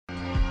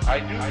I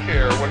do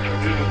care what you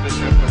do with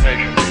this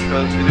information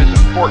because it is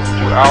important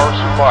to our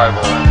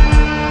survival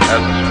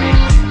as a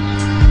species.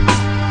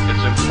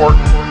 It's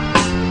important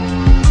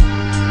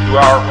to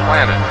our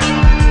planet.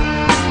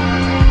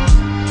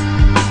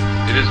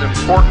 It is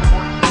important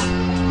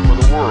for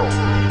the world.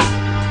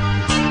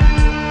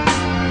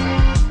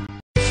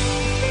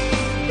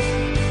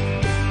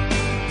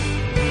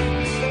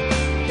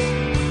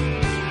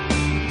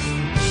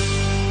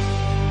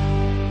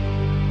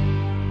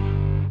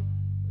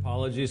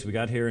 Apologies, we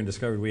got here and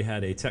discovered we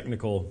had a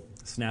technical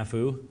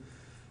snafu.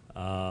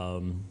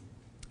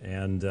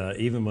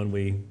 Even when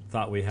we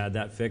thought we had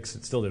that fixed,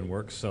 it still didn't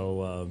work.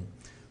 So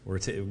we're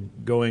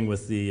going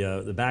with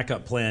the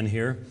backup plan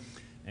here.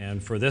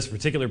 And for this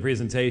particular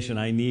presentation,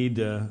 I need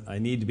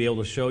to be able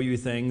to show you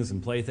things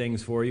and play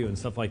things for you and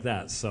stuff like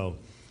that. So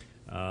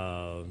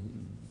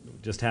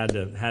just had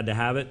to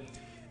have it.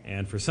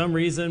 And for some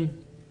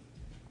reason,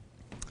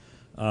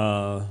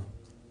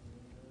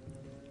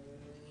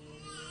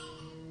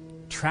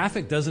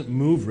 traffic doesn't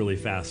move really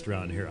fast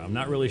around here. I'm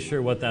not really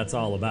sure what that's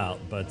all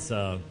about, but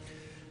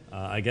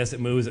I guess it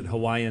moves at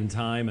Hawaiian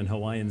time and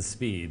Hawaiian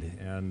speed,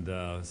 and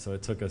so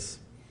it took us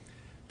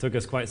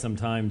quite some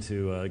time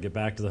to get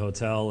back to the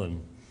hotel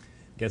and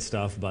get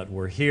stuff. But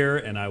we're here,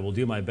 and I will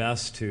do my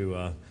best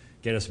to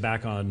get us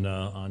back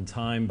on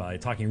time by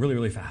talking really,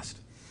 really fast.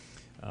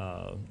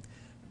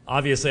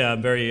 Obviously,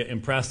 I'm very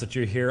impressed that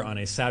you're here on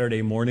a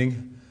Saturday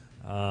morning.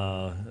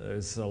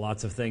 There's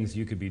lots of things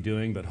you could be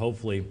doing, but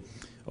hopefully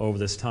over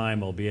this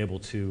time I'll be able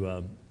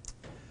to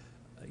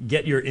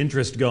get your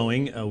interest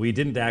going. We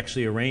didn't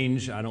actually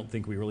arrange, I don't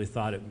think we really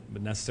thought it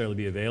would necessarily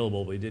be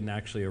available, but we didn't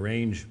actually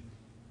arrange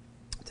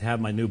to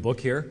have my new book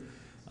here.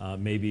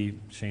 Maybe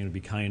Shane would be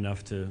kind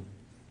enough to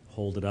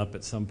hold it up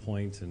at some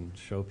point and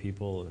show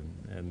people.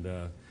 And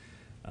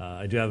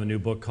I do have a new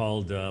book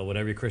called What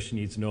Every Christian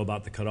Needs to Know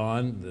About the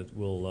Quran that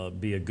will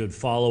be a good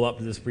follow-up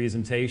to this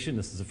presentation.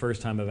 This is the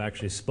first time I've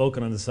actually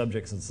spoken on the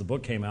subject since the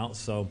book came out,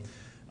 so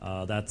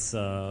that's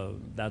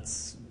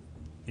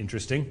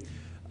interesting.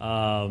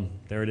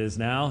 There it is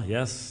now.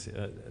 Yes.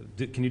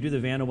 Can you do the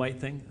Vanna White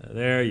thing?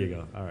 There you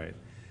go. All right.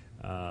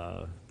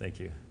 Thank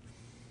you.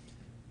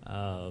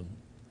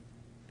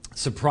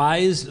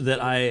 Surprised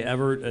that I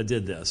ever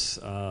did this.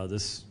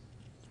 This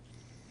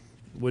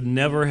would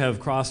never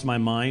have crossed my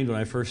mind when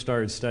I first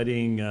started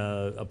studying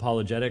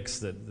apologetics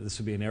that this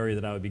would be an area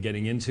that I would be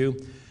getting into.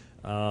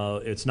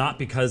 It's not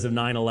because of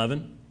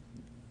 9/11.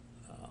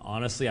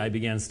 Honestly, I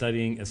began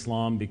studying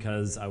Islam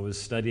because I was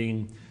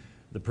studying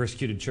the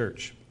persecuted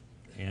church.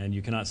 And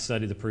you cannot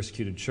study the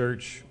persecuted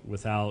church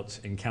without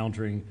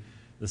encountering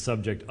the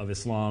subject of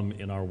Islam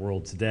in our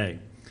world today.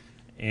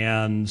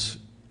 And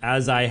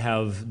as I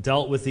have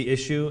dealt with the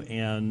issue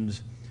and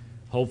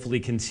hopefully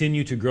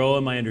continue to grow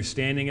in my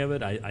understanding of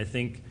it, I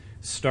think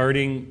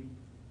studying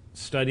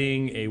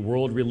a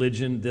world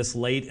religion this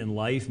late in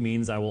life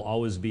means I will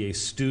always be a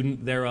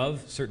student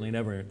thereof, certainly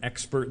never an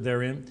expert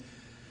therein,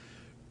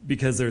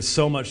 because there's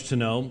so much to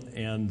know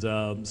and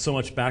so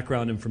much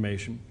background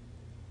information.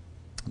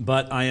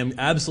 But I am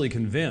absolutely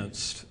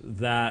convinced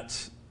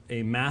that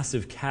a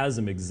massive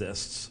chasm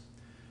exists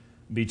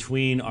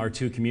between our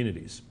two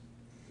communities.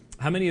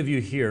 How many of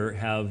you here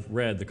have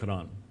read the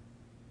Quran?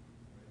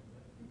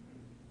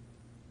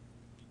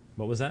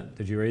 What was that?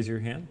 Did you raise your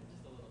hand?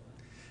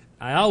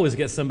 I always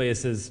get somebody that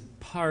says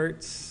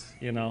parts,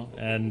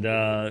 and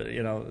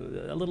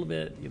a little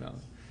bit,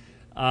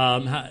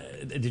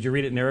 Did you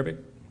read it in Arabic?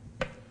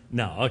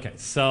 No. Okay.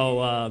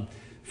 So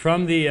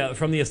from the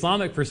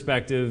Islamic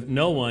perspective,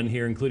 no one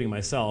here, including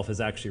myself,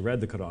 has actually read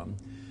the Quran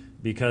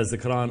because the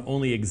Quran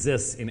only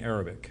exists in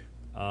Arabic.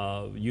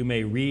 You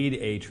may read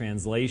a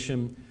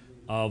translation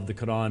of the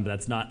Quran, but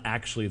that's not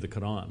actually the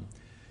Quran.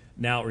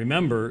 Now,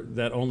 remember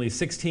that only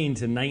 16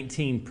 to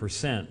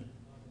 19%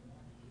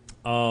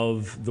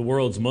 of the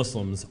world's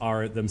Muslims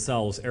are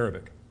themselves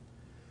Arabic.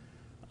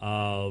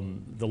 The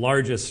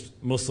largest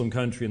Muslim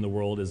country in the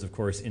world is, of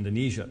course,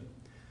 Indonesia.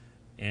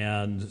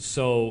 And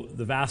so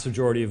the vast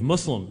majority of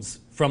Muslims,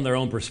 from their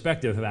own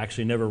perspective, have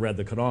actually never read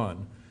the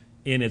Quran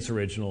in its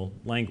original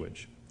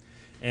language.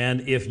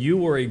 And if you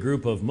were a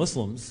group of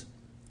Muslims,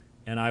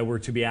 and I were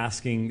to be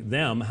asking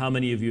them, how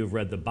many of you have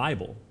read the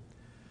Bible,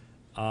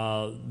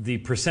 the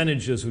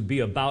percentages would be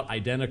about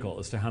identical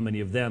as to how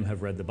many of them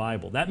have read the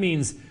Bible. That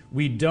means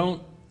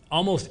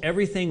almost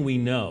everything we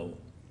know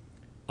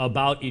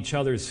about each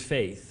other's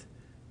faith,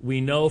 we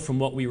know from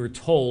what we were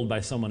told by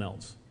someone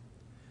else.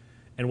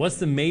 And what's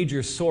the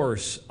major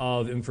source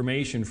of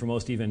information for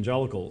most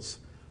evangelicals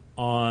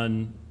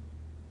on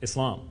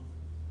Islam?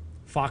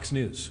 Fox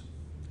News,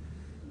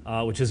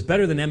 which is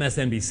better than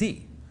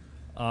MSNBC,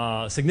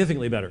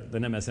 significantly better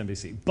than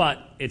MSNBC,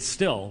 but it's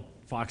still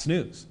Fox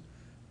News.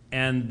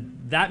 And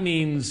that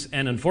means,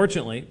 and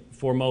unfortunately,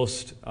 for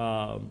most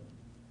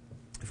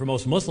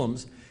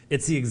Muslims,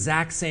 it's the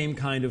exact same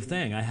kind of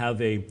thing. I have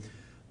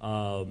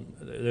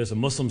there's a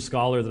Muslim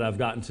scholar that I've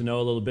gotten to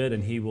know a little bit,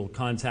 and he will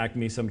contact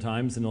me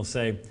sometimes, and he'll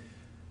say,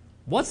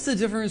 what's the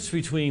difference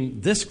between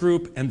this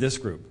group and this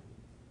group?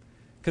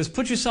 Because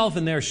put yourself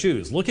in their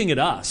shoes. Looking at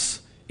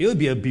us, it would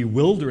be a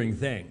bewildering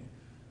thing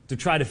to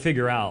try to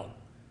figure out,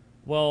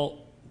 well,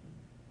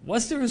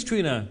 what's the difference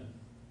between a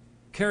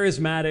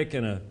charismatic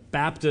and a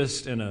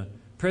Baptist and a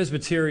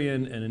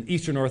Presbyterian and an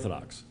Eastern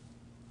Orthodox?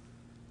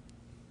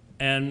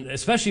 And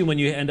especially when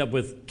you end up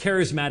with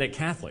charismatic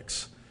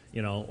Catholics,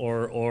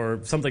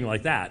 or something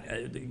like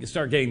that. You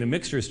start getting the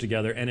mixtures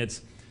together, and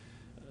it's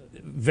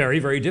very,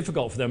 very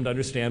difficult for them to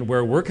understand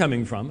where we're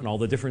coming from and all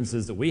the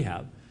differences that we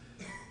have.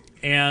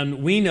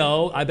 And we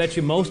know, I bet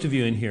you most of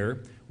you in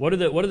here, what are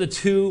the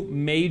two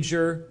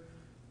major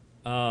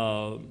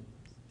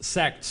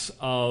sects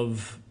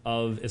of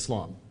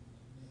Islam?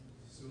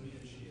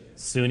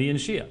 Sunni and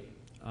Shia.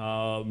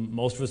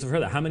 Most of us have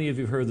heard that. How many of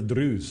you have heard the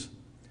Druze?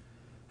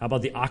 How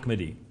about the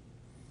Ahmadi?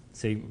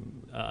 See,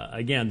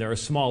 again, there are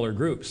smaller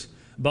groups.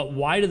 But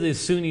why do the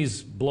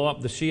Sunnis blow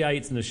up the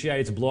Shiites and the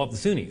Shiites blow up the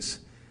Sunnis?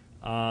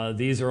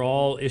 These are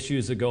all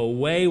issues that go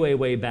way, way,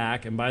 way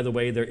back. And by the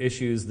way, they're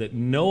issues that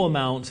no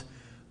amount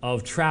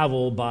of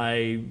travel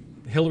by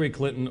Hillary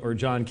Clinton or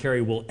John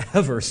Kerry will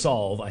ever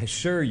solve, I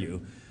assure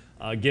you,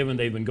 given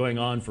they've been going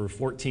on for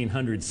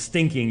 1,400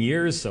 stinking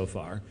years so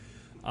far.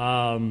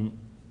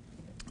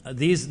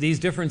 These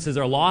differences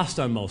are lost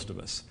on most of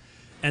us.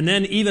 And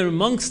then even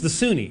amongst the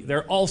Sunni, there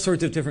are all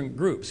sorts of different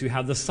groups. You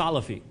have the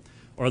Salafi,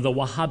 or the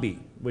Wahhabi,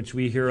 which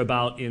we hear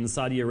about in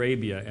Saudi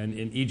Arabia and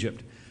in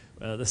Egypt.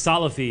 The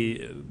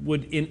Salafi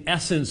would, in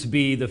essence,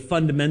 be the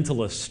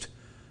fundamentalist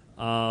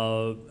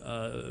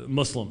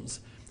Muslims.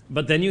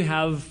 But then you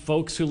have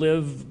folks who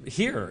live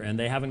here, and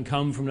they haven't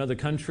come from another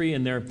country,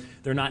 and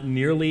they're not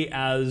nearly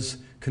as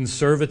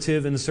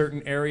conservative in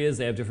certain areas.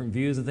 They have different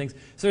views and things.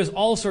 So there's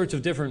all sorts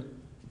of different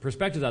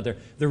perspectives out there.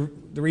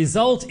 The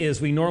result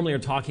is we normally are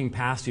talking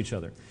past each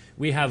other.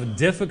 We have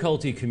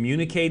difficulty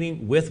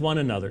communicating with one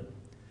another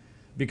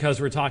because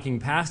we're talking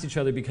past each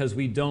other because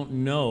we don't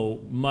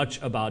know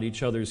much about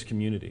each other's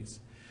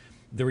communities.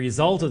 The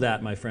result of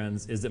that, my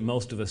friends, is that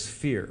most of us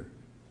fear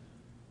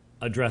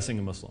addressing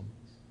a Muslim.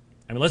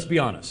 I mean, let's be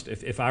honest.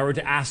 If I were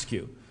to ask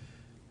you,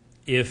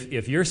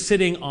 if you're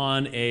sitting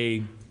on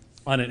an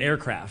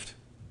aircraft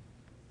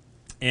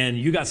and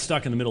you got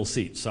stuck in the middle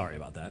seat, sorry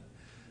about that.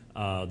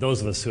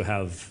 Those of us who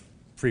have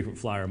frequent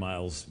flyer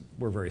miles,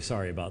 we're very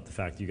sorry about the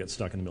fact that you get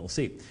stuck in the middle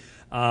seat.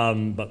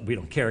 But we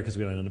don't care because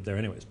we don't end up there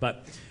anyways.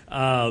 But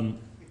and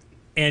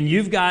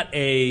you've got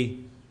a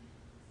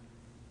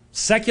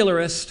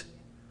secularist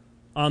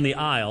on the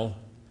aisle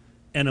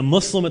and a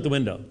Muslim at the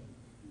window.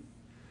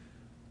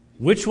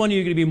 Which one are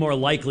you going to be more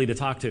likely to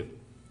talk to?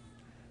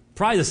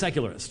 Probably the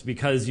secularist,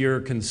 because you're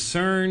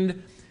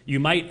concerned. You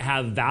might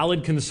have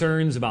valid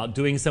concerns about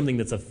doing something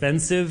that's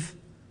offensive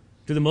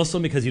to the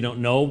Muslim because you don't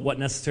know what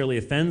necessarily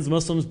offends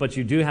Muslims, but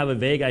you do have a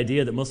vague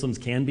idea that Muslims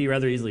can be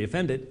rather easily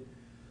offended.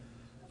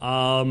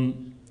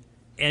 And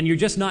you're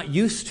just not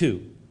used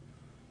to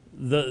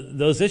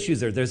those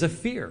issues there. There's a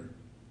fear.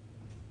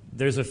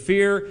 There's a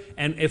fear,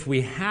 and if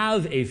we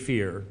have a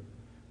fear,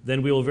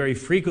 then we will very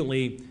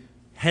frequently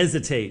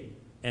hesitate,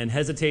 and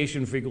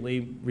hesitation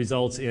frequently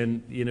results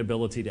in the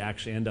inability to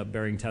actually end up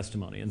bearing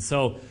testimony. And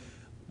so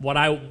what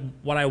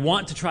I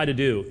want to try to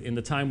do in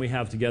the time we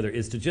have together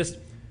is to just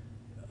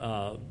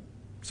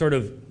sort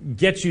of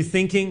get you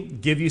thinking,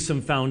 give you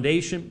some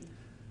foundation,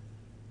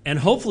 and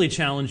hopefully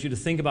challenge you to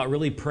think about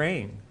really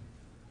praying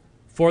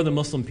for the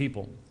Muslim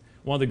people.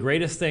 One of the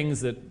greatest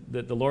things that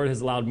the Lord has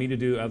allowed me to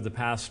do over the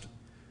past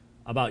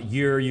about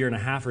year and a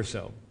half or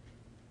so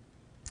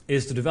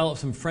is to develop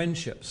some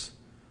friendships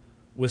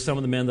with some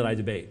of the men that I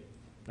debate.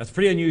 That's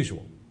pretty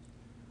unusual.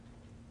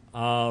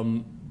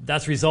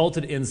 That's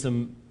resulted in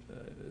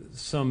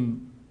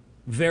some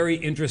very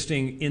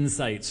interesting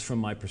insights from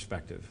my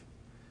perspective.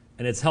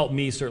 And it's helped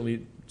me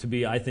certainly to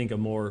be, I think,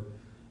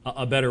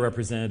 a better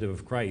representative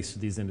of Christ to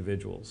these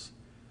individuals.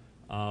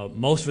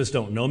 Most of us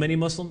don't know many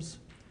Muslims,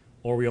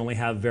 or we only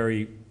have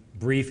very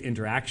brief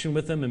interaction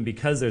with them, and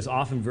because there's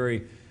often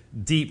very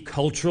deep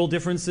cultural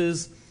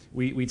differences,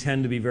 we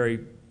tend to be very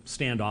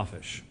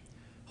standoffish.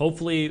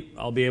 Hopefully,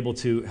 I'll be able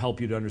to help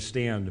you to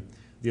understand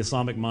the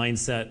Islamic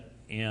mindset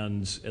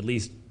and at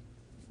least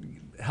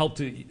help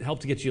to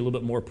get you a little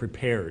bit more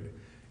prepared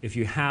if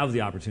you have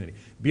the opportunity.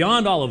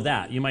 Beyond all of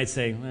that, you might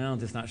say, well, I'm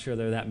just not sure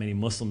there are that many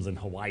Muslims in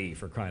Hawaii,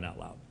 for crying out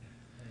loud.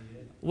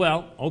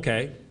 Well,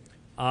 okay.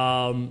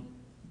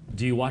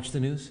 Do you watch the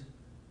news?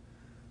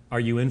 Are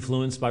you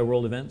influenced by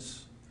world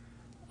events?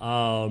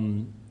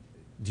 Do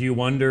you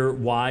wonder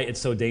why it's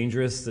so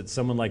dangerous that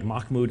someone like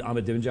Mahmoud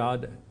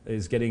Ahmadinejad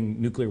is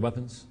getting nuclear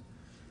weapons?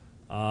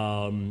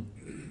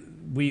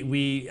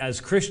 We as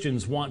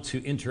Christians want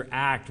to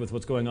interact with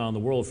what's going on in the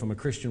world from a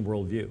Christian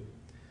worldview.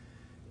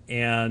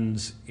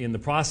 And in the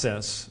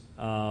process,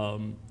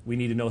 we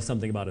need to know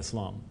something about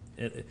Islam.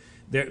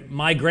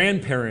 My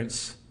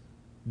grandparents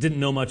didn't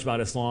know much about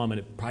Islam, and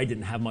it probably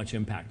didn't have much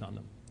impact on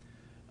them.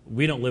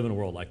 We don't live in a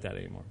world like that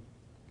anymore.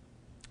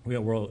 We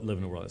don't live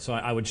in a world. So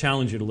I would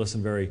challenge you to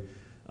listen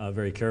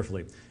very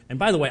carefully. And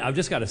by the way, I've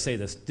just got to say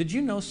this. Did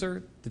you know,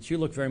 sir, that you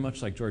look very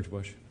much like George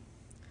Bush?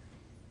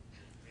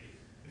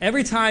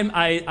 every time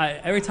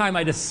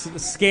I just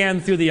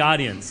scan through the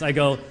audience, I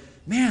go,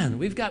 man,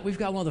 we've got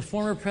one of the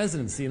former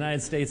presidents of the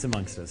United States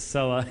amongst us.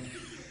 So,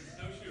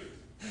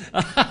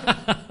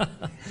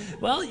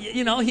 well,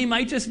 you know, he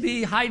might just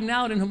be hiding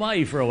out in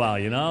Hawaii for a while.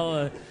 You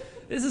know,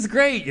 this is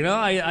great. You know,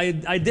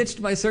 I ditched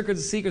my Secret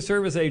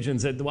Service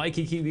agents at the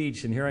Waikiki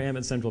Beach, and here I am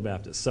at Central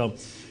Baptist. So,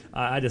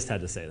 I just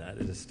had to say that.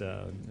 It just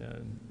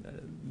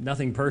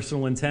nothing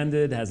personal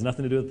intended. Has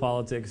nothing to do with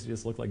politics. You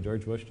just look like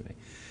George Bush to me.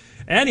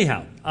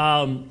 Anyhow.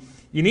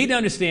 You need to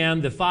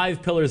understand the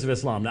 5 pillars of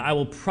Islam. Now, I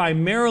will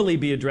primarily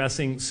be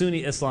addressing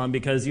Sunni Islam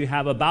because you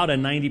have about a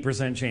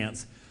 90%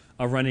 chance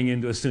of running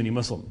into a Sunni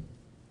Muslim.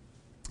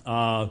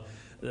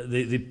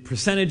 The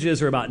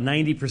percentages are about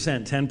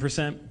 90%,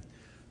 10%.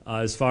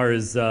 As far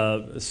as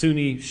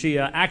Sunni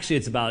Shia, actually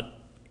it's about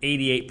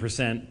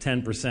 88%,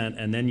 10%,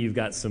 and then you've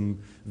got some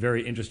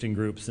very interesting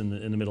groups in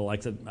the middle,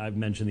 like I've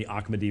mentioned, the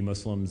Ahmadi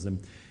Muslims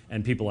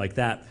and people like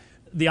that.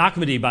 The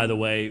Ahmadi, by the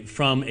way,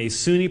 from a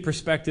Sunni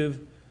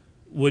perspective,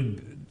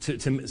 would,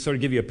 to sort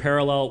of give you a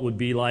parallel, would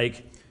be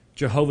like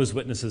Jehovah's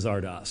Witnesses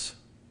are to us.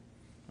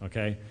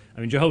 Okay? I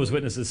mean, Jehovah's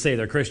Witnesses say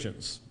they're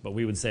Christians, but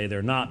we would say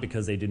they're not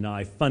because they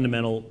deny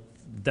fundamental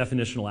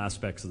definitional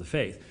aspects of the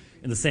faith.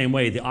 In the same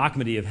way, the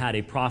Ahmadi have had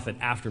a prophet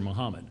after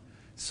Muhammad.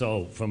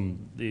 So from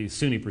the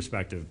Sunni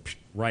perspective,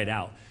 right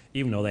out.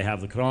 Even though they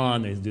have the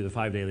Quran, they do the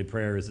 5 daily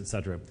prayers,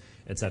 etc.,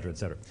 etc.,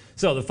 etc.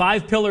 So the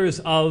 5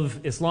 pillars of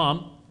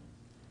Islam.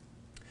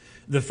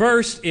 The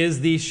first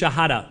is the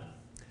Shahada.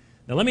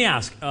 Now let me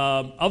ask,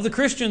 of the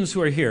Christians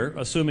who are here,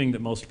 assuming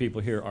that most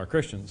people here are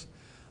Christians,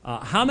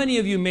 how many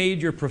of you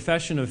made your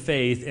profession of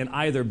faith in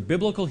either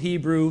Biblical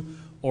Hebrew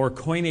or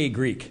Koine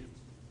Greek?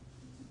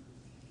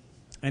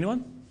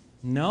 Anyone?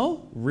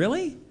 No?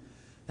 Really?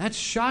 That's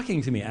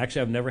shocking to me.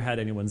 Actually, I've never had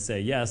anyone say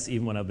yes,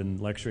 even when I've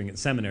been lecturing at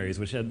seminaries,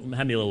 which had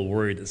me a little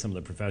worried that some of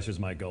the professors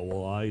might go,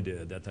 well, I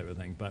did, that type of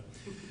thing. But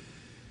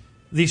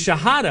the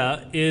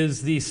Shahada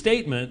is the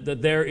statement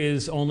that there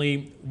is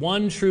only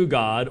one true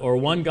God, or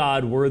one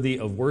God worthy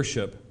of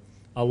worship,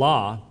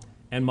 Allah,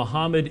 and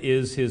Muhammad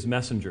is his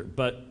messenger.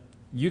 But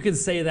you can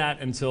say that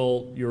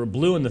until you're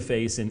blue in the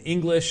face in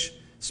English,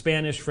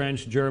 Spanish,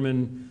 French,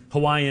 German,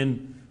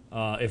 Hawaiian,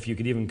 if you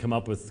could even come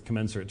up with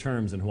commensurate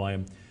terms in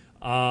Hawaiian,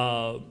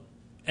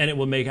 and it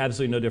will make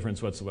absolutely no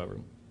difference whatsoever.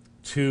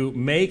 To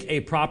make a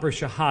proper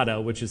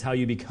Shahada, which is how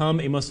you become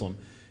a Muslim,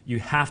 you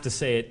have to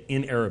say it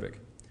in Arabic.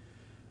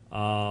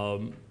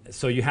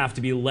 So you have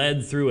to be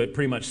led through it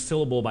pretty much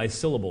syllable by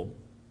syllable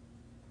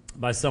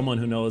by someone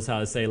who knows how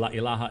to say La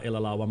ilaha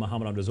illallah wa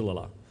Muhammadan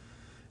Rasulullah.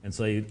 And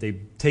so they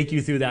take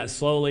you through that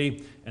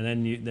slowly, and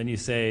then you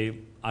say,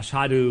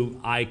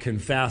 Ashhadu, I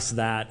confess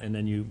that, and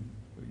then you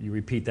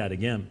repeat that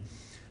again.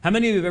 How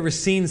many of you have ever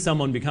seen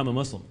someone become a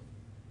Muslim?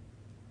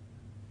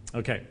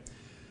 Okay.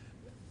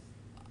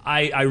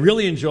 I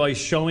really enjoy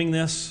showing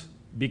this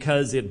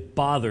because it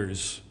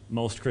bothers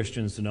most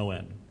Christians to no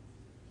end.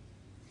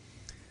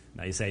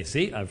 Now you say,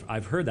 see,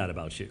 I've heard that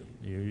about you.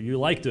 You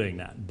like doing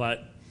that.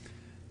 But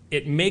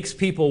it makes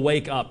people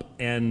wake up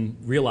and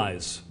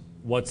realize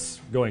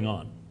what's going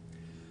on.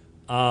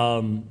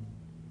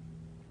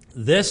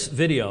 This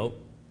video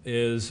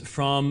is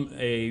from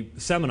a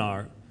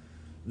seminar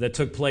that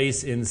took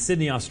place in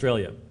Sydney,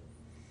 Australia.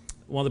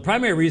 One of the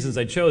primary reasons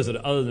I chose it,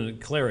 other than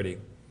clarity,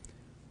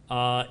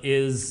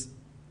 is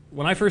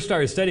when I first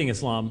started studying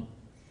Islam,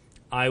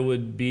 I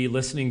would be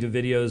listening to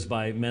videos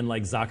by men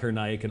like Zakir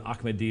Naik and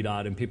Ahmed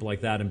Deedat and people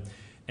like that,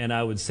 and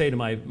I would say to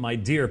my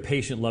dear,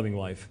 patient, loving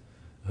wife,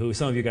 who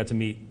some of you got to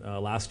meet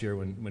last year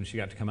when she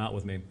got to come out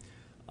with me,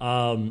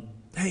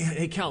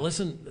 hey Cal,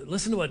 listen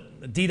to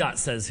what Deedat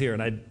says here,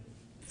 and I'd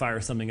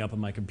fire something up on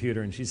my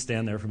computer, and she'd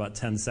stand there for about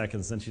 10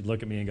 seconds, then she'd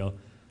look at me and go,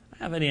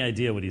 I have any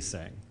idea what he's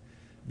saying.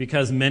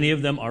 Because many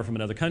of them are from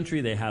another country,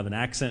 they have an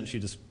accent, she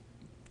just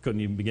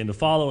couldn't even begin to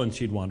follow, and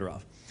she'd wander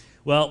off.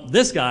 Well,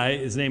 this guy,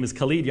 his name is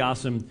Khalid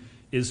Yassim,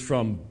 is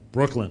from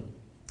Brooklyn.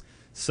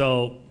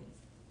 So,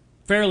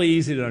 fairly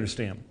easy to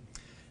understand.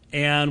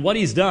 And what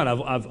he's done,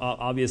 I've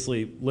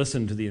obviously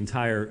listened to the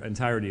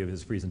entirety of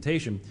his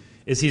presentation,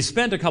 is he's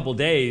spent a couple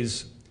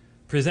days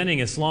presenting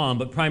Islam,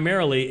 but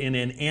primarily in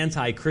an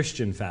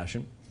anti-Christian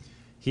fashion.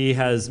 He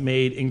has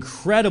made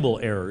incredible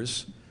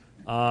errors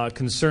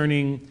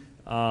concerning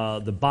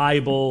the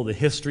Bible, the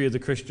history of the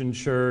Christian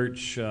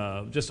church,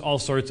 just all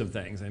sorts of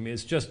things. I mean,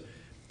 it's just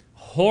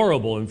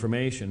horrible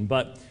information,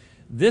 but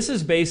this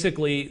is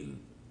basically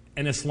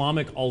an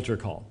Islamic altar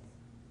call.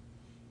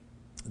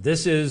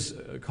 This is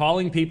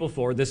calling people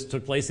forward. This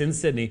took place in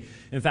Sydney.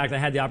 In fact, I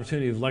had the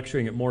opportunity of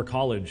lecturing at Moore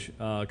College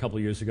a couple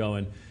of years ago,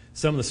 and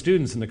some of the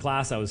students in the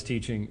class I was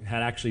teaching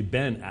had actually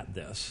been at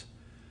this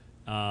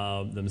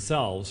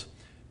themselves.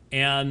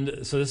 And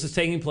so this is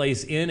taking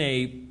place in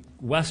a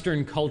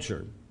Western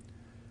culture,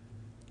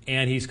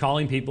 and he's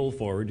calling people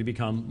forward to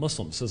become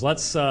Muslims. So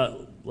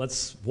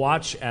let's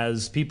watch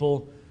as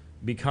people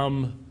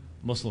become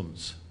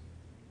Muslims.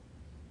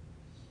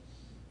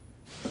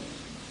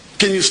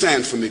 Can you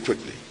stand for me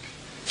quickly?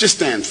 Just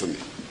stand for me.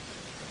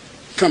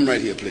 Come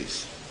right here,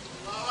 please.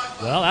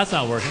 Well, that's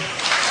not working.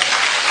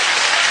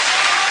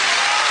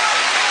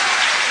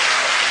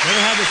 Never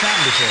had this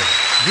happen before.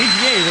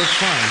 DGA works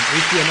fine.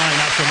 HDMI,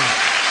 not so much.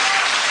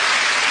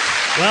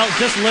 Well,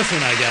 just listen,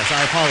 I guess.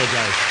 I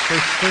apologize.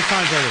 First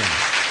time for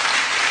everything.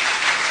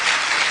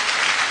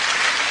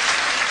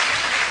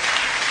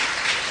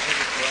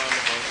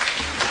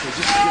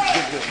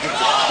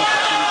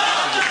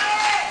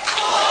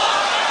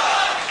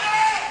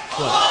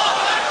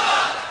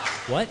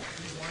 What?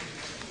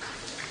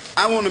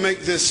 I want to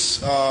make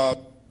this...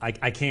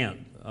 I can't.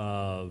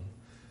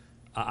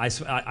 I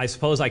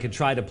suppose I could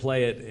try to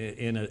play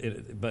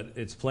it but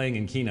it's playing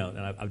in Keynote,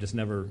 and I've just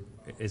never,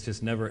 it's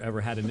just never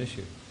ever had an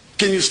issue.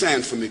 Can you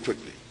stand for me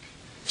quickly?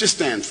 Just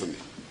stand for me.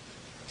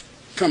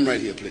 Come right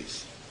here,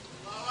 please.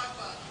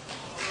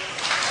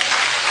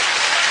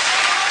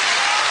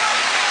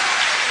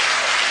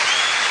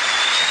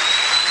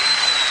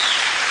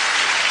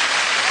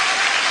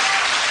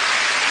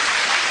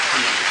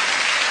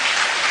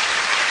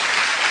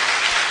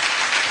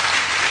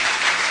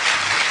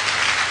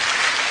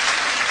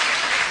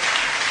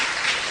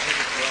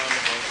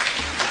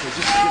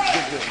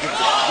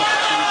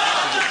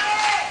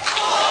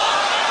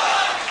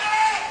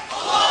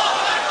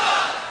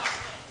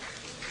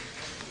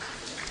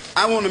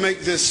 I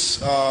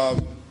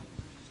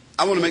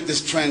want to make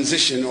this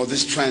transition or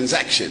this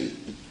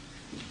transaction,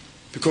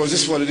 because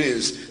this is what it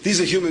is. These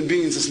are human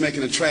beings that's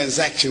making a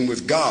transaction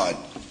with God.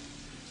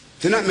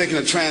 They're not making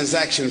a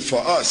transaction for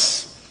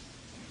us.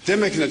 They're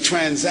making a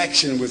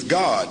transaction with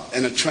God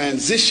and a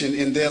transition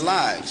in their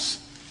lives.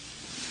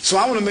 So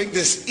I want to make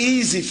this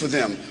easy for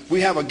them.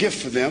 We have a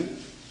gift for them,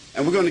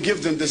 and we're going to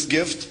give them this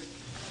gift.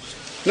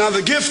 Now,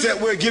 the gift that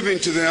we're giving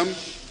to them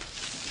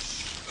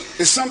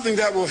is something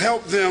that will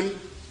help them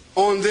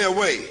on their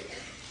way.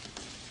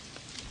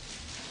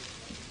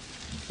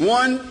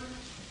 One,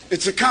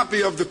 it's a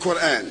copy of the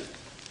Quran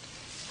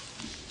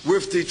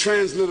with the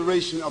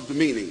transliteration of the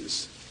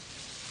meanings.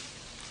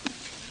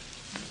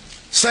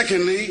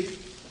 Secondly,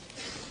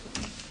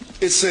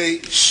 it's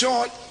a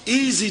short,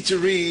 easy to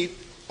read,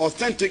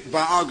 authentic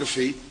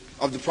biography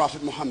of the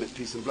Prophet Muhammad,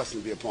 peace and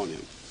blessings be upon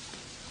him.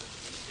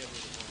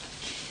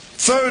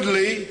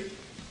 Thirdly,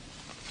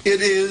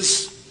 it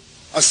is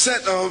a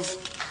set of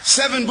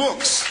 7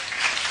 books.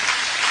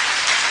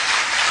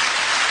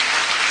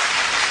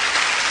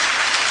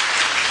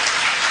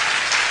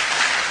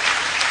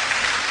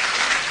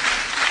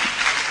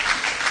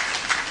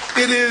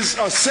 It is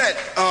a set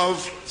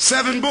of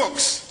 7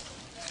 books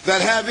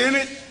that have in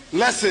it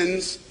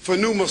lessons for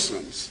new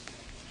Muslims.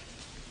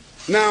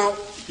 Now,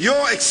 your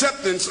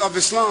acceptance of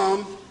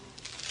Islam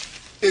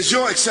is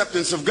your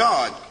acceptance of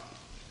God,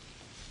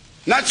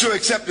 not your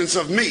acceptance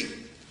of me,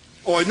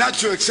 or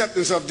not your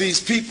acceptance of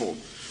these people,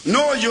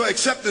 nor your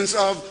acceptance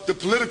of the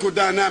political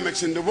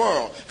dynamics in the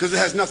world, because it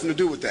has nothing to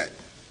do with that.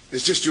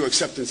 It's just your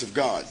acceptance of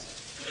God.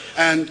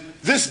 And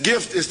this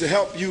gift is to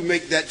help you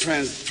make that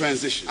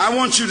transition. I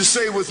want you to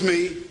say with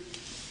me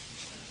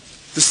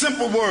the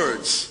simple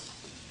words.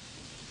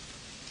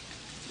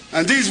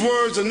 And these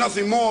words are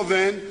nothing more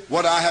than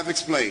what I have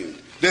explained.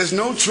 There's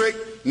no trick,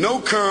 no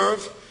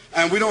curve,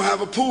 and we don't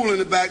have a pool in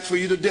the back for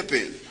you to dip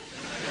in.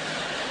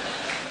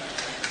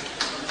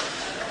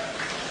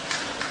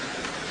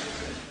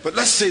 But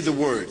let's say the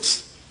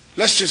words.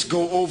 Let's just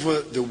go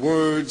over the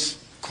words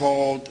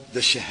called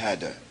the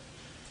Shahada,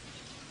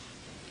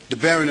 the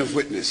bearing of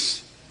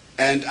witness.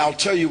 And I'll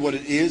tell you what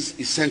it is.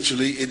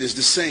 Essentially, it is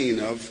the saying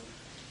of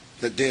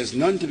that there's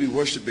none to be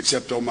worshipped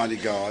except Almighty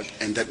God,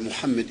 and that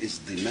Muhammad is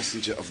the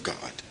messenger of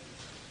God.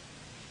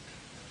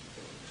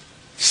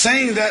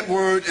 Saying that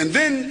word and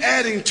then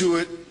adding to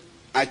it,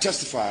 I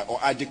testify, or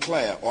I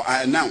declare, or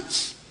I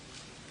announce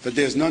that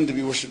there's none to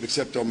be worshipped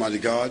except Almighty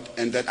God,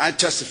 and that I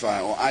testify,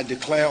 or I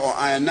declare, or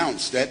I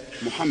announce that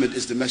Muhammad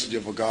is the messenger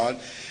of God,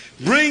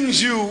 brings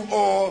you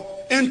or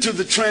into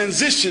the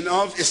transition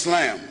of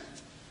Islam.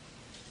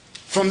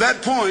 From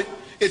that point,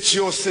 it's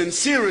your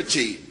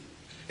sincerity,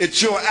 it's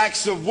your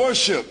acts of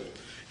worship,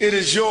 it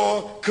is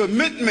your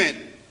commitment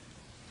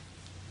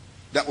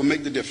that will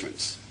make the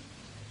difference.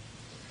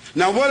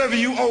 Now, whatever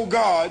you owe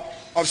God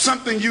of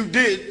something you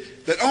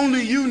did that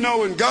only you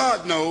know and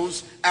God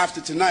knows,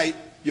 after tonight,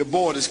 your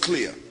board is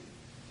clear.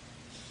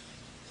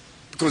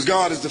 Because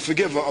God is the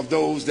forgiver of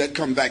those that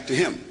come back to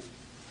him.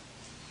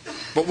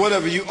 But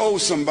whatever you owe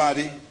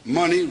somebody,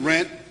 money,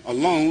 rent, a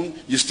loan,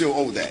 you still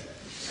owe that.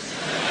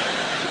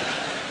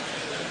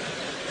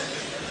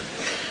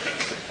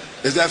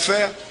 Is that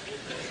fair?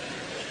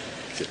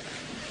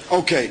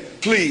 Okay,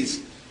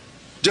 please,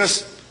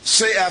 just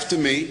say after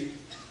me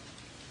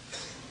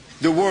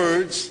the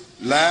words,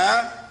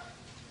 La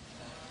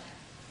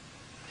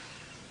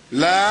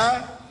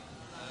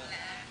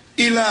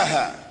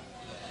ilaha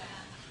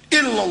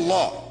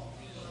illallah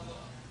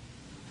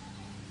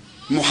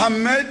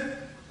Muhammad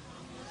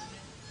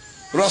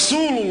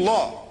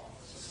Rasulullah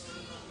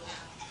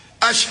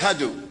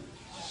Ashhadu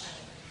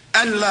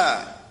an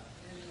la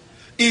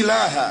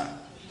ilaha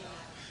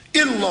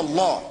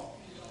illallah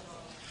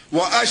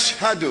wa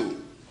ashhadu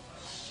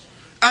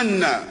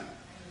anna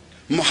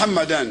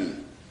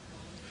Muhammadan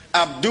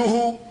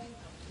abduhu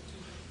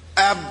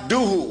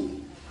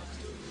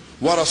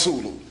wa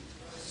rasuluhu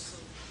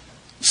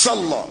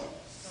sallallahu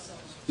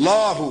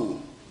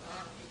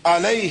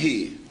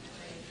alayhi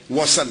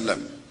wa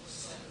sallam.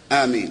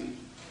 Ameen.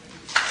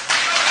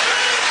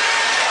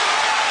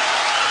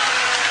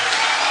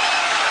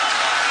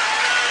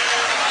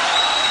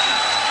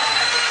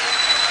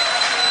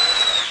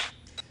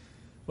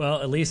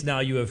 Well, at least now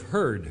you have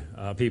heard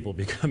people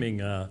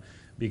becoming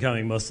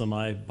Muslim.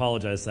 I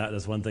apologize for that.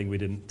 That's one thing we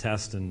didn't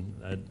test,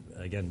 and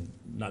again,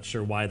 not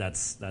sure why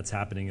that's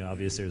happening.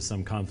 Obviously, there's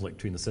some conflict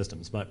between the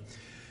systems. But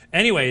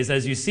anyways,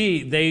 as you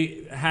see,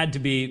 they had to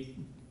be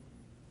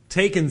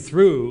taken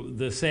through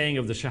the saying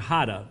of the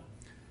Shahada,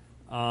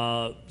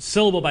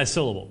 syllable by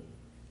syllable.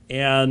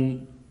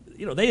 And,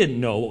 they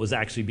didn't know what was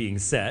actually being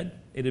said.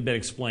 It had been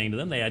explained to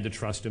them. They had to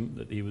trust him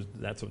that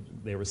that's what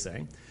they were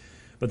saying.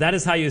 But that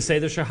is how you say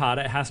the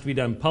Shahada. It has to be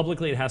done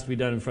publicly. It has to be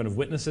done in front of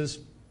witnesses.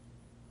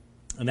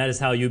 And that is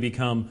how you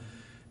become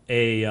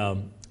a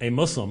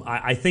Muslim.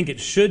 I think it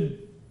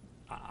should,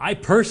 I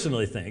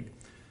personally think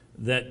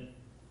that,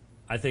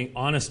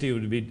 honesty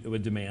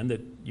would demand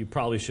that you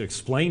probably should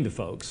explain to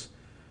folks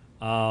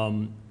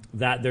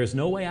that there's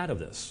no way out of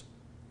this.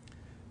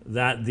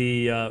 That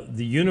the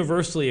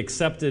universally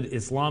accepted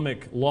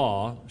Islamic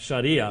law,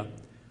 Sharia,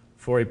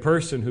 for a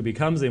person who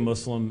becomes a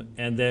Muslim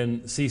and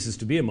then ceases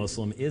to be a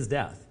Muslim is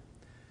death.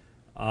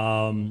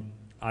 I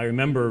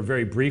remember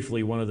very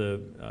briefly one of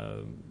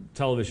the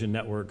television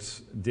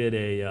networks did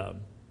a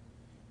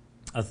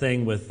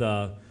thing with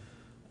a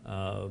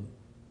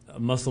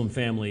Muslim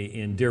family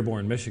in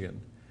Dearborn, Michigan,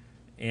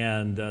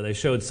 and they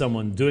showed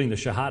someone doing the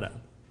Shahada.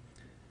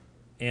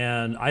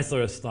 And I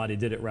thought he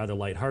did it rather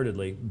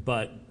lightheartedly,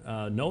 but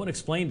no one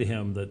explained to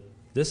him that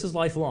this is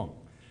lifelong.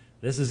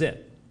 This is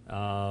it.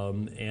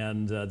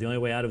 And the only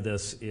way out of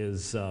this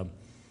is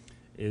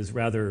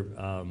rather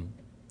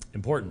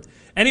important.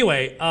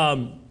 Anyway,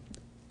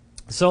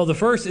 so the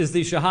first is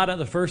the Shahada,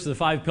 the first of the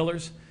 5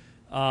 pillars.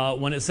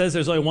 When it says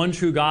there's only one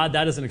true God,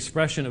 that is an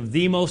expression of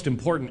the most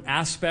important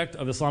aspect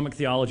of Islamic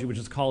theology, which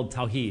is called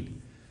Tawheed.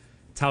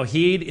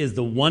 Tawheed is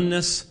the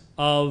oneness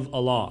of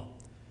Allah.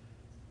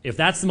 If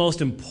that's the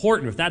most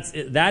important,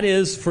 that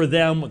is for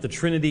them what the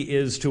Trinity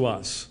is to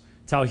us.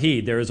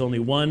 Tawheed, there is only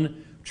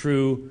one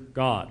true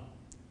God.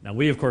 Now,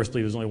 we, of course,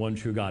 believe there's only one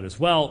true God as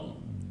well.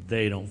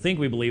 They don't think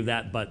we believe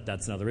that, but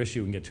that's another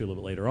issue we can get to a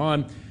little bit later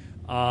on.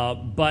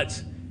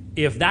 But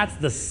if that's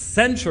the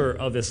center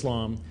of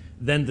Islam,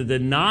 then the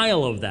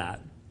denial of that,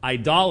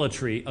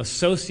 idolatry,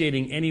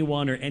 associating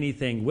anyone or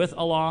anything with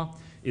Allah,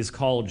 is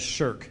called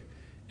shirk.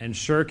 And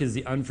shirk is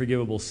the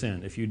unforgivable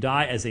sin. If you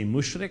die as a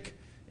mushrik,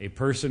 a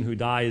person who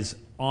dies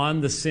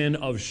on the sin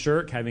of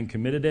shirk, having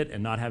committed it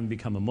and not having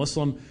become a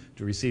Muslim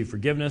to receive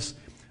forgiveness,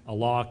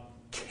 Allah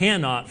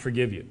cannot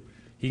forgive you.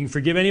 He can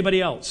forgive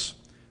anybody else,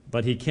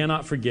 but he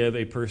cannot forgive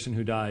a person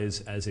who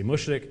dies as a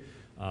mushrik.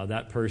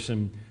 That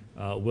person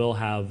will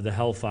have the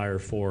hellfire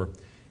for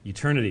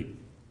eternity.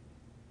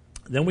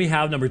 Then we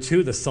have number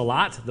 2, the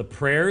salat, the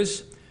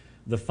prayers,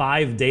 the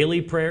 5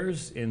 daily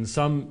prayers. In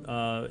some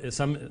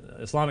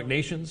Islamic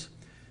nations,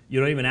 you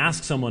don't even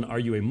ask someone, are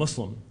you a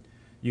Muslim?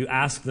 You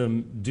ask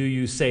them, do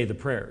you say the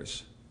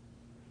prayers?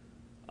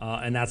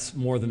 And that's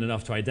more than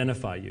enough to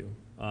identify you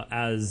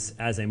as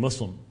a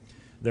Muslim.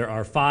 There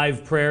are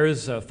 5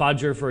 prayers.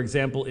 Fajr, for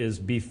example, is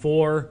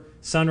before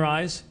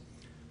sunrise.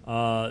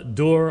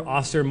 Dur,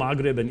 Asr,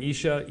 Maghrib, and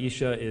Isha.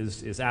 Isha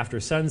is after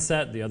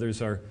sunset. The others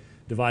are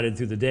divided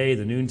through the day,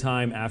 the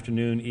noontime,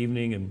 afternoon,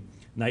 evening, and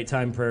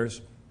nighttime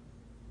prayers.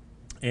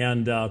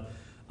 And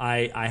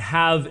I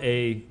have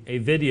a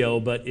video,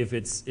 but if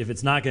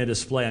it's not going to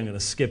display, I'm going to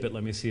skip it.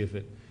 Let me see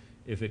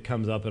if it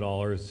comes up at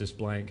all, or it's just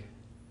blank.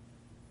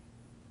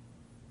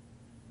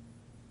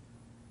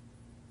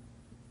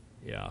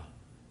 Yeah.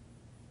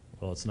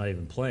 Well, it's not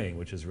even playing,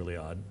 which is really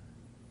odd.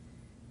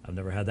 I've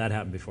never had that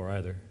happen before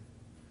either.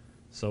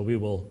 So we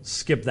will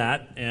skip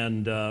that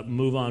and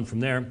move on from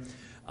there.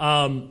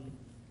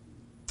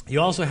 You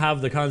also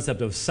have the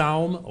concept of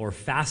Saum, or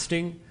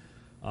fasting.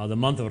 The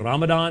month of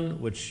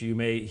Ramadan, which you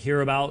may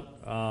hear about.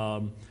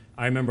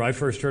 I remember I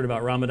first heard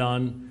about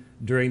Ramadan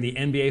during the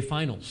NBA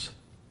Finals.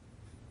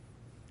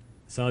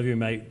 Some of you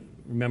might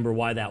remember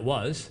why that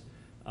was.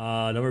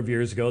 A number of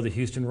years ago, the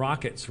Houston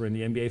Rockets were in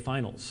the NBA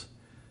Finals.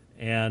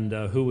 And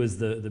who was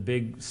the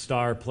big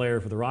star player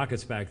for the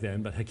Rockets back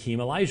then but Hakeem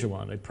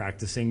Olajuwon, a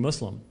practicing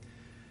Muslim.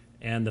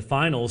 And the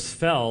finals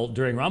fell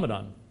during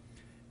Ramadan.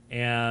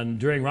 And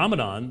during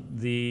Ramadan,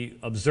 the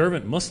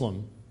observant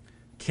Muslim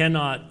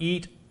cannot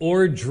eat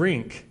or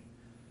drink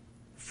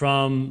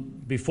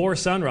from before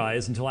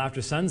sunrise until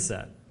after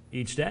sunset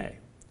each day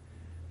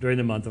during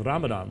the month of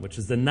Ramadan, which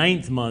is the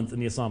 9th month in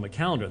the Islamic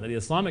calendar. Now, the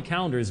Islamic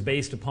calendar is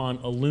based upon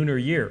a lunar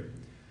year.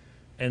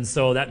 And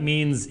so that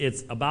means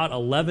it's about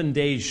 11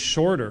 days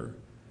shorter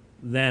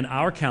than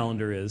our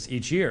calendar is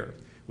each year,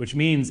 which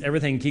means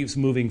everything keeps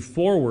moving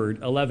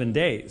forward 11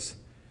 days.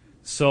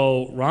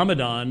 So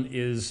Ramadan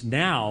is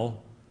now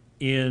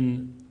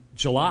in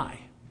July.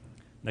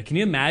 Now, can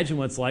you imagine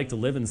what it's like to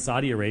live in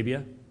Saudi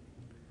Arabia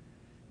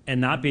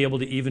and not be able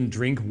to even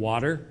drink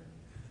water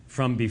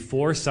from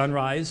before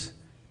sunrise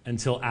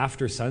until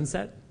after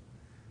sunset.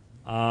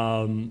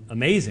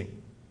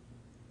 Amazing.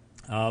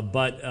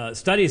 But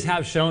studies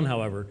have shown,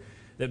 however,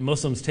 that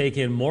Muslims take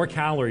in more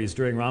calories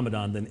during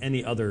Ramadan than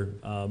any other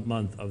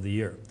month of the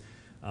year,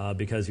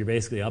 because you're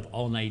basically up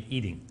all night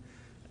eating.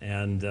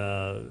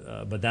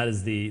 But that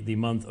is the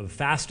month of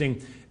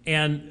fasting.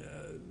 And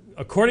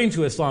according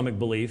to Islamic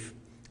belief,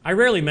 I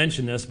rarely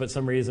mention this, but for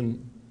some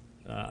reason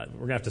we're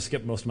going to have to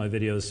skip most of my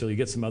videos so you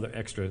get some other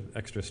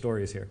extra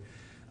stories here.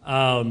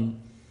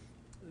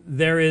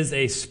 There is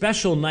a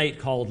special night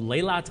called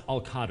Laylat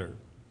al-Qadr,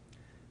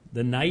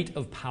 the night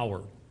of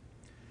power.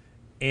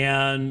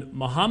 And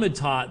Muhammad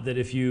taught that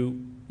if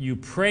you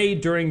pray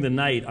during the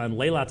night on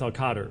Laylat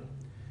al-Qadr,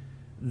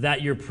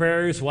 that your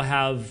prayers will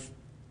have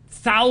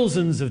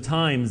thousands of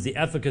times the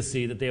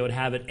efficacy that they would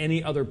have at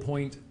any other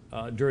point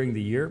during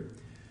the year.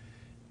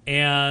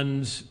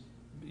 And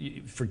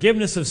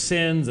forgiveness of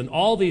sins and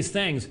all these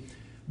things.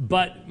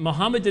 But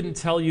Muhammad didn't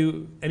tell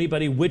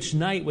anybody which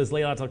night was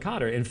Laylat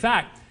al-Qadr. In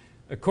fact,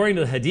 according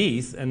to the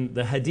Hadith, and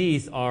the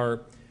Hadith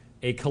are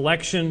a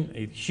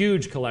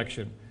huge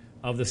collection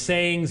of the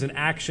sayings and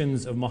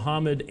actions of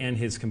Muhammad and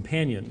his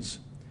companions.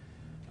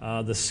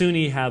 The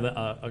Sunni have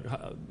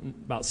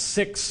about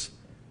 6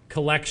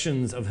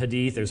 collections of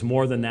Hadith. There's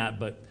more than that,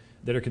 but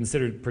that are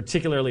considered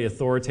particularly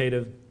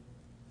authoritative.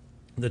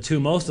 The 2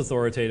 most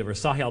authoritative are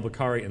Sahih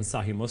al-Bukhari and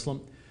Sahih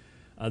Muslim.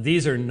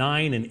 These are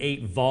 9 and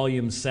 8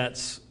 volume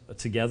sets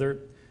together,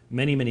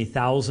 many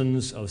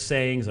thousands of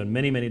sayings on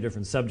many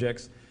different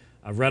subjects.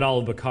 I've read all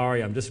of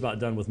Bukhari. I'm just about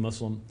done with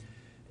Muslim.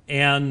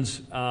 And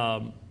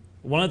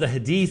one of the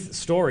Hadith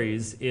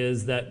stories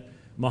is that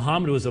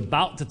Muhammad was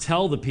about to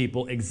tell the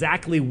people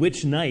exactly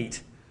which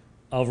night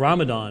of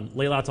Ramadan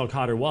Laylat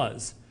al-Qadr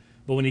was.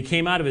 But when he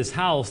came out of his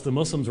house, the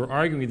Muslims were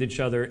arguing with each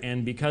other,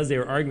 and because they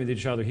were arguing with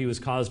each other, he was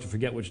caused to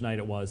forget which night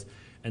it was.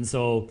 And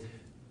so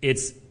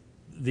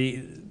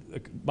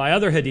by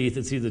other Hadith,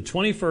 it's either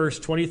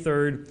 21st,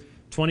 23rd,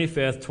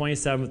 25th,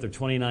 27th, or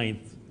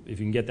 29th, if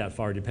you can get that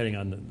far, depending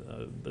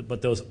on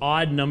but those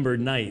odd-numbered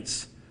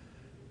nights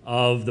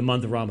of the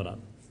month of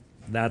Ramadan.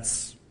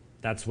 That's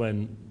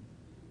when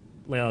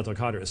Laylat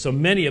al-Qadr is. So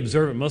many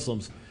observant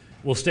Muslims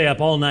will stay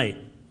up all night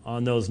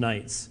on those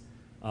nights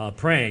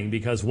praying,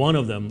 because one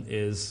of them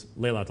is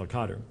Laylat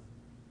al-Qadr.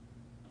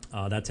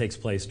 That takes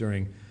place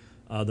during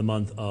the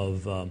month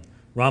of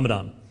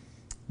Ramadan.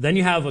 Then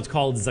you have what's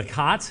called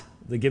zakat,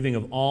 the giving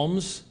of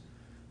alms.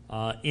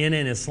 In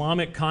an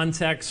Islamic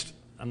context,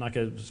 I'm not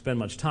going to spend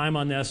much time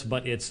on this,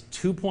 but it's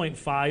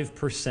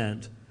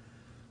 2.5%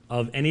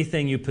 of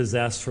anything you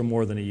possess for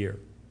more than a year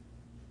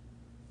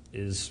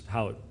is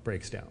how it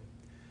breaks down.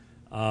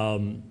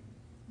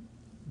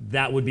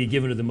 That would be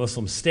given to the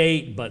Muslim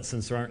state, but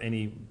since there aren't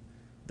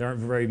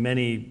very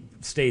many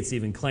states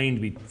even claim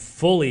to be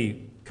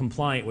fully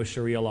compliant with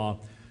Sharia law,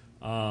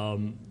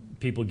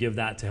 people give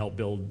that to help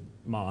build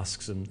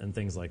mosques and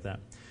things like that.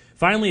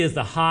 Finally is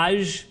the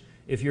Hajj.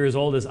 If you're as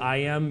old as I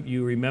am,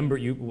 you remember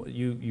you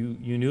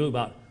knew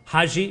about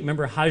Haji.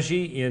 Remember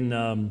Haji in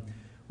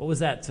what was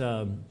that?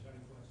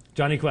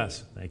 Johnny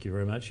Quest. Thank you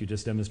very much. You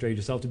just demonstrated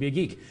yourself to be a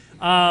geek.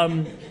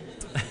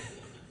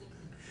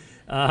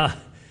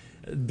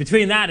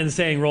 Between that and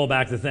saying roll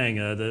back the thing,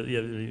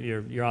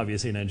 you're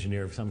obviously an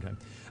engineer of some kind.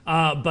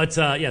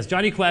 Yes,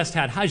 Johnny Quest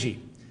had Haji.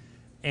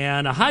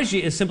 And a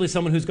Haji is simply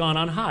someone who's gone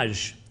on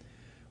Hajj,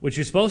 which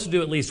you're supposed to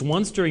do at least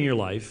once during your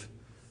life,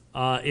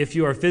 if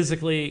you are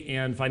physically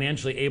and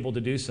financially able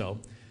to do so.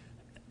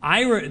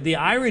 The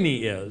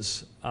irony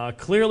is,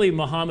 clearly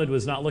Muhammad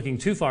was not looking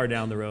too far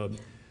down the road,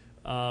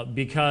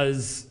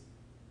 because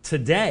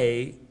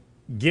today,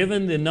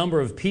 given the number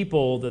of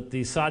people that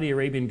the Saudi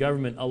Arabian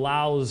government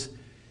allows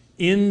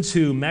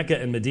into Mecca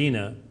and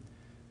Medina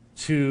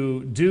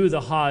to do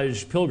the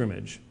Hajj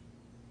pilgrimage,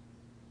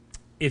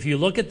 if you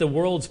look at the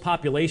world's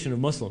population of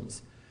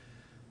Muslims,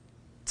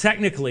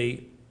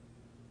 technically,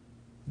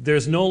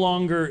 there's no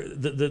longer,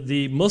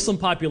 the Muslim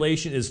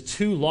population is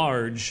too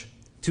large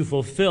to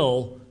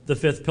fulfill the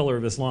 5th pillar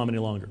of Islam any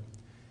longer.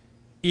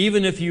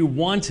 Even if you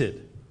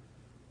wanted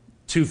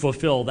to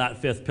fulfill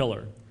that 5th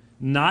pillar,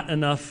 not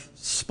enough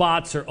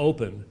spots are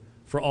open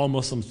for all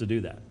Muslims to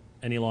do that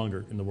any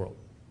longer in the world,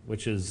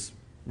 which is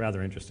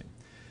rather interesting.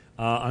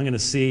 I'm going to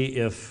see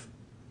if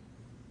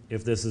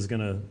this is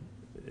going to,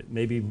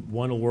 maybe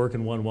one will work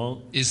and one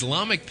won't.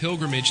 Islamic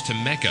pilgrimage to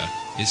Mecca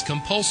is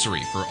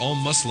compulsory for all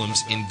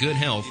Muslims in good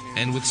health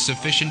and with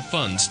sufficient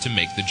funds to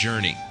make the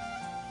journey.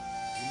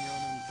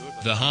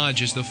 The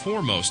Hajj is the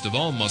foremost of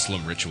all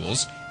Muslim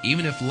rituals,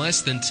 even if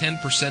less than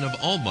 10% of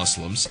all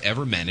Muslims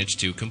ever manage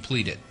to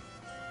complete it.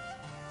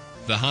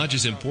 The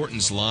Hajj's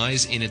importance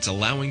lies in its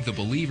allowing the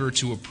believer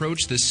to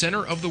approach the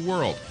center of the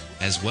world,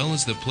 as well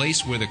as the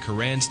place where the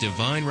Quran's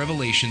divine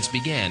revelations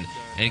began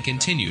and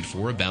continued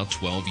for about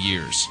 12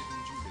 years.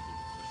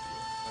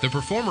 The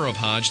performer of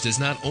Hajj does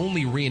not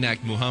only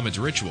reenact Muhammad's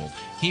ritual,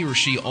 he or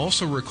she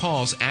also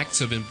recalls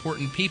acts of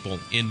important people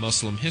in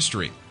Muslim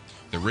history.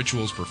 The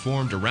rituals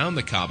performed around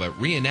the Kaaba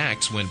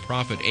reenacts when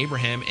Prophet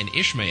Abraham and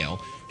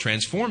Ishmael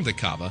transformed the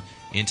Kaaba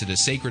into the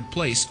sacred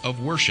place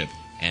of worship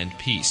and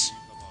peace.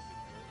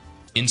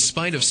 In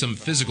spite of some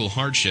physical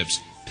hardships,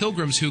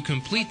 pilgrims who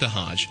complete the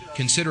Hajj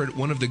consider it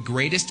one of the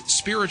greatest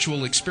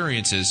spiritual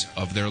experiences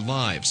of their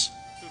lives.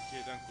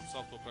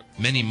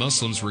 Many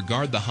Muslims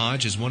regard the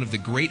Hajj as one of the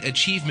great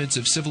achievements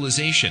of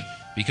civilization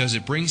because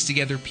it brings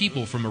together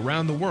people from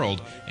around the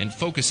world and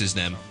focuses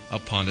them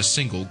upon a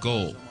single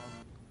goal.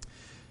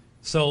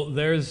 So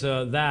there's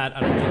that. I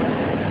don't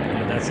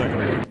think that's not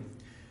going to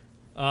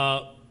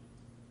work.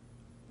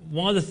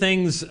 One of the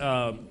things,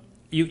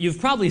 you've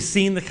probably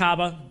seen the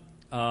Kaaba.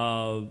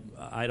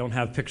 I don't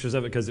have pictures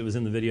of it because it was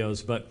in the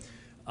videos, but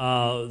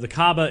the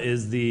Kaaba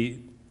is the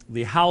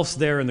house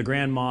there in the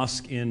Grand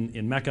Mosque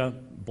in Mecca,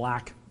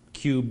 black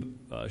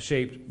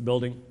cube-shaped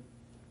building.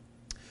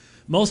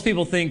 Most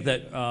people think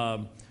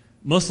that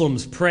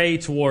Muslims pray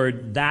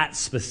toward that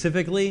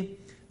specifically.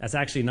 That's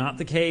actually not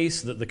the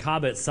case. The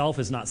Kaaba itself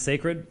is not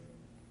sacred.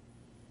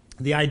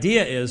 The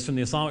idea is, from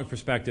the Islamic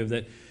perspective,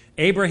 that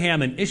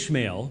Abraham and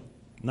Ishmael,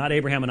 not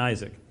Abraham and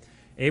Isaac,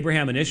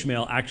 Abraham and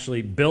Ishmael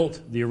actually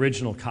built the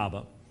original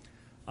Kaaba.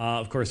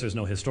 Of course, there's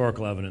no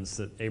historical evidence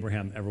that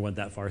Abraham ever went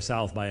that far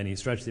south by any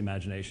stretch of the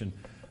imagination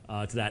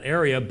to that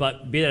area,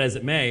 but be that as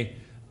it may,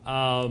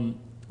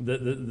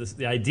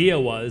 the idea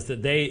was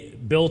that they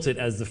built it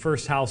as the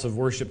first house of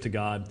worship to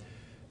God.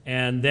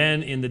 And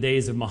then in the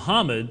days of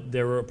Muhammad,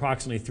 there were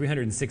approximately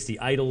 360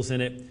 idols in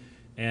it,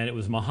 and it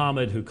was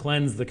Muhammad who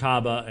cleansed the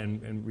Kaaba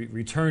and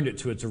returned it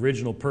to its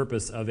original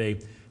purpose of a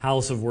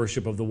house of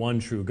worship of the one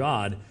true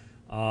God,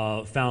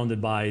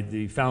 founded by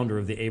the founder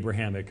of the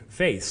Abrahamic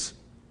faith.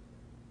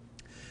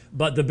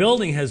 But the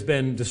building has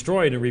been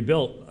destroyed and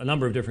rebuilt a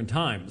number of different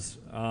times.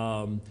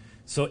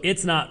 So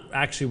it's not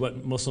actually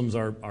what Muslims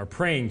are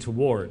praying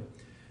toward.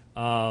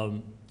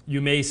 You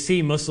may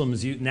see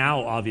Muslims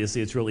now,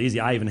 obviously, it's real easy.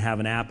 I even have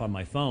an app on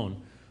my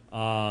phone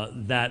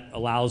that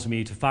allows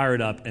me to fire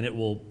it up, and it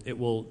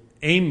will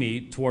aim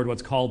me toward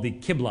what's called the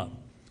Qibla.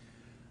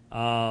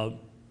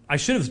 I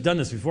should have done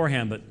this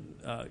beforehand, but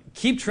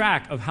keep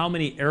track of how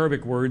many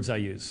Arabic words I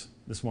use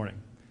this morning.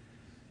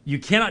 You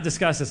cannot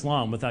discuss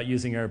Islam without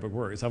using Arabic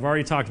words. I've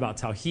already talked about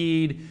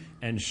Tawheed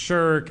and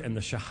Shirk and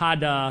the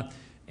Shahada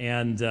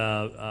and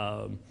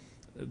the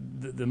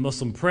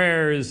Muslim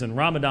prayers and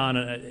Ramadan.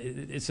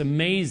 It's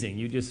amazing.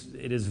 It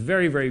is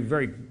very, very,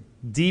 very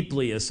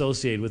deeply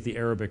associated with the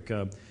Arabic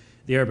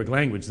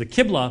language. The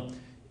Qibla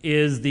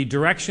is the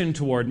direction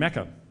toward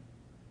Mecca.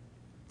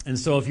 And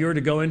so if you were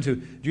to go into,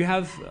 do you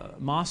have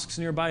mosques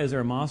nearby? Is there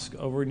a mosque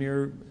over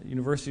near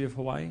University of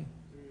Hawaii?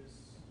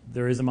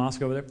 There is a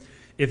mosque over there.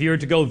 If you were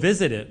to go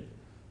visit it,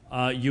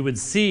 you would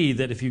see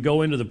that if you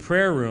go into the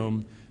prayer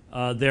room,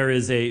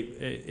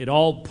 it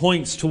all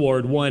points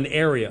toward one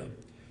area.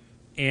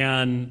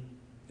 And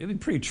it would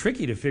be pretty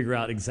tricky to figure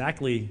out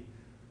exactly.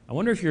 I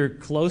wonder if you're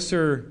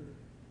closer,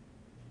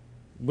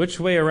 which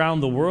way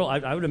around the world.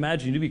 I would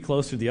imagine you'd be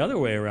closer the other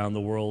way around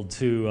the world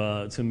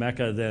to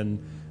Mecca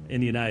than in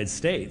the United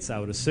States, I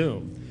would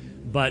assume.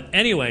 But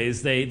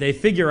anyways, they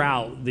figure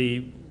out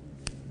the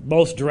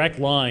most direct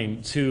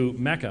line to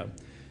Mecca.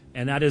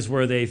 And that is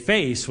where they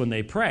face when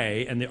they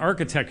pray. And the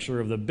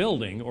architecture of the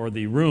building, or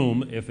the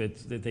room, if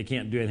they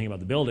can't do anything about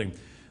the building,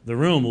 the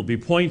room will be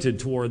pointed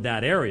toward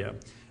that area.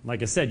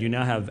 Like I said, you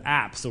now have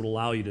apps that will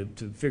allow you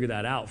to figure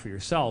that out for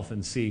yourself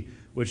and see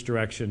which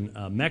direction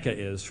Mecca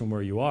is from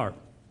where you are.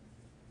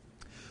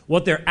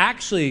 What they're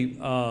actually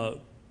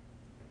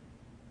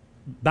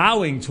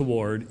bowing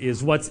toward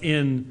is what's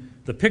in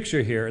the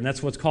picture here, and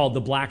that's what's called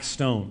the black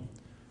stone.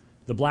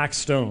 The black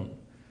stone.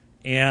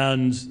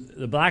 And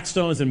the black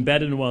stone is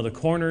embedded in one of the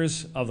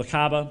corners of the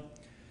Kaaba.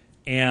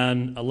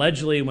 And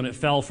allegedly, when it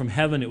fell from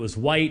heaven, it was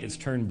white. It's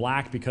turned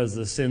black because of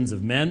the sins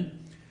of men.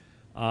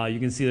 You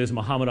can see there's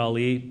Muhammad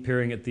Ali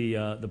appearing at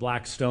the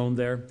black stone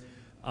there.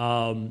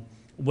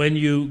 When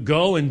you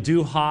go and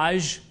do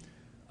Hajj,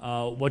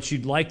 what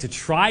you'd like to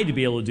try to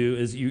be able to do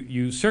is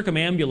you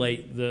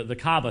circumambulate the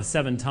Kaaba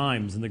 7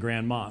 times in the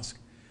Grand Mosque.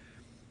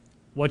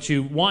 What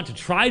you want to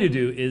try to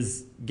do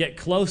is get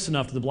close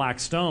enough to the black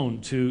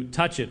stone to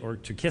touch it or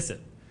to kiss it.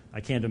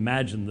 I can't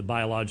imagine the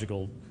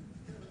biological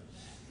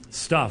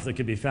stuff that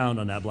could be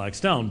found on that black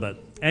stone,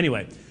 but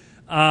anyway.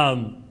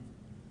 I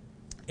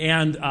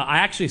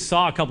actually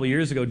saw a couple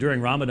years ago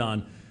during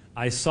Ramadan,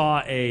 I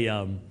saw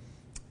a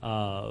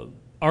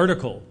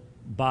article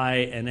by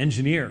an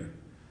engineer,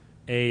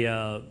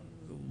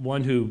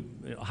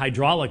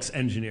 hydraulics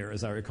engineer,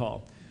 as I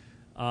recall,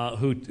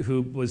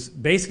 who was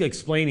basically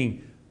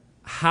explaining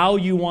how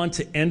you want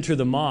to enter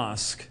the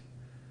mosque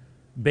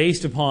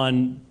based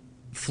upon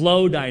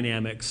flow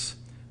dynamics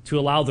to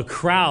allow the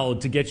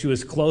crowd to get you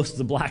as close to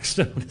the black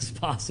stone as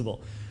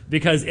possible,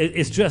 because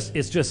it's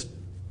just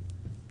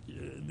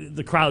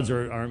the crowds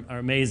are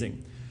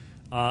amazing.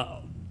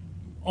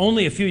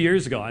 Only a few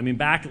years ago,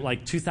 back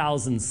like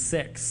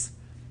 2006,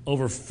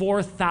 over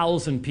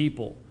 4,000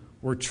 people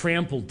were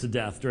trampled to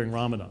death during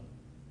Ramadan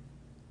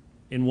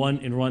in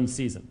one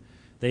season.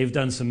 They've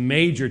done some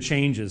major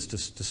changes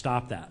to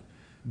stop that,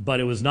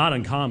 but it was not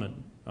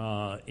uncommon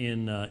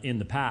in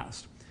the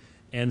past.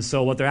 And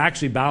so what they're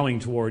actually bowing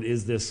toward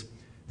is this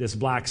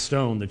black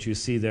stone that you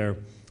see there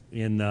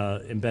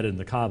embedded in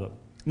the Kaaba.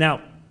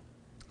 Now,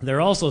 there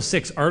are also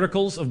 6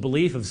 articles of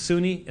belief of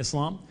Sunni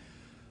Islam.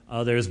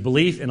 There's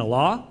belief in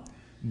Allah,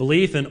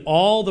 belief in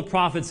all the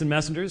prophets and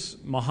messengers.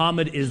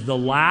 Muhammad is the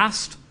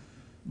last,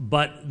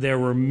 but there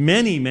were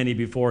many, many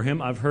before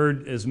him. I've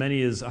heard as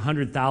many as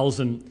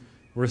 100,000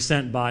 were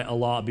sent by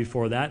Allah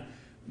before that.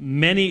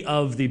 Many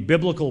of the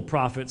biblical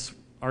prophets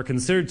are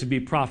considered to be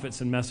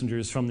prophets and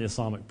messengers from the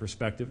Islamic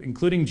perspective,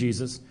 including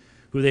Jesus,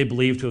 who they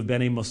believe to have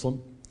been a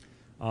Muslim.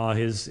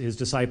 His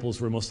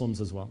disciples were Muslims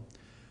as well.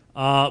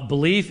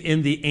 Belief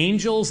in the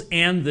angels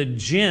and the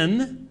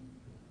jinn.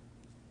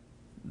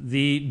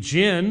 The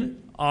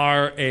jinn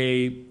are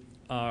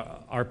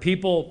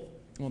people,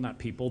 well, not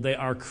people, they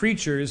are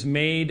creatures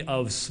made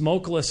of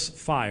smokeless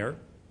fire.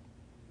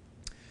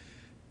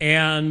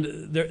 And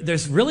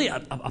there's really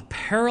a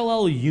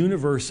parallel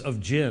universe of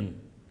jinn.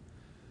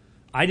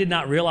 I did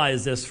not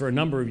realize this for a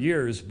number of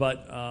years,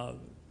 but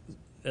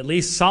at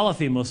least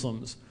Salafi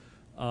Muslims,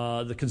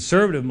 the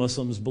conservative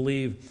Muslims,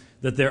 believe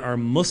that there are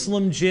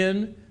Muslim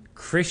jinn,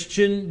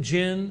 Christian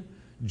jinn,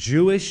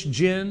 Jewish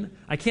jinn.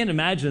 I can't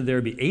imagine that there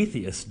would be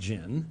atheist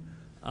jinn,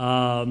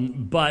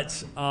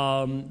 but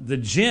the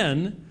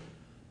jinn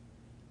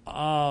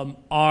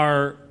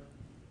are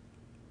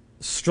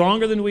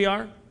stronger than we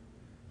are.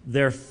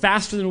 They're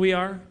faster than we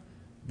are,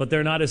 but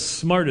they're not as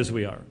smart as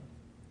we are,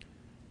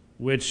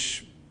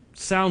 which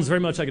sounds very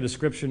much like a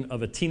description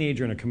of a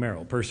teenager in a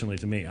Camaro, personally,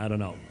 to me. I don't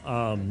know.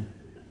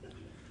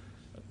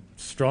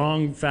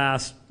 Strong,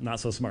 fast, not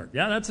so smart.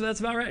 Yeah, that's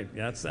about right.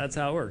 Yeah, that's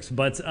how it works.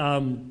 But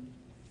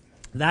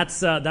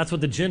that's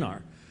what the jinn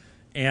are.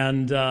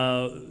 And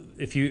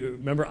if you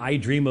remember, I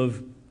dream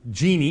of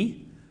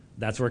genie.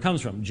 That's where it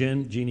comes from.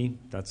 Jinn, genie.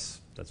 That's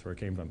where it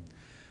came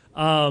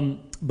from.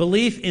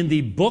 Belief in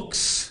the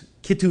books,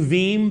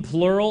 Ketuvim,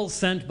 plural,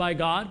 sent by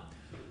God,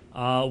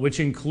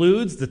 which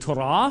includes the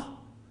Torah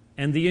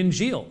and the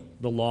Injil,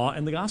 the law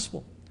and the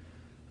gospel.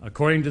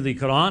 According to the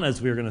Quran,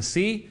 as we're going to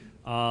see,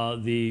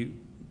 the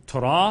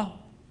Torah,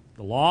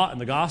 the law,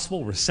 and the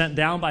gospel were sent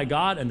down by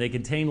God, and they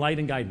contain light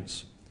and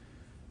guidance.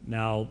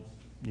 Now,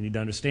 you need to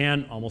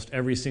understand, almost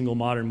every single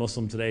modern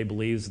Muslim today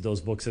believes that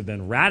those books have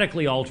been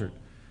radically altered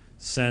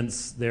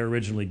since they're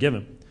originally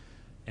given.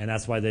 And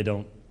that's why the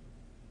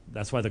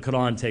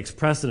Quran takes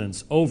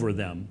precedence over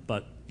them,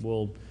 but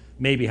we'll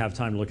maybe have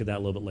time to look at that a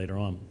little bit later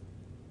on.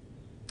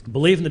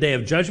 Belief in the Day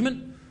of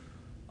Judgment.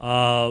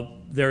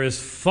 There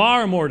is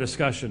far more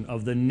discussion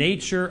of the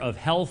nature of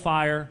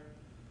hellfire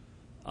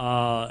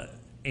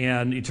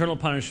and eternal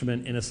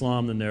punishment in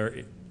Islam than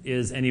there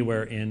is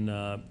anywhere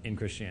in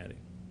Christianity.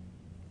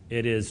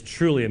 It is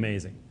truly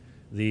amazing,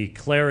 the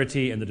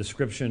clarity and the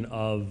description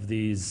of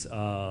these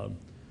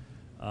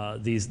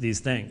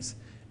things.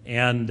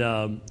 And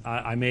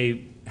I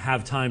may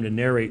have time to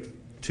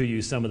narrate to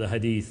you some of the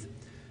hadith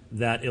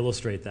that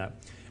illustrate that.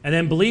 And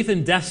then belief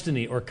in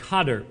destiny, or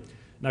qadr.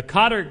 Now,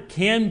 qadr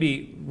can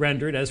be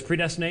rendered as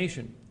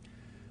predestination.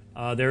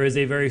 There is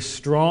a very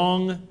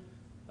strong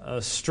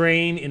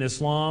strain in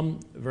Islam,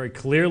 very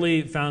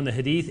clearly found in the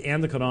hadith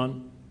and the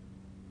Quran,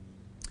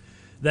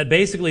 that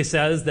basically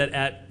says that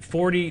at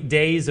 40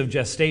 days of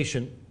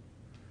gestation,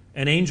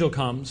 an angel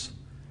comes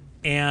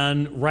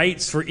and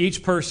writes for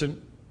each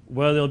person,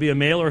 whether they'll be a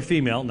male or a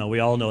female. Now, we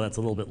all know that's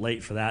a little bit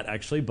late for that,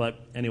 actually, but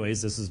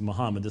anyways, this is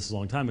Muhammad, this is a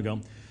long time ago.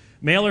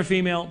 Male or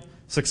female,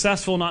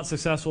 successful, not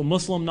successful,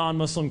 Muslim,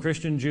 non-Muslim,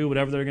 Christian, Jew,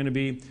 whatever they're going to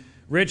be,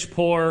 rich,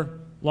 poor,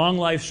 long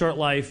life, short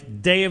life,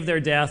 day of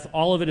their death,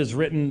 all of it is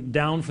written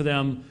down for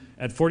them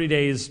at 40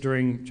 days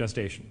during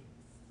gestation.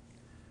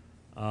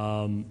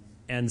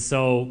 And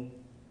so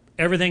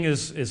everything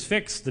is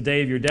fixed. The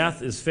day of your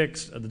death is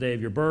fixed at the day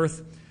of your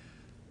birth.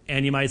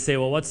 And you might say,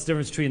 well, what's the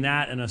difference between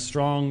that and a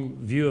strong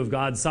view of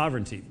God's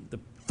sovereignty? The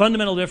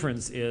fundamental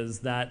difference is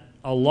that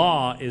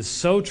Allah is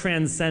so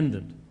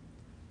transcendent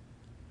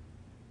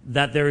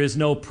that there is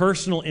no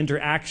personal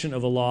interaction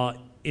of Allah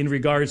in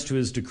regards to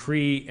his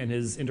decree and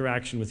his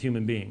interaction with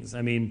human beings.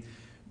 I mean,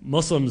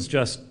 Muslims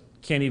just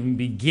can't even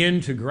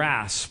begin to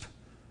grasp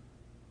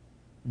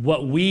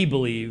what we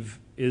believe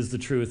is the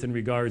truth in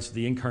regards to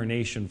the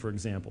incarnation, for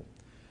example.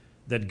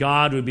 That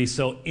God would be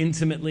so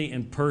intimately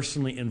and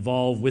personally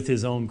involved with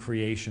his own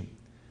creation.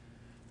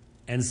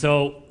 And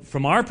so,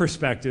 from our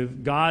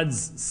perspective,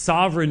 God's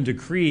sovereign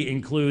decree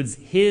includes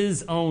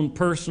his own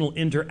personal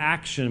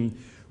interaction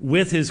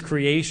with his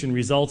creation,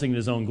 resulting in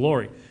his own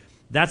glory.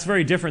 That's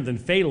very different than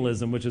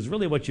fatalism, which is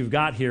really what you've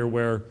got here,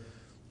 where,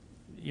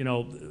 you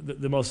know,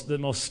 the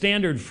most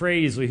standard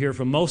phrase we hear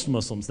from most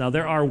Muslims. Now,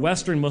 there are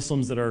Western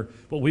Muslims that are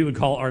what we would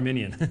call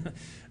Arminian,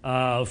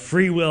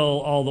 free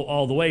will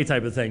all the way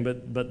type of thing,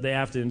 but they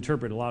have to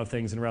interpret a lot of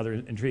things in a rather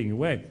intriguing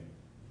way.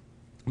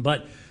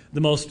 But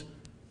the most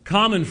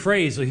common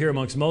phrase we hear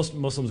amongst most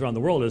Muslims around the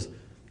world is,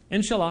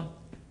 Inshallah,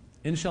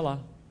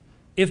 Inshallah,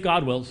 if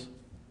God wills,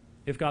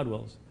 if God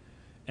wills.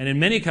 And in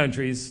many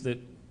countries,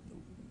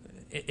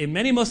 in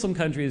many Muslim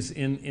countries,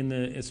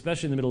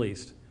 especially in the Middle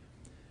East,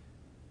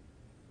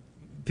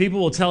 people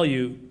will tell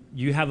you,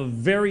 you have a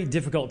very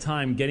difficult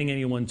time getting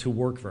anyone to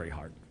work very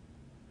hard.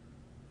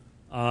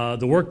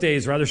 the workday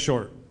is rather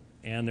short,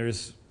 and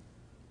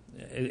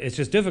it's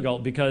just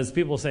difficult because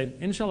people say,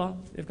 inshallah,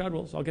 if God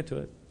wills, I'll get to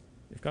it,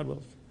 if God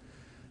wills.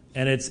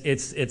 And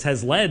it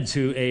has led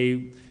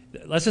to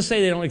let's just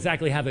say they don't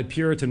exactly have a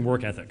Puritan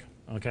work ethic,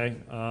 okay?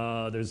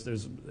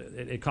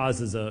 It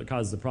causes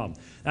a problem.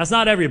 That's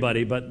not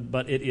everybody,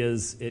 but it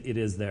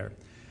is there.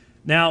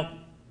 Now,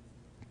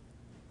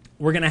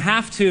 we're going to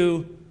have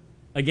to,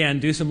 again,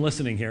 do some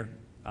listening here.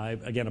 I,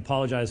 again,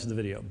 apologize for the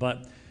video,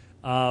 but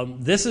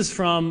this is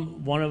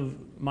from one of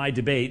my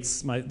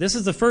debates. This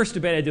is the first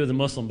debate I did with a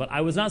Muslim, but I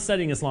was not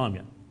studying Islam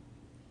yet.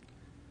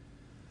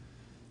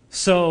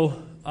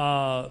 So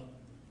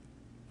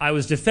I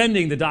was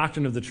defending the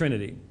doctrine of the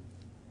Trinity,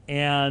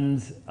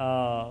 and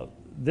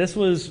this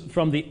was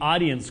from the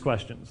audience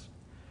questions.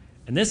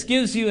 And this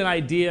gives you an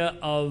idea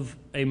of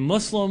a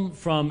Muslim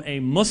from a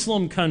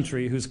Muslim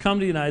country who's come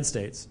to the United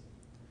States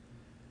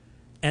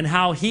and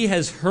how he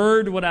has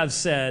heard what I've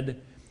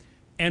said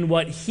and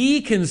what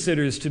he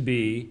considers to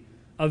be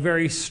a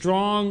very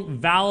strong,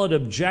 valid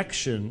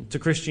objection to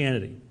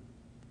Christianity.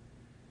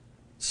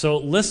 So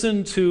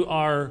listen to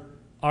our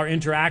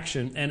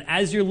interaction, and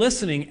as you're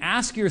listening,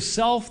 ask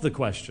yourself the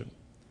question,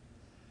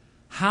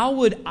 how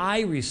would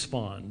I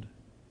respond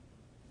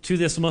to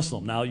this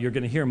Muslim? Now, you're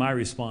going to hear my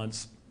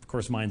response. Of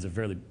course, mine's a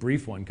fairly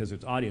brief one because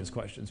it's audience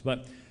questions,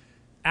 but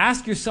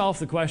ask yourself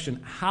the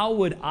question, how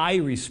would I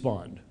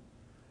respond,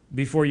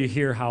 before you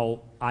hear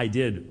how I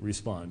did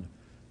respond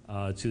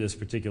to this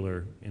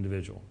particular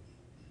individual.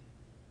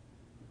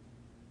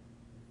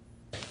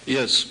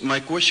 Yes, my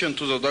question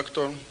to the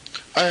doctor.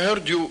 I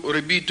heard you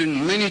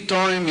repeating many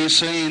times, you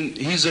saying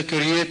he's a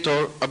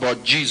creator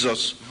about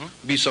Jesus.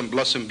 Peace and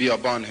blessing be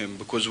upon him,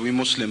 because we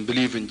Muslims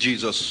believe in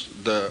Jesus,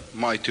 the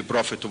mighty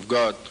prophet of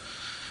God.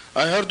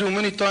 I heard you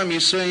many times, you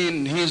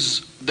saying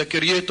he's the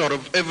creator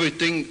of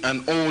everything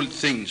and all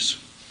things.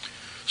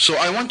 So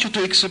I want you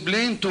to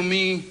explain to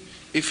me,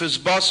 if it's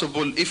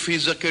possible, if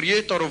he's a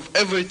creator of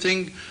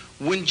everything,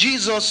 when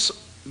Jesus,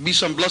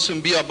 peace and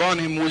blessing be upon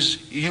him, was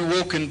he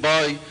walking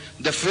by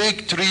the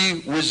fig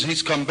tree with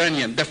his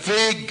companion, the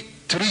fig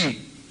tree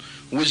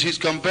with his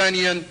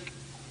companion,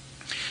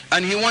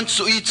 and he wants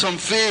to eat some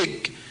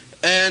fig,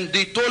 and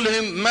they told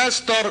him,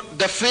 Master,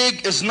 the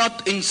fig is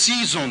not in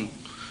season.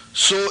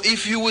 So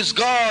if he was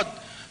God,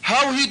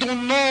 how he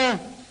don't know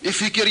if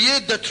he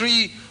create the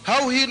tree?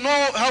 How he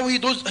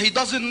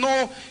doesn't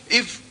know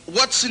if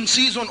what's in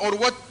season or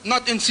what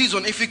not in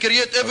season, if he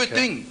create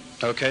everything.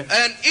 Okay.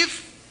 And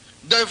if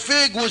the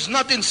fig was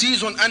not in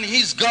season and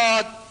he's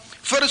God,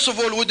 first of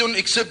all, we don't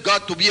accept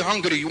God to be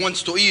hungry. He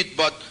wants to eat.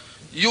 But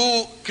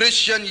you,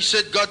 Christian, you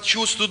said God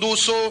choose to do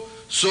so,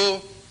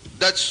 so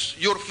that's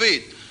your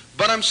faith.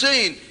 But I'm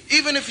saying,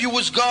 even if he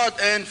was God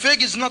and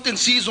fig is not in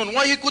season,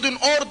 why he couldn't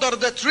order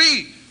the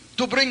tree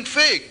to bring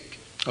fig?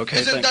 Okay,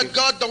 Isn't that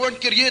God the one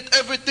create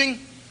everything?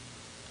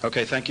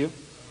 Okay, thank you.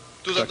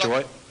 To the Dr.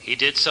 White? He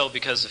did so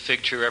because the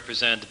fig tree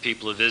represented the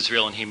people of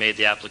Israel, and he made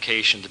the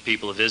application. The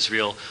people of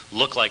Israel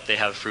look like they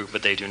have fruit,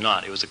 but they do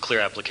not. It was a clear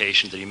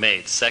application that he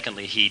made.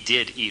 Secondly, he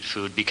did eat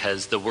food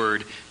because the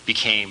Word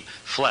became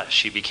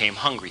flesh. He became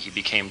hungry. He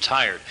became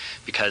tired.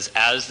 Because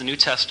as the New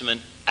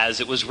Testament, as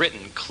it was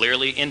written,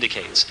 clearly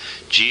indicates,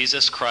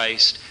 Jesus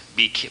Christ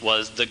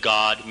was the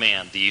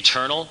God-man. The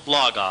eternal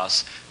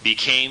Logos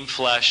became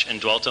flesh and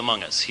dwelt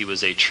among us. He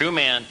was a true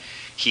man.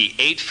 He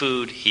ate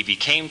food, he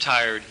became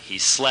tired, he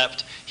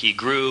slept, he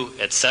grew,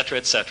 etc.,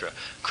 etc.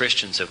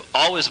 Christians have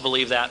always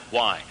believed that.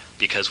 Why?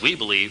 Because we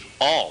believe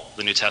all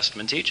the New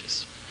Testament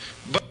teaches.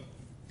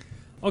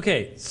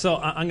 Okay, so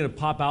I'm going to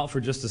pop out for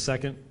just a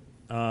second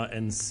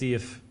and see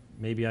if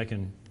maybe I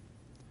can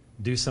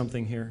do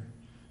something here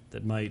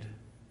that might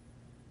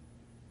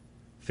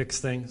fix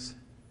things.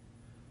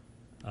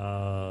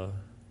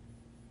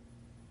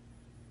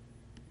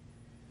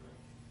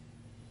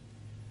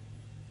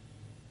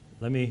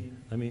 Let me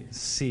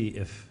see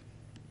if...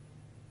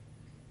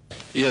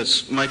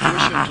 Yes, my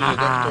question to the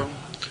doctor.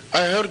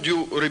 I heard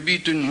you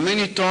repeating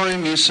many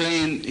times, you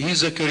saying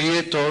he's a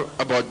creator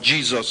about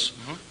Jesus.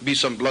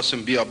 Peace and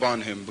blessing be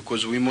upon him,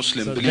 because we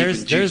Muslims believe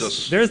in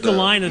Jesus. There's the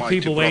line of mighty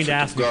people waiting to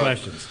prophet ask of me God.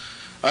 questions.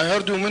 I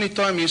heard you many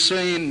times, you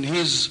saying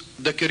he's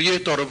the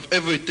creator of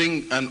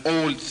everything and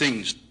all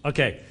things.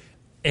 Okay,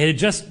 it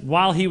just,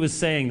 while he was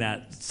saying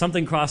that,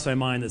 something crossed my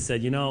mind that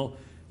said, you know,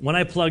 when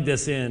I plugged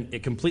this in,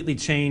 it completely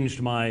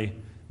changed my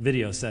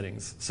video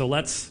settings. So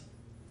let's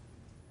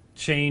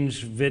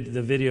change the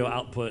video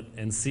output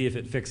and see if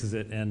it fixes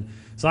it. And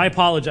so I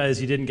apologize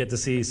you didn't get to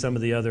see some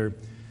of the other.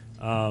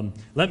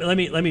 Let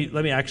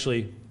me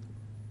actually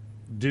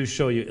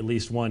show you at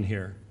least one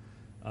here,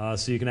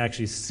 so you can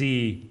actually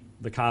see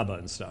the Kaaba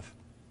and stuff.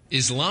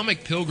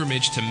 Islamic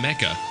pilgrimage to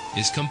Mecca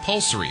is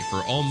compulsory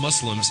for all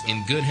Muslims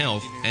in good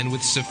health and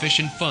with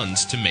sufficient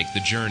funds to make the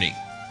journey.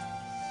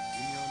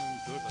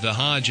 The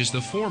Hajj is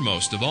the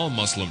foremost of all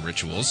Muslim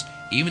rituals,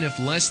 even if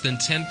less than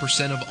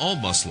 10% of all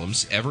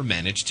Muslims ever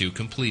manage to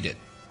complete it.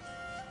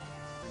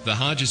 The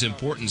Hajj's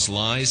importance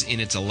lies in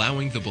its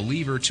allowing the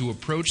believer to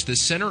approach the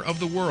center of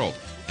the world,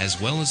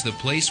 as well as the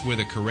place where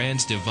the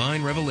Quran's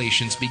divine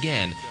revelations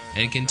began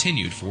and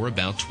continued for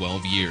about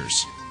 12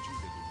 years.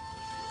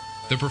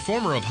 The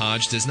performer of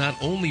Hajj does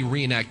not only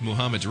reenact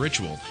Muhammad's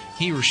ritual,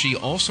 he or she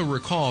also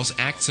recalls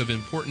acts of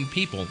important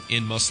people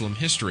in Muslim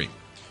history.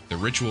 The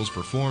rituals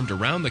performed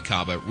around the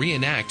Kaaba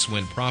reenacts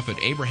when Prophet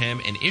Abraham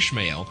and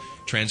Ishmael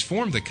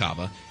transformed the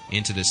Kaaba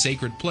into the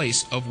sacred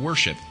place of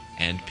worship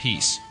and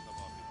peace.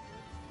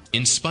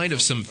 In spite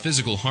of some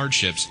physical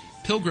hardships,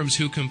 pilgrims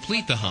who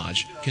complete the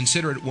Hajj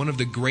consider it one of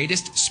the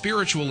greatest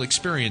spiritual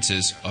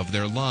experiences of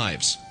their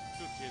lives.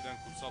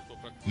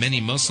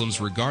 Many Muslims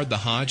regard the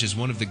Hajj as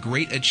one of the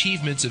great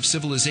achievements of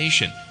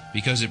civilization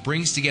because it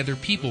brings together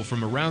people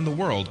from around the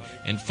world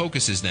and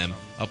focuses them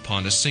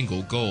upon a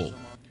single goal.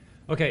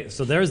 Okay,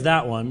 so there's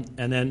that one.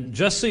 And then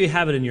just so you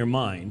have it in your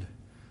mind,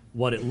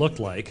 what it looked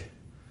like,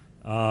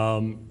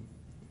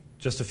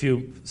 just a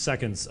few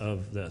seconds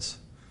of this.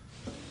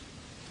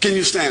 Can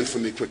you stand for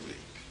me quickly?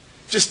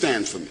 Just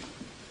stand for me.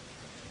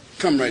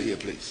 Come right here,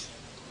 please.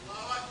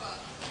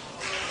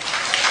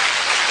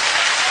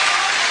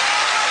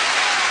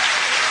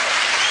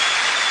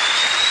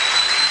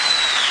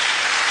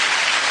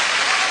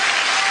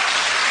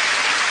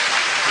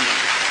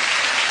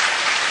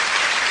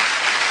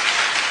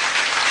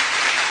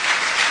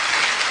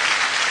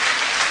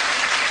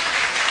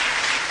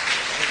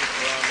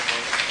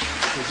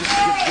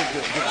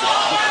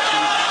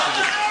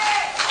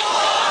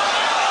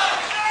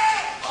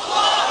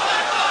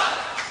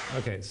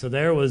 Okay, so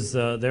there was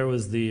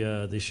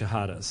the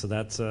shahada. So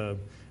that's at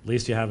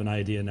least you have an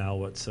idea now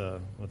what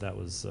that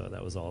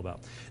was all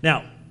about.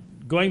 Now,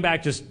 going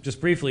back just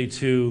briefly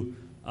to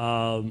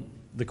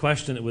the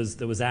question that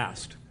was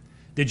asked,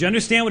 did you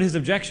understand what his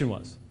objection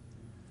was?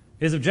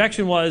 His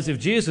objection was if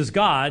Jesus is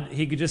God,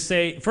 he could just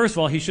say, first of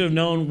all, he should have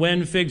known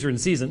when figs are in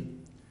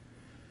season,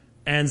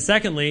 and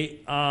secondly,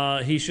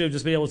 he should have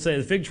just been able to say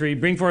to the fig tree,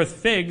 bring forth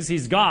figs.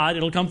 He's God;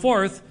 it'll come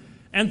forth.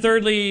 And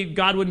thirdly,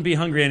 God wouldn't be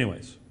hungry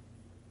anyways.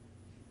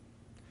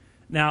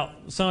 Now,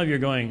 some of you are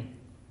going,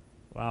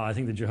 wow, I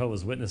think the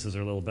Jehovah's Witnesses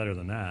are a little better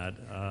than that.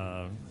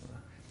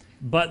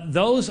 But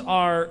those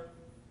are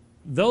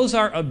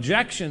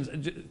objections.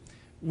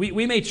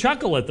 We may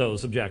chuckle at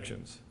those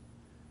objections,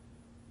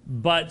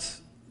 but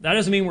that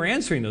doesn't mean we're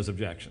answering those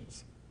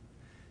objections.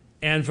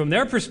 And from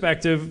their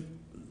perspective,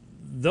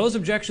 those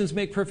objections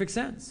make perfect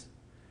sense.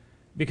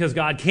 Because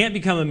God can't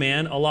become a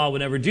man, Allah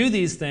would never do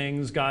these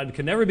things, God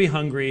can never be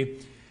hungry.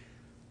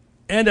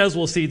 And as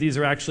we'll see, these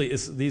are actually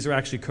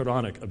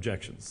Quranic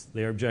objections.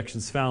 They are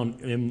objections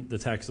found in the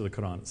text of the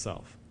Quran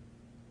itself.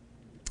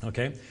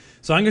 Okay?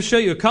 So I'm going to show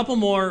you a couple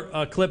more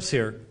clips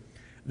here.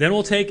 Then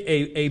we'll take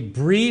a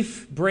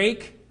brief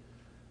break.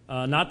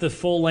 Not the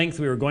full length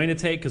we were going to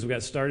take because we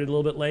got started a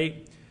little bit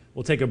late.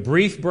 We'll take a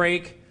brief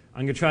break.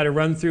 I'm going to try to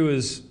run through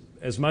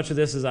as much of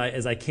this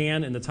as I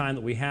can in the time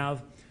that we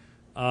have.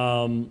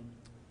 And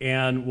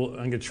I'm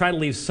going to try to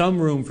leave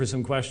some room for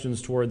some questions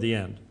toward the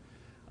end.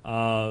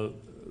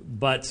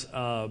 But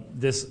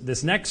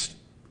this next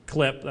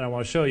clip that I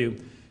want to show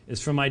you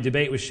is from my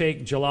debate with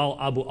Sheikh Jalal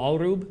Abu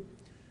Alrub.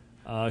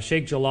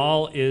 Sheikh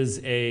Jalal is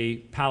a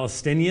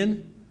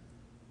Palestinian,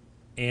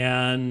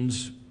 and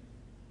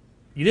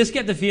you just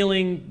get the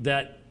feeling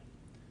that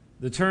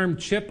the term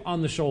chip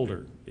on the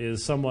shoulder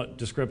is somewhat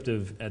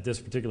descriptive at this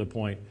particular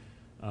point.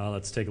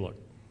 Let's take a look.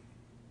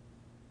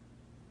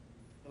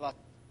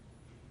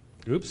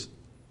 Oops.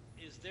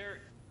 Is there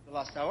the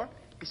last hour?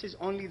 This is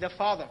only the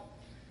Father.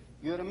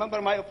 You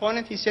remember my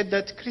opponent? He said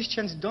that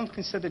Christians don't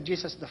consider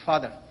Jesus the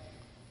Father.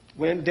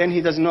 Well, then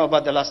he doesn't know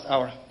about the last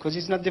hour because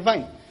he's not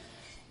divine.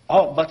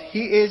 Oh, but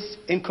he is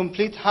in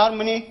complete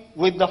harmony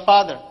with the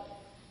Father.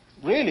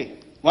 Really?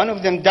 One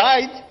of them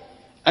died,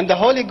 and the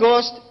Holy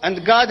Ghost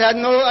and God had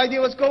no idea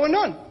what's going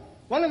on.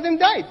 One of them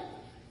died.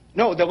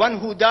 No, the one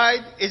who died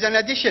is an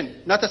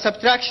addition, not a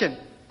subtraction.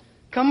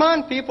 Come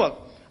on, people.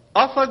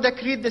 Offer the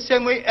creed the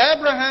same way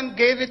Abraham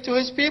gave it to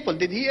his people.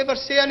 Did he ever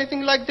say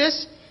anything like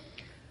this?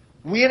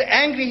 We're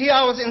angry here.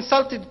 I was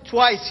insulted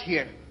twice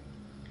here.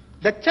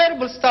 The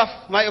terrible stuff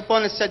my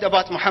opponent said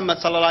about Muhammad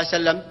sallallahu alaihi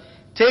wasallam,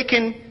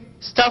 taking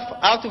stuff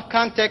out of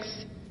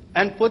context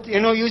and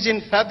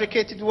using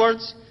fabricated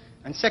words.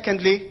 And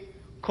secondly,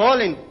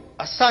 calling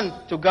a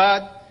son to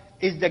God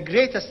is the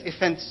greatest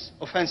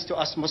offense to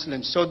us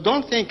Muslims. So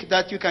don't think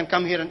that you can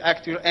come here and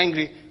act you're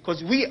angry,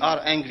 because we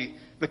are angry.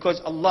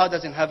 Because Allah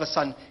doesn't have a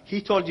son. He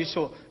told you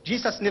so.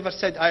 Jesus never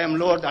said, I am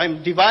Lord, I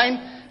am divine,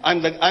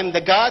 I'm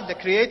the God, the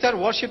Creator,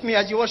 worship me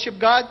as you worship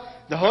God.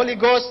 The Holy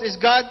Ghost is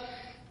God.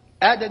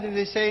 Adam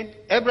didn't say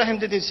it, Abraham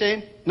didn't say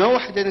it,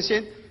 Noah didn't say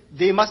it.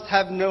 They must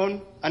have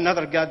known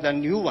another God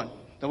than you one,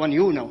 the one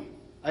you know.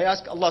 I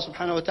ask Allah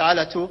subhanahu wa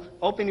ta'ala to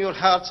open your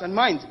hearts and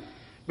minds.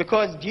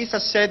 Because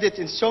Jesus said it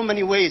in so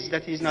many ways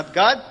that He's not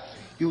God.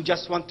 You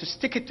just want to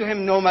stick it to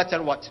Him no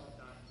matter what.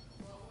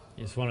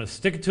 You just want to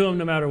stick it to Him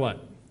no matter what.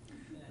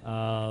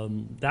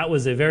 That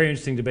was a very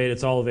interesting debate.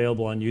 It's all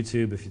available on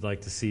YouTube if you'd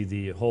like to see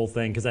the whole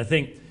thing. Because I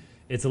think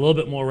It's a little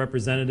bit more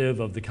representative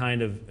of the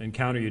kind of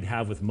encounter you'd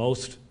have with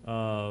most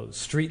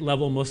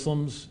street-level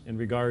Muslims in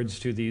regards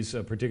to these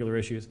particular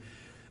issues.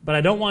 But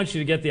I don't want you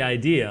to get the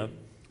idea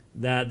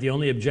that the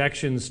only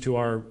objections to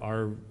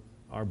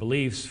our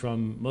beliefs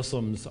from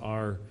Muslims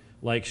are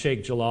like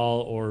Sheikh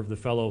Jalal or the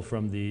fellow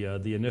from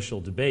the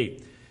initial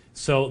debate.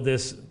 So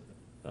this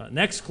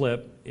next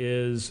clip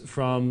is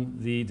from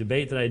the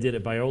debate that I did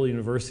at Biola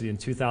University in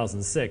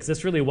 2006.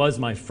 This really was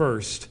my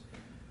first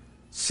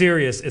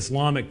serious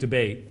Islamic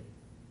debate.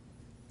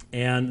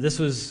 And this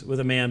was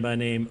with a man by the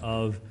name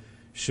of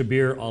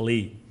Shabir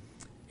Ali.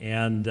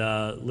 And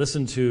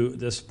listen to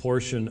this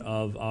portion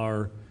of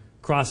our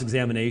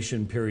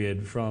cross-examination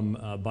period from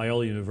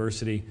Biola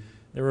University.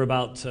 There were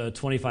about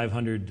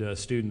 2,500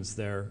 students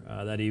there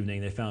that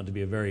evening. They found it to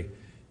be a very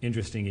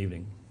interesting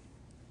evening.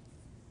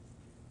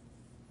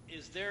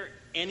 Is there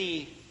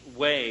any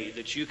way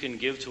that you can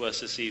give to us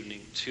this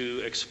evening to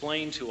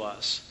explain to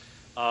us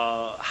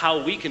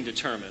how we can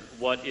determine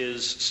what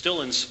is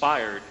still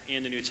inspired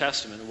in the New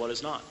Testament and what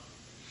is not?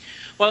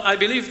 Well, I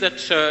believe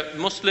that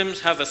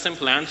Muslims have a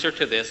simple answer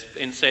to this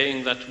in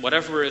saying that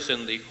whatever is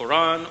in the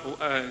Quran,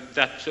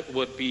 that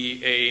would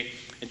be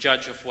a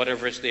judge of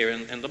whatever is there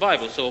in the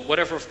Bible. So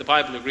whatever of the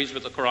Bible agrees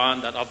with the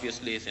Quran, that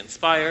obviously is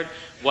inspired.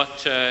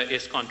 What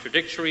is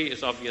contradictory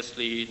is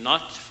obviously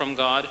not from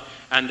God.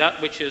 And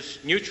that which is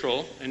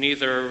neutral,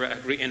 neither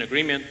in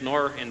agreement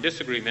nor in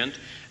disagreement,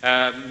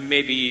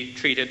 may be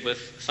treated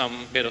with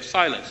some bit of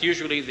silence.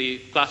 Usually the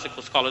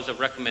classical scholars have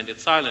recommended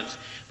silence.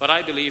 But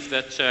I believe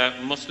that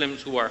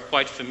Muslims who are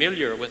quite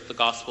familiar with the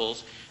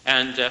Gospels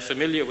and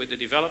familiar with the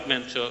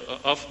development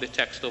of the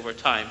text over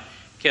time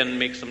can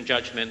make some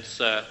judgments,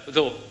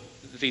 though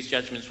these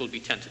judgments will be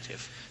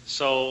tentative.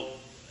 So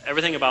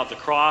everything about the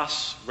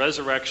cross,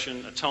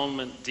 resurrection,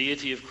 atonement,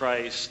 deity of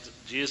Christ,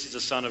 Jesus is the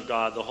Son of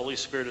God, the Holy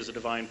Spirit is a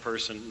divine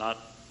person, not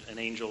an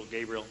angel,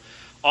 Gabriel.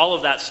 All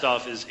of that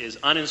stuff is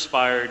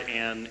uninspired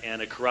and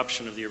a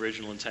corruption of the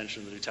original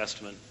intention of the New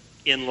Testament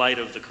in light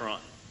of the Quran.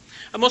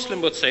 A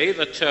Muslim would say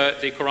that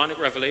the Quranic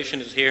revelation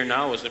is here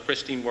now as the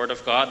pristine word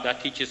of God.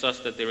 That teaches us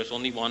that there is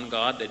only one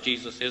God, that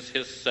Jesus is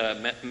his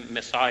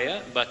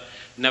Messiah, but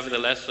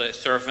nevertheless a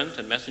servant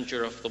and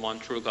messenger of the one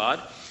true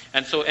God.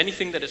 And so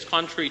anything that is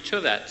contrary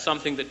to that,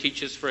 something that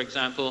teaches, for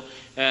example,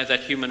 that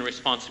human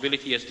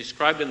responsibility as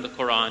described in the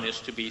Quran is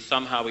to be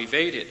somehow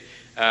evaded,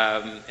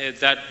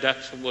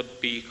 that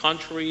would be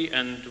contrary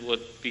and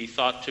would be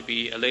thought to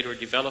be a later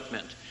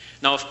development.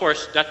 Now, of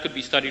course, that could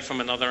be studied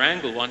from another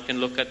angle. One can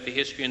look at the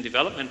history and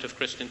development of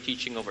Christian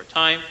teaching over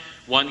time.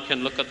 One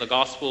can look at the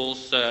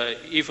Gospels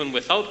even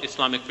without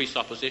Islamic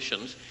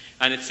presuppositions.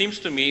 And it seems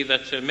to me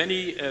that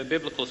many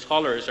biblical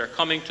scholars are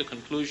coming to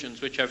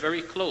conclusions which are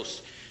very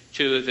close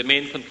to the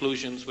main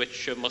conclusions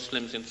which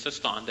Muslims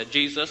insist on, that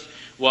Jesus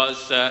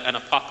was an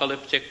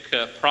apocalyptic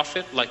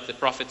prophet like the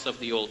prophets of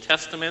the Old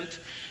Testament.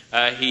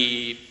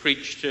 He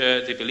preached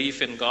the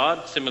belief in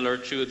God, similar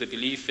to the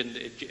belief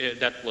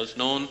that was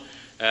known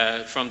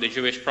from the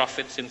Jewish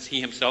prophet, since he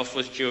himself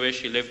was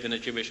Jewish. He lived in a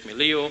Jewish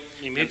milieu.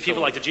 You mean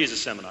people like the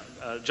Jesus Seminar,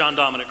 John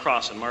Dominic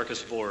Crossan,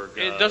 Marcus Borg.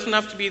 It doesn't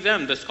have to be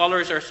them. The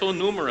scholars are so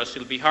numerous,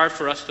 it'll be hard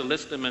for us to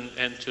list them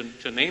and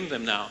to name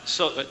them now.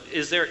 So but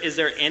is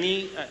there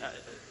any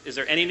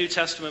New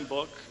Testament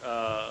book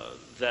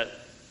that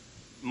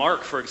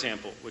Mark, for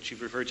example, which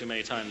you've referred to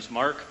many times,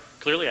 Mark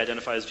clearly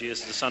identifies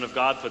Jesus as the Son of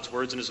God, puts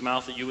words in his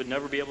mouth that you would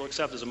never be able to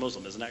accept as a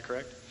Muslim. Isn't that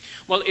correct?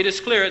 Well, it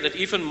is clear that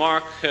even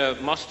Mark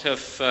must have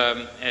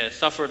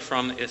suffered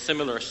from a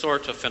similar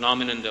sort of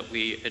phenomenon that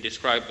we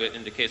described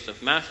in the case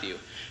of Matthew.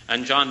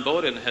 And John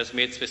Bowden has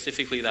made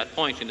specifically that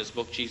point in his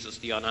book, Jesus,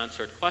 the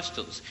Unanswered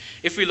Questions.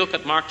 If we look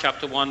at Mark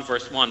chapter 1,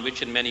 verse 1,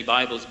 which in many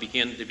Bibles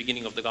begin the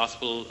beginning of the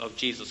gospel of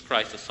Jesus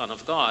Christ, the Son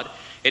of God,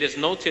 it is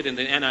noted in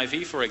the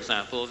NIV, for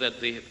example,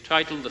 that the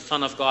title, the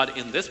Son of God,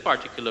 in this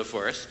particular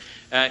verse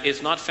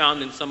is not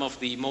found in some of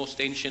the most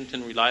ancient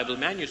and reliable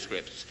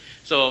manuscripts.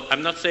 So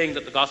I'm not saying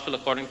that the Gospel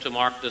according to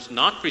Mark does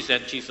not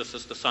present Jesus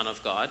as the Son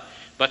of God,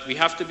 but we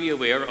have to be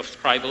aware of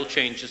scribal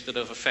changes that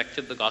have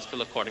affected the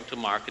Gospel according to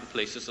Mark in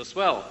places as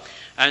well.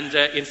 And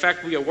in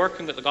fact, we are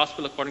working with the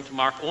Gospel according to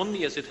Mark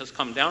only as it has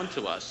come down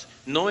to us.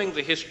 Knowing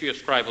the history of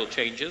scribal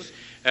changes,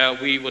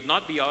 we would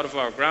not be out of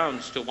our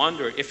grounds to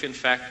wonder if in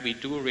fact we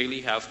do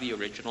really have the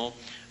original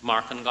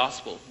Markan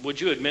Gospel.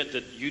 Would you admit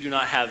that you do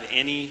not have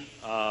any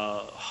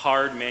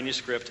hard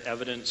manuscript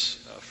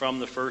evidence from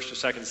the 1st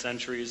or 2nd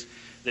centuries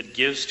that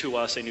gives to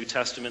us a New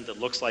Testament that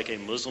looks like a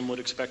Muslim would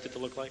expect it to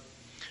look like?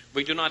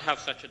 We do not have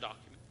such a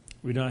document.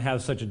 We don't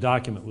have such a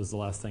document was the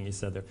last thing he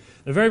said there.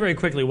 Now, very, very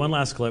quickly, one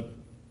last clip,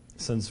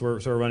 since we're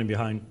sort of running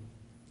behind.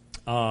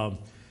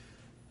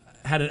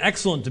 Had an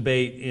excellent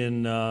debate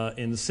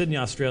in Sydney,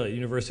 Australia,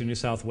 University of New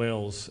South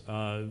Wales,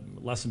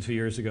 less than 2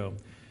 years ago,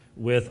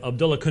 with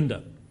Abdullah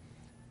Kunda.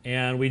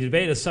 And we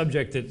debated a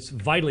subject that's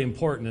vitally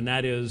important, and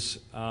that is,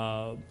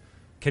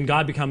 can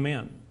God become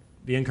man?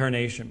 The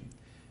incarnation.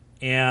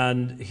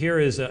 And here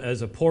is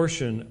a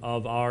portion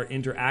of our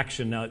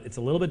interaction. Now, it's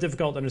a little bit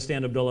difficult to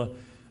understand Abdullah.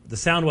 The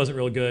sound wasn't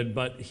real good,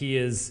 but he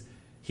is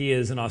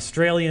an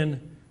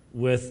Australian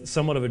with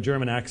somewhat of a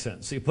German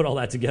accent. So you put all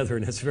that together,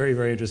 and it's very,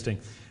 very interesting.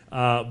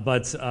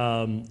 But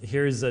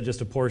here's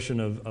just a portion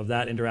of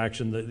that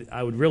interaction. That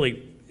I would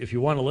really, if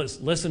you want to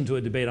listen to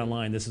a debate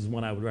online, this is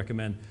one I would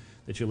recommend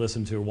that you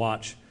listen to or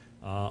watch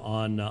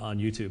on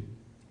YouTube.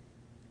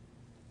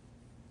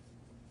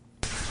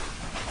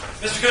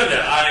 Mr.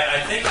 Kunda,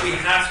 I think we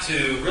have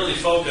to really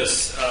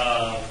focus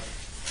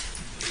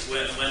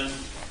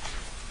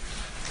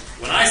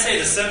when I say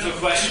the central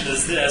question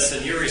is this,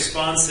 and your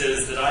response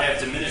is that I have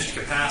diminished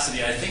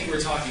capacity, I think we're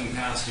talking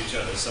past each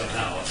other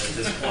somehow at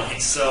this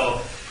point.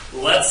 So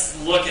let's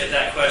look at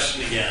that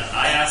question again.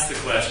 I asked the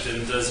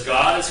question, does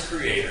God as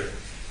creator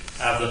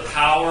have the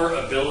power,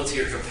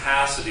 ability, or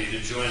capacity to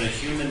join a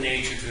human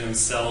nature to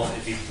himself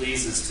if he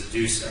pleases to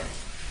do so?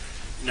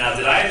 Now,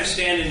 did I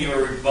understand in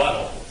your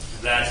rebuttal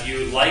that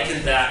you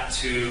likened that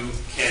to,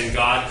 can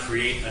God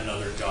create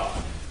another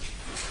God?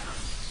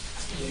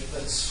 Yeah,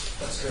 that's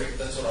correct.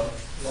 That's what I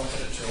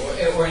likened it to,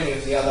 or any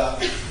of the other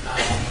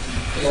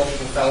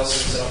theological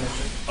fallacies that I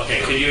mentioned.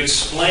 Okay, can you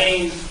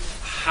explain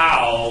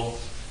how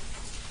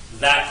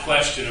that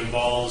question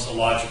involves a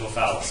logical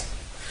fallacy?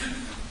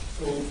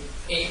 Well,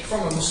 from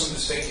a Muslim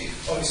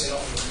perspective, obviously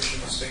not from a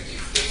Christian perspective,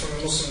 but from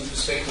a Muslim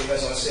perspective,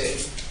 as I said,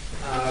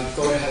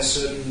 God has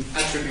certain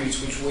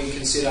attributes which we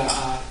consider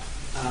are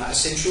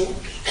essential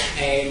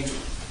and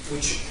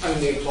which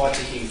only apply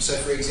to him. So,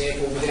 for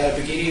example, without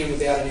a beginning and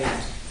without an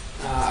end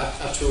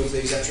are two of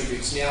these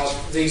attributes. Now,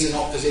 these are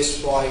not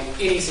possessed by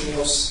anything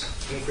else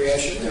in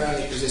creation, they're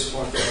only possessed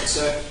by God.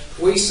 So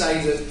we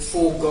say that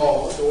for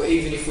God, or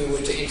even if we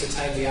were to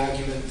entertain the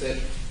argument that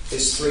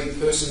there's three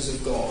persons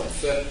of God,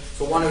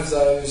 for one of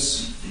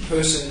those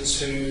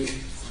persons who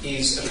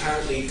is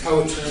apparently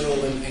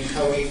co-eternal and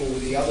co-equal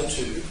with the other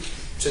two,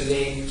 to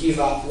then give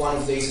up one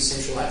of these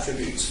essential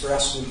attributes for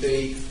us would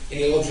be an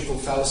illogical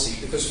fallacy.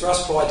 Because for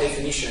us, by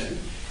definition,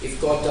 if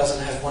God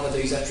doesn't have one of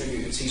these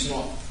attributes, he's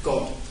not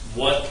God.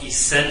 What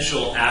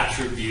essential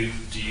attribute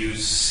do you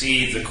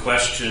see the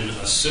question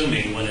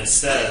assuming when it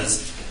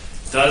says,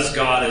 does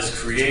God as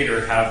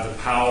creator have the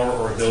power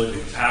or ability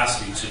or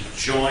capacity to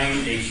join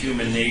a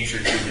human nature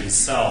to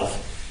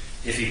himself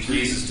if he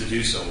pleases to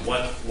do so?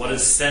 What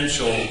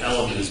essential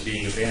element is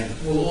being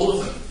abandoned? Well, all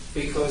of them.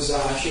 Because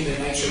human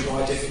nature,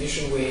 by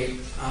definition, we're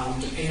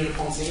dependent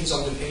upon things.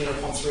 I'm dependent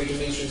upon three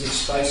dimensions of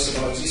space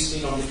that I exist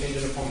in. I'm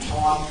dependent upon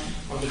time.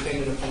 I'm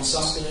dependent upon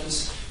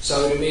sustenance.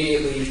 So it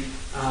immediately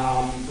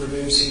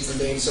removes him from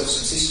being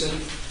self-subsistent.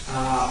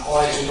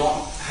 I do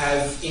not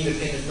have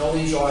independent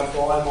knowledge. I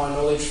acquire my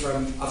knowledge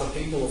from other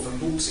people or from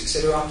books,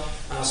 etc.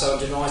 So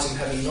it denies him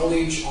having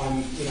knowledge.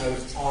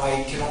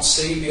 I cannot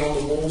see beyond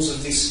the walls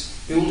of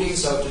this building,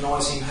 so it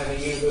denies him having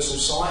universal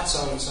sight, so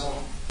on and so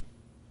on.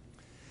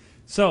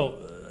 So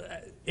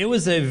it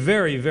was a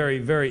very, very,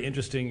 very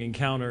interesting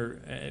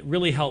encounter. It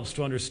really helps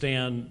to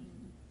understand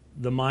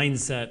the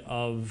mindset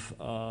of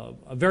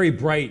a very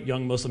bright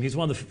young Muslim. He's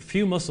one of the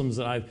few Muslims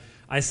that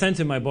I sent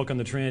him my book on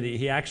the Trinity.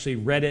 He actually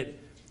read it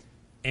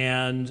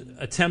and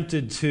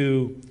attempted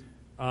to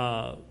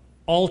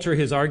alter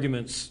his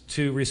arguments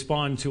to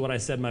respond to what I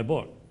said in my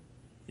book.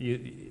 And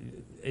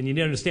you need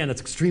to understand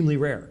that's extremely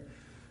rare.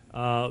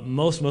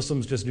 Most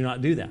Muslims just do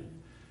not do that.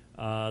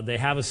 They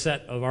have a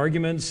set of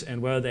arguments,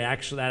 and whether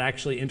that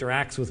actually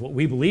interacts with what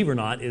we believe or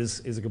not is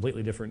a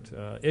completely different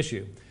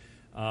issue.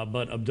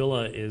 But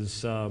Abdullah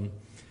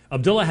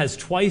has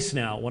twice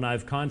now, when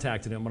I've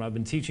contacted him, when I've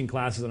been teaching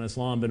classes on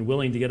Islam, been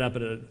willing to get up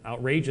at an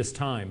outrageous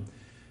time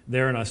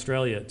there in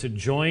Australia to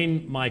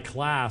join my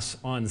class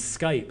on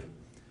Skype.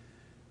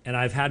 And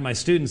I've had my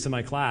students in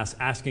my class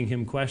asking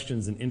him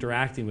questions and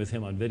interacting with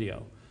him on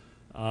video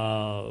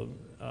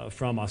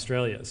from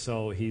Australia.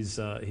 So he's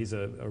a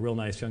real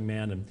nice young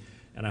man,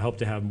 and I hope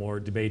to have more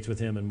debates with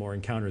him and more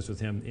encounters with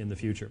him in the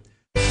future.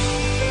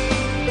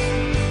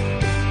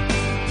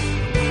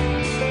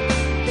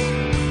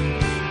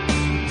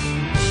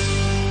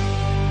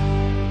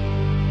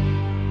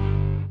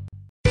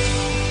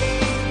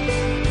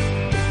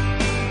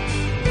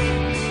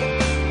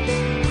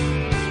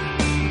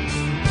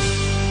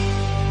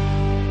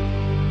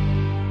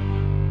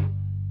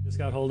 Just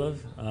got hold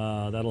of.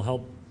 That'll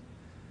help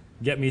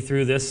get me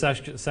through this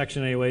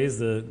section anyways.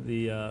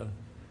 The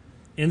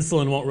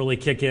insulin won't really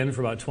kick in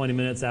for about 20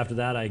 minutes after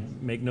that. I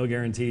make no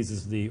guarantees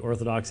as to the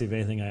orthodoxy of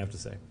anything I have to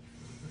say.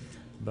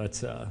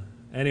 But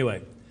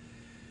anyway,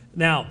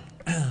 now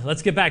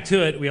let's get back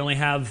to it. We only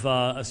have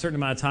a certain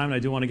amount of time, and I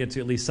do want to get to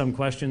at least some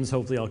questions.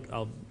 Hopefully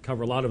I'll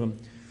cover a lot of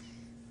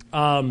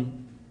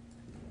them.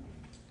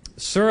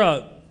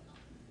 Surah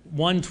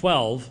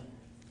 112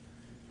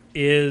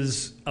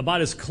 is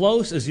about as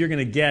close as you're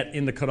going to get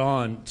in the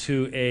Quran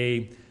to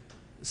a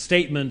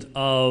statement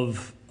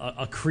of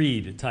a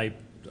creedal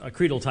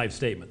type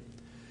statement.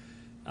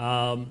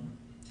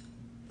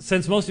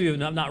 Since most of you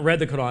have not read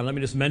the Quran, let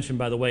me just mention,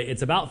 by the way,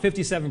 it's about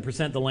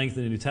 57% the length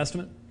of the New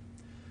Testament.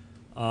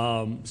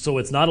 So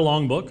it's not a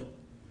long book.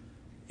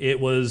 It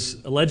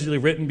was allegedly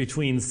written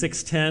between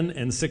 610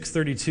 and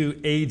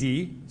 632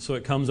 AD, so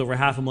it comes over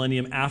half a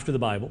millennium after the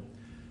Bible,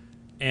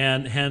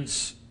 and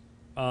hence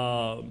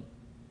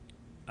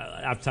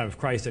after the time of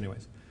Christ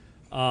anyways.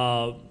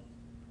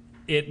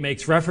 It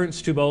makes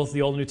reference to both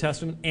the Old and New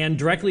Testament and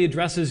directly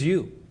addresses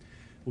you.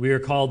 We are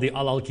called the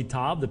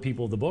Al-Kitab, the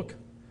people of the book,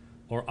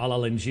 or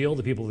Al-Injil,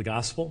 the people of the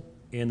gospel,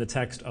 in the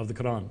text of the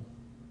Quran.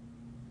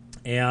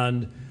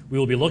 And we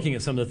will be looking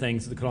at some of the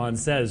things that the Quran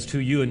says to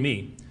you and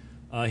me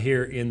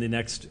here in the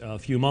next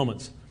few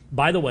moments.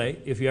 By the way,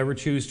 if you ever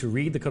choose to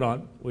read the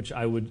Quran, which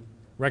I would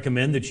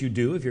recommend that you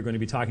do if you're going to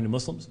be talking to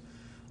Muslims,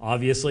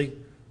 obviously,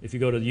 if you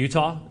go to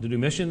Utah to do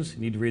missions,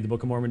 you need to read the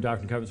Book of Mormon,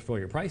 Doctrine and Covenants for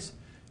your price.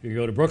 If you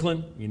go to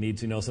Brooklyn, you need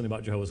to know something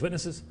about Jehovah's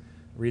Witnesses,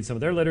 read some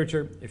of their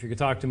literature. If you could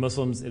talk to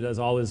Muslims, it is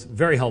always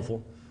very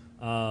helpful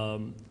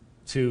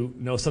to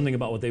know something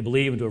about what they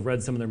believe and to have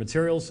read some of their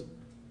materials.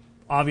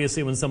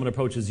 Obviously, when someone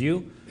approaches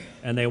you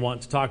and they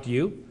want to talk to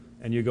you,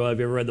 and you go, have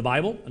you ever read the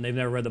Bible? And they've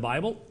never read the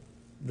Bible,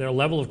 their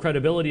level of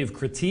credibility of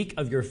critique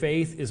of your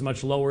faith is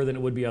much lower than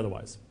it would be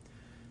otherwise.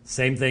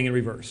 Same thing in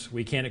reverse.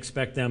 We can't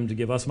expect them to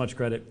give us much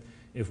credit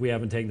if we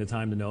haven't taken the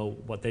time to know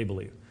what they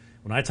believe.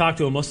 When I talk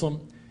to a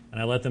Muslim and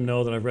I let them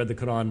know that I've read the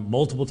Quran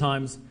multiple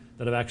times,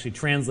 that I've actually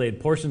translated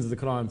portions of the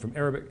Quran from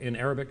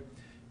Arabic,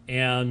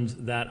 and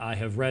that I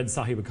have read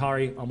Sahih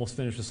Bukhari, almost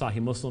finished with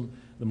Sahih Muslim,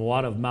 the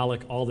Muwatta of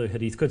Malik, all the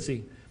Hadith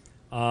Qudsi,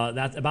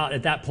 that's about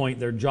at that point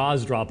their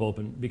jaws drop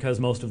open because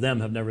most of them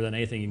have never done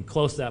anything even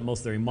close to that. Most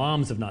of their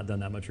imams have not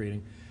done that much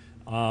reading.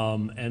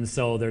 And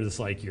so they're just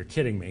like, you're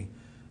kidding me.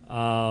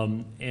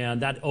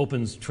 And that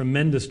opens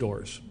tremendous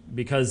doors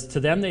because to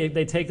them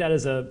they take that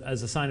as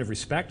a sign of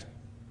respect,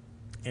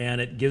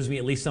 and it gives me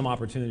at least some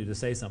opportunity to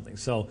say something.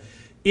 So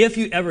if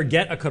you ever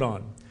get a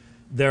Quran,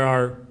 there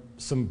are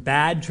some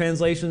bad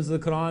translations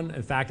of the Quran.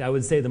 In fact, I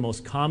would say the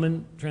most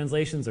common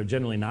translations are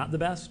generally not the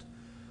best.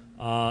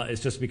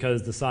 It's just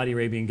because the Saudi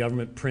Arabian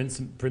government prints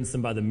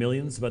them by the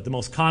millions. But the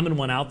most common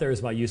one out there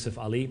is by Yusuf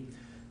Ali.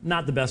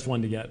 Not the best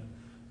one to get.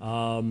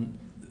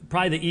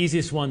 Probably the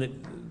easiest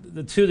one,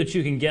 the two that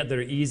you can get that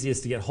are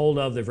easiest to get hold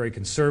of, they're very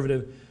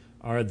conservative,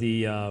 are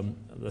the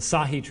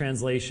Sahih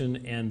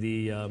translation and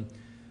the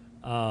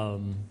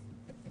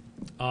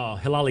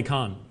Hilali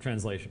Khan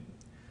translation.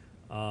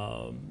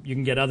 You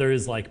can get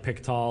others like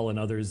Pickthall and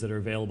others that are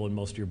available in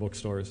most of your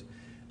bookstores.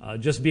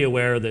 Just be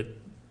aware that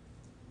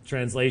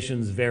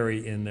translations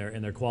vary in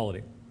their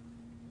quality.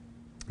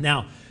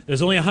 Now,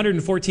 there's only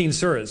 114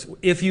 surahs.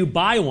 If you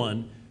buy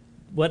one,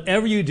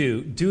 whatever you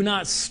do, do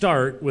not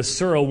start with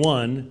Surah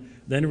 1,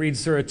 then read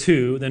Surah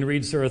 2, then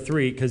read Surah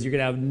 3, because you're going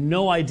to have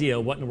no idea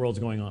what in the world's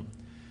going on.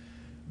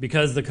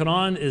 Because the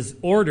Quran is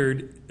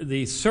ordered,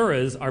 the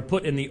surahs are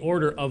put in the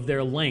order of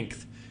their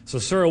length. So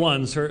Surah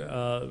 1,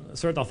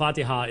 Surah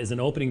Al-Fatiha is an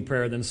opening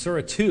prayer. Then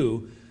Surah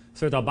 2,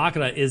 Surah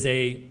Al-Baqarah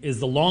is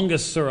the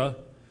longest surah.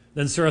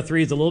 Then Surah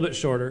 3 is a little bit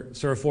shorter.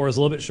 Surah 4 is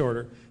a little bit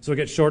shorter. So it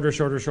gets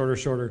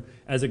shorter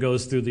as it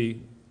goes through the...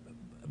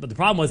 But the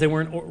problem was they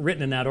weren't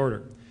written in that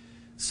order.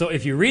 So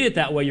if you read it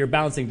that way, you're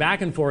bouncing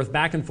back and forth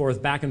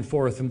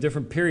from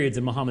different periods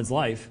in Muhammad's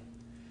life.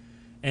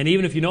 And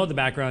even if you know what the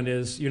background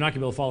is, you're not going to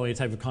be able to follow any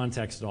type of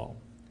context at all.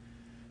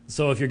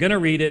 So if you're going to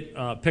read it,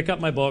 pick up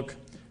my book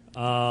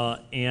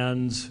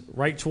and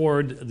right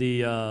toward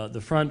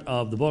the front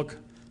of the book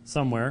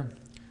somewhere.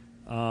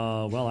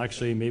 Well,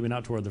 actually, maybe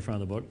not toward the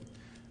front of the book.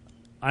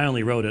 I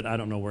only wrote it. I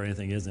don't know where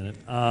anything is in it.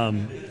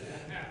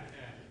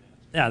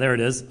 Yeah, there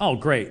it is. Oh,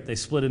 great. They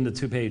split into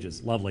 2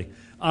 pages. Lovely.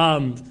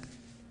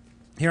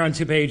 Here on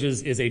 2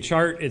 pages is a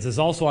chart. It is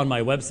also on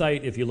my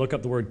website. If you look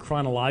up the word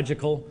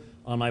chronological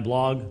on my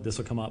blog, this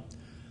will come up.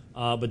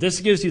 But this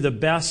gives you the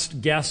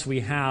best guess we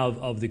have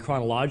of the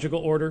chronological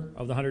order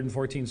of the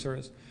 114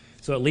 surahs.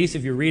 So at least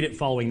if you read it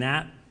following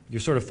that, you're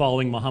sort of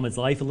following Muhammad's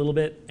life a little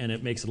bit, and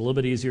it makes it a little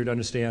bit easier to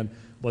understand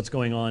what's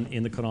going on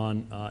in the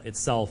Quran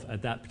itself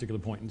at that particular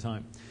point in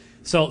time.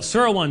 So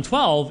Surah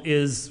 112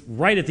 is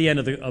right at the end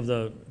of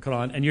the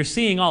Quran, and you're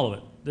seeing all of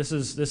it. This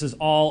is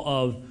all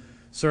of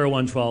Surah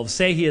 112.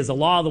 Say He is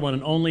Allah, the one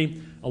and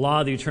only,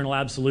 Allah, the eternal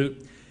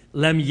absolute.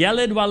 Lem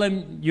yelid wa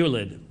lem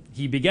yulid.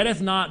 He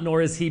begetteth not,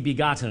 nor is He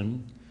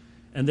begotten,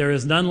 and there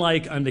is none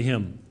like unto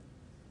Him.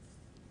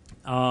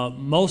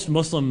 Most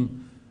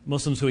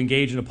Muslims who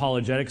engage in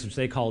apologetics, which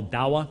they call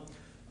dawah,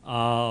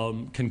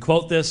 can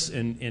quote this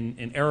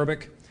in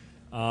Arabic.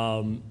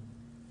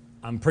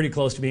 I'm pretty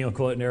close to being able to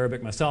quote it in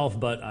Arabic myself,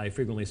 but I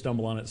frequently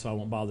stumble on it, so I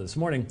won't bother this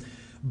morning.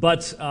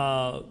 But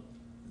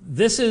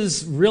this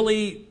is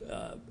really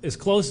as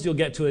close as you'll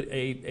get to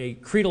a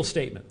creedal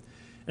statement.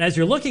 And as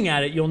you're looking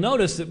at it, you'll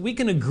notice that we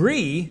can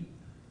agree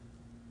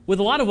with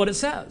a lot of what it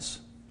says.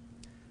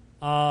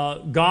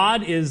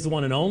 God is the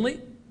one and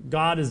only.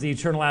 God is the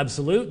eternal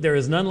absolute. There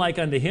is none like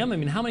unto Him. I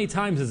mean, how many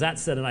times is that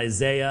said in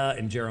Isaiah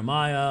and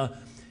Jeremiah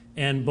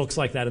and books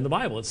like that in the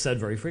Bible? It's said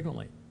very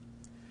frequently.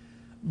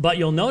 But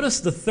you'll notice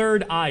the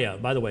third ayah.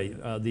 By the way,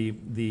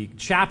 the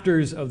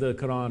chapters of the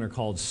Quran are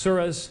called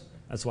surahs.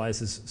 That's why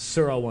this is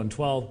Surah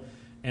 112.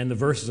 And the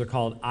verses are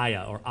called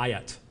ayah or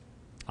ayat.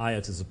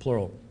 Ayat is a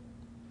plural.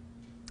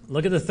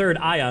 Look at the third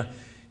ayah.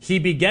 He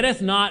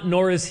begetteth not,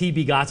 nor is He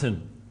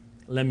begotten.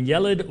 Lem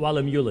yelid wa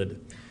lem yulid.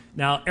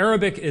 Now,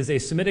 Arabic is a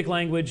Semitic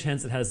language,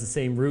 hence it has the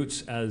same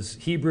roots as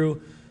Hebrew.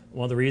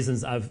 One of the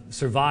reasons I've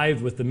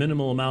survived with the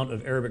minimal amount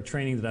of Arabic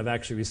training that I've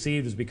actually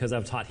received is because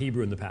I've taught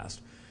Hebrew in the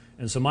past.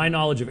 And so my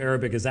knowledge of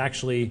Arabic is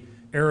actually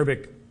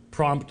Arabic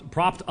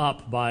propped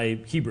up by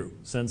Hebrew,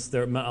 since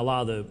a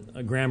lot of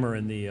the grammar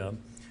and the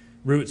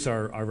roots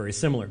are very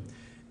similar.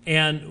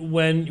 And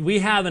when we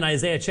have in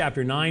Isaiah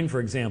chapter 9, for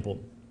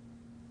example,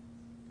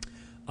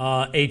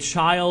 a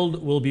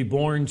child will be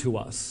born to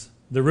us.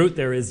 The root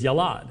there is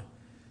yalad.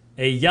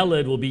 A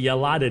yeled will be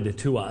yaladed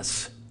to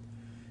us.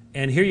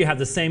 And here you have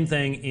the same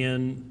thing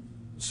in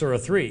Surah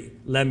 3.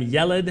 Lem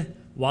yeled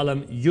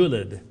walem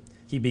yulid.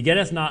 He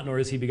begetteth not, nor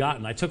is he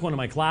begotten. I took one of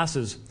my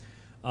classes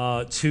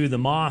to the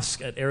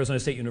mosque at Arizona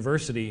State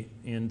University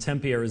in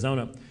Tempe,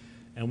 Arizona.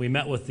 And we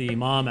met with the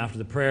imam after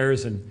the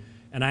prayers. And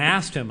I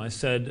asked him, I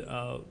said,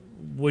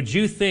 would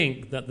you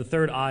think that the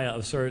third ayah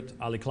of Surah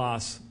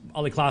Al-Ikhlas,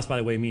 Al-Ikhlas, by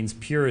the way, means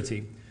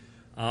purity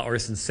or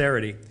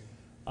sincerity.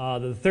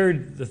 The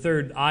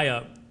third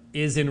ayah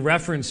is in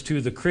reference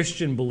to the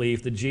Christian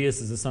belief that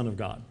Jesus is the Son of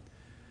God.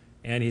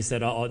 And he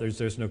said,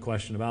 there's no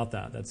question about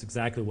that. That's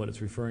exactly what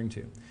it's referring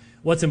to.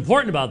 What's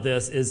important about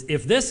this is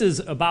if this is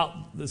about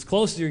as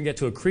close as you can get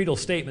to a creedal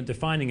statement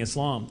defining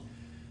Islam,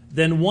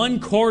 then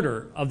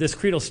 1/4 of this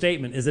creedal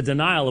statement is a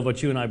denial of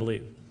what you and I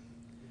believe.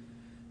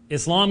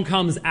 Islam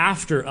comes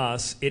after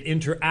us, it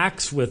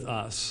interacts with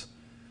us,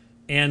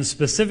 and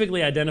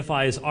specifically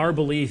identifies our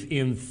belief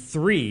in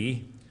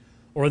three,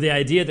 or the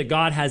idea that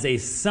God has a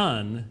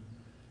son,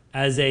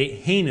 as a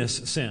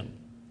heinous sin.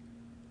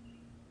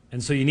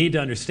 And so you need to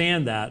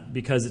understand that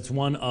because it's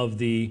one of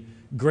the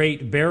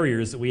great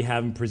barriers that we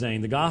have in presenting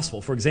the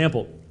gospel. For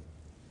example,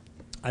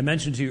 I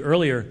mentioned to you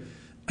earlier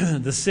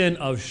the sin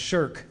of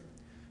shirk.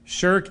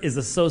 Shirk is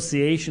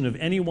association of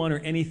anyone or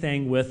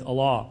anything with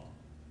Allah.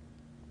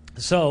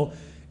 So,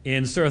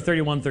 in Surah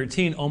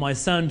 31:13, O my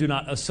son, do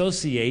not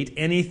associate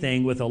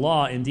anything with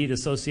Allah. Indeed,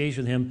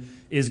 association with him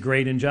is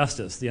great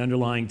injustice. The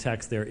underlying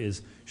text there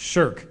is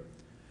shirk.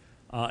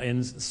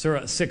 In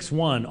Surah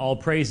 6:1, all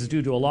praise is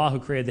due to Allah who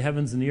created the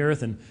heavens and the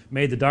earth and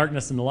made the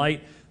darkness and the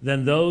light.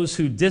 Then those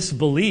who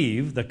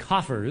disbelieve, the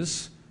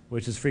kafirs,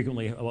 which is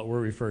frequently what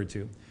we're referred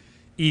to,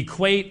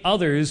 equate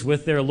others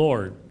with their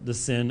Lord, the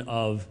sin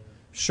of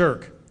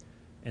shirk.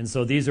 And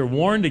so these are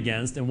warned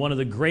against, and one of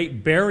the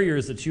great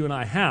barriers that you and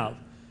I have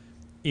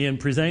in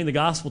presenting the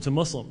gospel to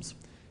Muslims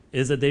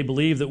is that they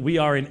believe that we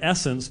are, in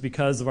essence,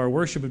 because of our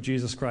worship of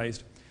Jesus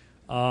Christ,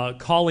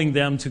 calling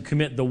them to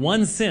commit the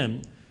one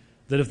sin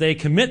that if they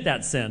commit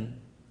that sin,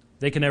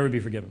 they can never be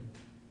forgiven.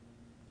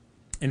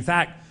 In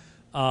fact,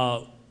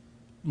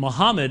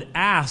 Muhammad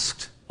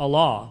asked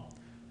Allah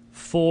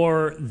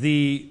for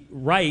the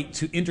right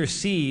to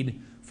intercede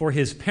for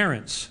his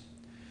parents.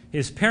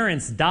 His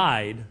parents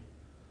died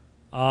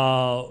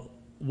before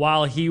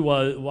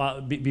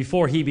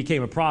he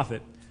became a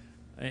prophet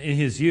in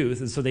his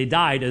youth, and so they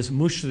died as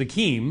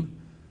mushrikeen,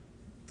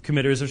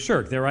 committers of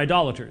shirk. They were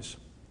idolaters.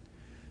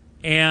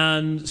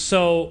 And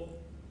so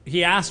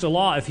he asked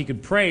Allah if he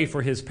could pray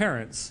for his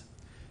parents,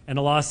 and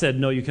Allah said,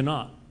 no, you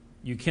cannot.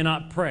 You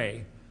cannot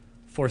pray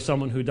for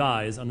someone who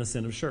dies on the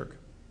sin of shirk.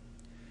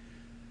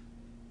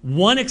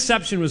 One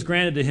exception was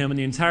granted to him in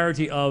the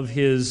entirety of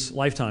his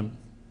lifetime.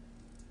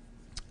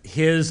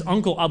 His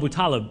uncle Abu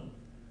Talib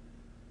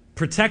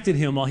protected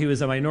him while he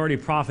was a minority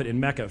prophet in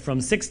Mecca. From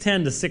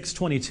 610 to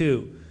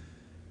 622,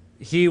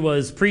 he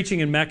was preaching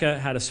in Mecca,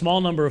 had a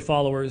small number of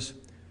followers,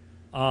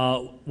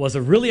 was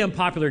a really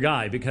unpopular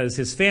guy because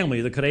his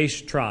family, the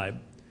Quraysh tribe,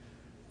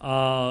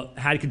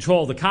 had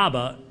control of the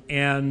Kaaba,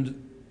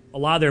 and a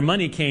lot of their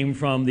money came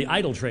from the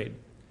idol trade.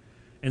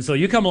 And so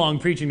you come along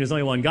preaching there's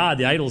only one God,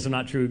 the idols are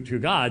not true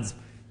gods,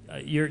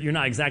 you're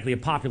not exactly a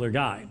popular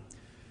guy.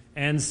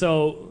 And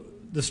so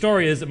the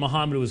story is that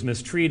Muhammad was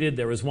mistreated.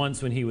 There was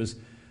once when he was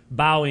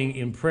bowing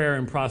in prayer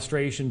and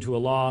prostration to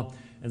Allah,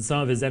 and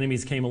some of his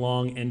enemies came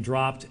along and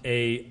dropped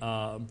a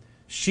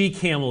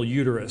she-camel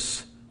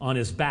uterus on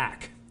his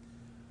back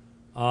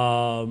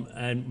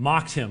and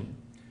mocked him.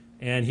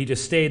 And he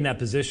just stayed in that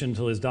position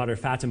until his daughter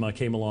Fatima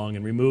came along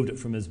and removed it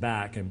from his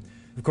back. And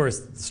of course,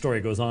 the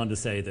story goes on to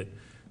say that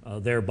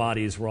their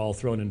bodies were all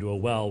thrown into a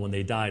well when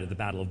they died at the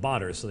Battle of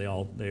Badr, so they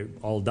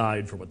all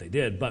died for what they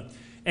did. But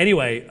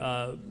anyway,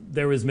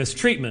 there was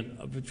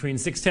mistreatment between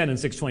 610 and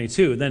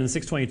 622. Then in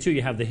 622,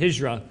 you have the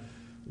Hijrah,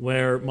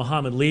 where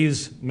Muhammad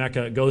leaves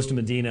Mecca, goes to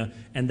Medina,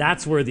 and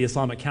that's where the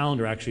Islamic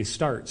calendar actually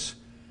starts,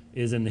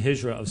 is in the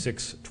Hijrah of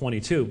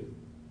 622.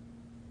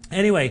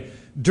 Anyway,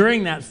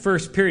 during that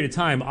first period of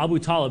time, Abu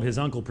Talib, his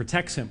uncle,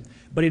 protects him,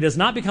 but he does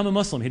not become a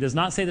Muslim. He does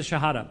not say the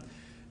Shahada.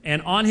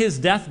 And on his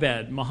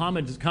deathbed,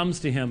 Muhammad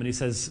comes to him and he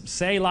says,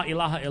 say La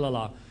ilaha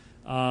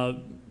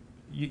illallah.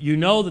 You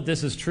know that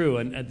this is true.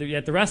 And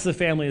yet the rest of the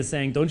family is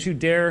saying, don't you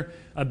dare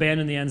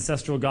abandon the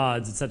ancestral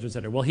gods, etc.,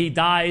 etc. Well, he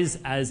dies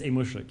as a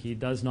mushrik. He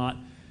does not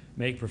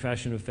make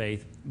profession of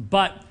faith.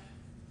 But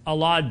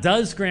Allah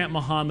does grant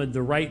Muhammad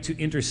the right to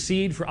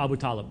intercede for Abu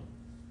Talib.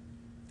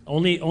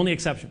 Only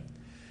exception.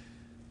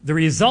 The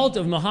result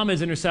of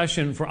Muhammad's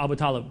intercession for Abu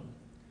Talib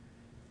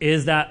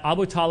is that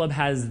Abu Talib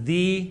has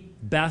the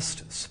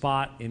best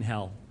spot in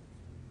hell.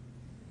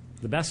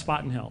 The best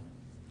spot in hell.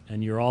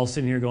 And you're all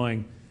sitting here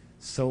going,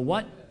 so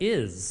what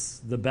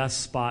is the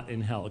best spot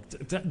in hell?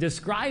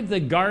 Describe the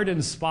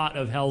garden spot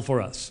of hell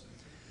for us.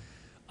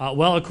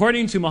 Well,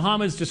 according to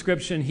Muhammad's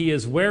description, he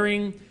is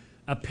wearing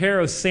a pair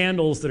of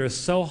sandals that are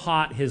so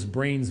hot his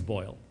brains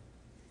boil.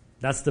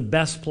 That's the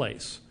best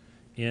place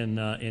in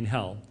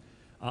hell.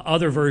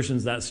 Other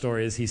versions of that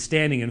story is he's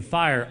standing in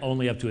fire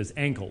only up to his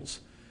ankles,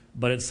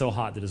 but it's so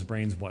hot that his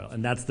brains boil,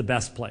 and that's the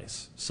best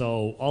place.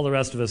 So all the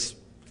rest of us, a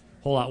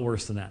whole lot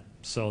worse than that.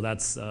 So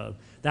that's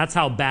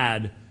how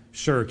bad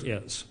shirk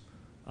is,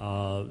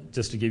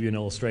 just to give you an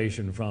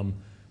illustration from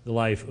the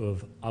life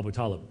of Abu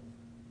Talib.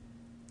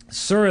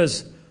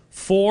 Surahs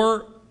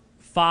 4,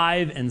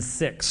 5, and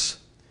 6.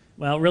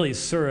 Well, really,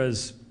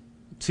 Surahs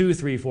 2,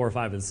 3, 4,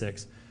 5, and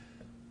 6.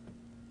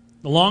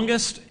 The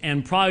longest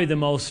and probably the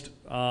most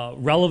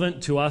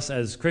relevant to us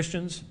as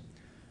Christians.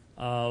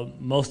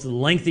 Most of the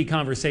lengthy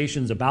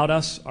conversations about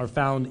us are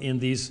found in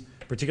these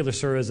particular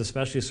surahs,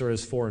 especially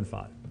surahs 4 and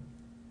 5.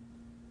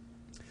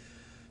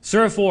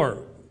 Surah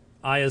 4,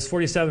 ayahs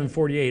 47 and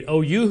 48.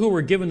 O you who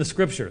were given the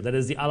scripture, that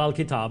is the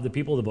al-kitab, the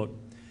people of the book,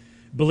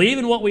 believe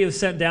in what we have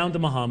sent down to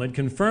Muhammad,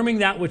 confirming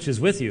that which is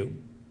with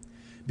you,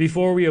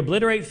 before we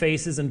obliterate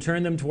faces and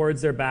turn them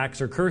towards their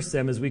backs or curse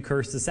them as we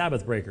curse the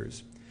Sabbath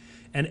breakers.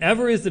 And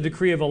ever is the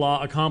decree of Allah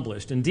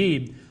accomplished.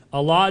 Indeed,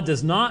 Allah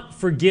does not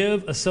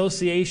forgive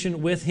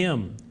association with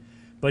him,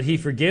 but he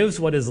forgives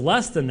what is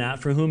less than that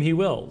for whom he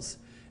wills.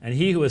 And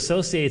he who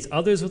associates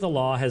others with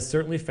Allah has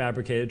certainly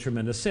fabricated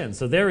tremendous sin.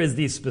 So there is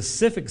the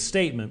specific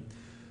statement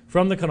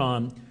from the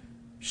Quran,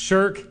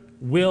 shirk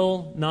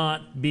will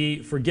not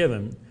be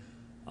forgiven.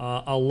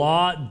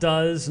 Allah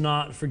does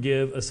not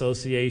forgive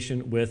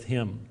association with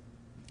him.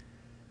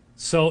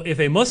 So if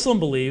a Muslim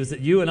believes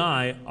that you and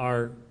I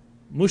are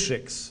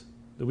mushriks,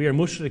 that we are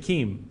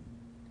mushrikeen,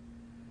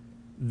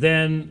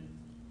 then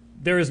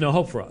there is no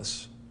hope for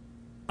us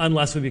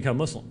unless we become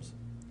Muslims.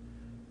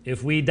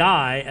 If we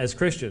die as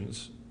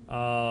Christians,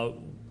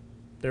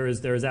 there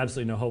is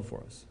absolutely no hope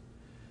for us.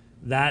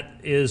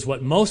 That is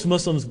what most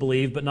Muslims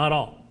believe, but not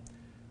all.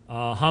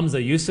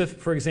 Hamza Yusuf,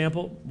 for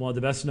example, one of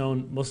the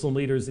best-known Muslim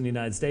leaders in the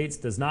United States,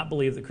 does not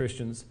believe that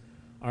Christians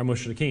are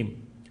mushrikeen.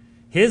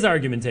 His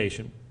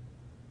argumentation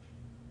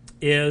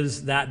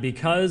is that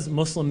because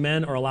Muslim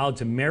men are allowed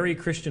to marry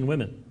Christian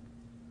women,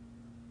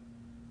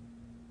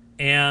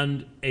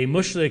 and a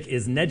mushrik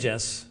is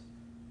nejas,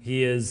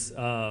 he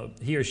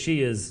or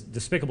she is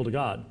despicable to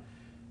God,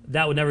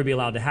 that would never be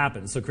allowed to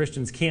happen. So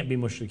Christians can't be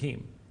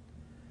mushrikeen.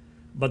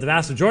 But the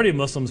vast majority of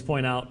Muslims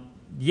point out,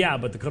 yeah,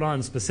 but the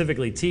Quran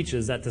specifically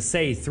teaches that to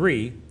say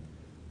 3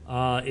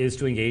 is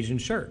to engage in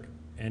shirk,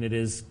 and it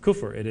is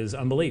kufr, it is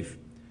unbelief.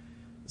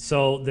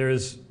 So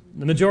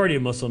the majority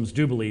of Muslims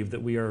do believe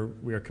that we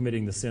are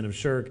committing the sin of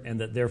shirk, and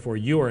that therefore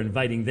you are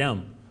inviting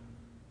them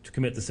to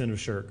commit the sin of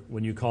shirk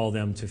when you call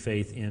them to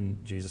faith in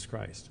Jesus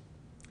Christ.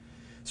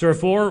 Surah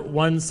 4,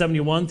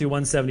 171 through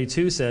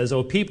 172 says,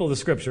 O people of the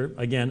Scripture,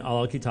 again,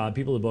 al-kitab,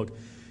 people of the book,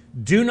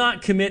 do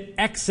not commit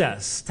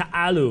excess,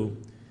 ta'alu,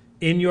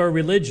 in your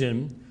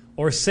religion,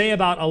 or say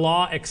about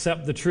Allah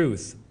except the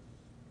truth.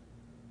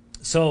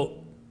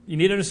 So you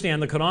need to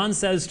understand the Quran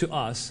says to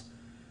us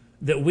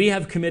that we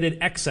have committed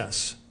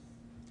excess.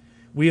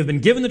 We have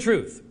been given the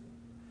truth.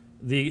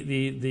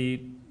 The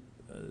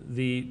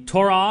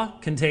Torah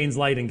contains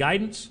light and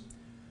guidance.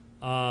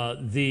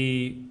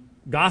 The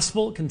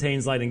Gospel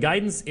contains light and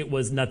guidance. It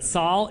was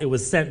natsal. It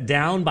was sent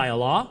down by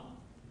Allah.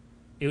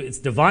 It's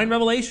divine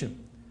revelation.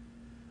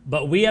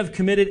 But we have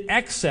committed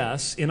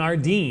excess in our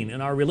deen,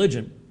 in our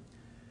religion.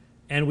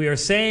 And we are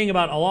saying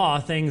about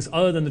Allah things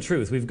other than the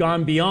truth. We've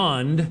gone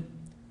beyond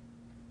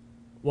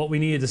what we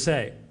needed to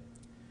say.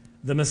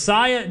 The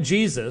Messiah,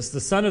 Jesus, the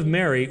son of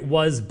Mary,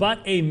 was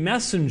but a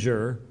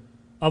messenger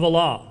of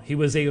Allah. He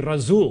was a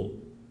Rasul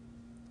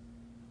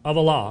of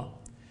Allah.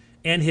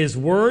 And his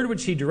word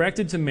which he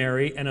directed to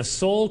Mary, and a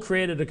soul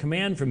created a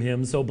command from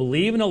him, so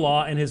believe in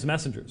Allah and his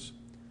messengers.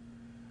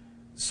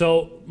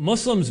 So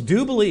Muslims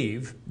do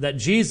believe that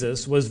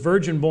Jesus was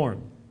virgin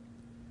born.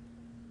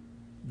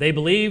 They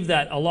believe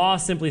that Allah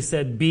simply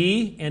said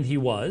be, and he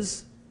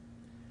was.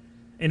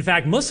 In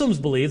fact, Muslims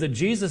believe that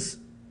Jesus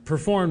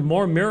performed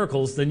more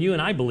miracles than you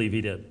and I believe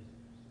he did.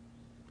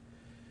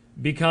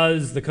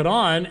 Because the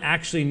Quran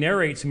actually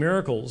narrates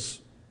miracles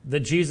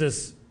that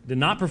Jesus did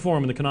not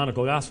perform in the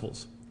canonical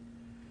Gospels,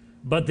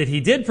 but that he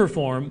did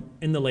perform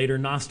in the later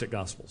Gnostic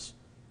Gospels.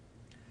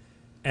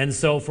 And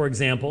so, for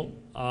example,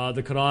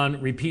 the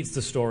Quran repeats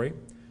the story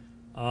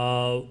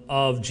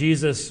of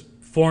Jesus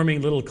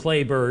forming little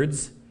clay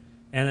birds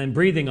and then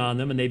breathing on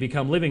them, and they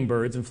become living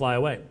birds and fly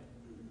away.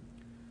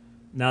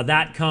 Now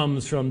that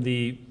comes from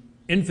the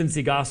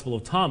infancy Gospel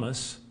of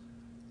Thomas,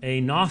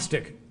 a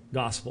Gnostic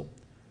Gospel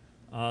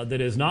that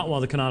is not one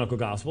of the canonical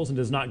Gospels and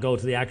does not go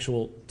to the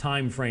actual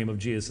time frame of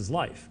Jesus'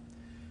 life.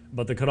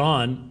 But the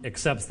Quran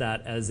accepts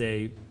that as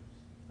a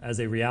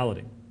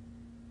reality.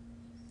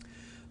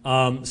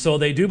 So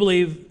they do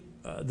believe,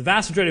 the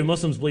vast majority of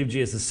Muslims believe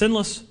Jesus is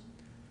sinless,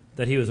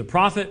 that he was a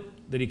prophet,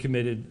 that he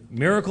committed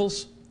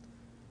miracles,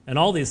 and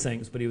all these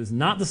things, but he was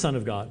not the Son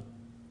of God,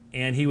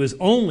 and he was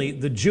only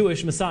the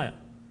Jewish Messiah.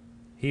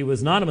 He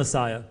was not a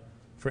Messiah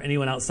for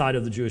anyone outside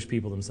of the Jewish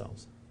people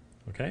themselves.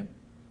 Okay?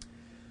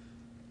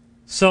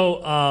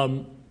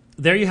 So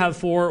there you have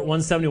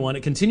 4:171.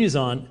 It continues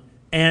on,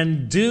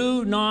 and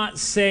do not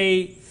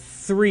say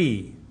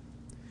 3.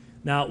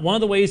 Now, one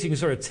of the ways you can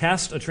sort of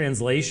test a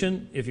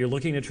translation, if you're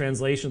looking at a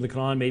translation of the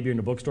Quran, maybe you're in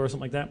a bookstore or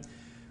something like that,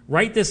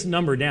 write this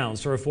number down,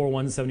 Surah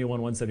 4:171,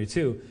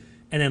 172,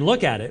 and then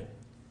look at it.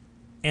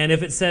 And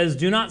if it says,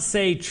 do not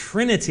say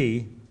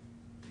Trinity,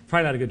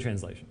 probably not a good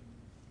translation.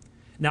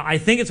 Now, I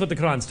think it's what the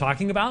Quran's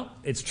talking about.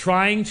 It's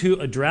trying to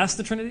address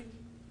the Trinity.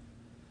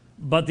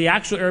 But the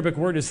actual Arabic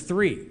word is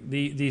 3.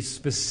 The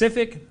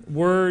specific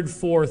word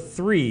for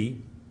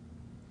 3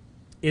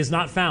 is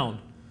not found.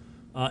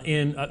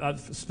 A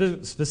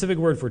specific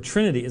word for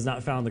Trinity is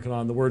not found in the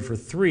Quran. The word for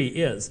 3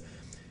 is.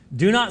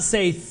 Do not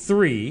say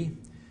 3.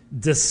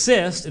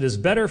 Desist. It is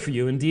better for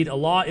you. Indeed,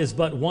 Allah is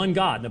but one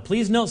God. Now,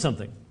 please note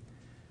something.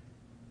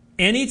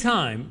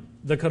 Anytime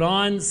the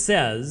Quran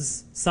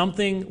says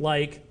something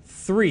like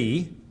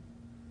 3,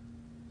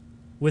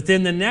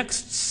 within the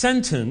next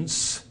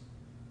sentence,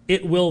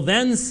 it will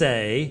then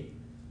say,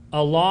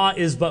 Allah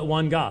is but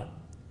one God.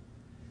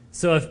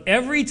 So if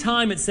every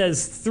time it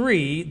says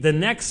 3, the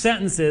next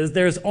sentence is,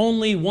 there's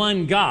only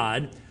one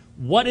God,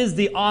 what is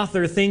the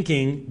author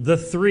thinking the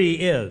 3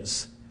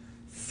 is?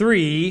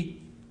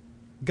 3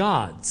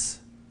 gods.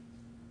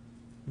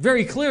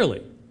 Very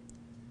clearly.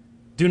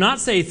 Do not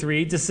say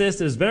 3, desist,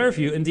 it is better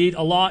for you. Indeed,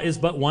 Allah is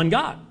but one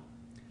God.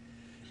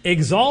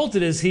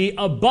 Exalted is He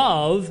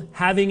above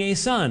having a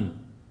son.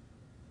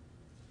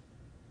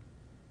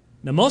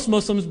 Now, most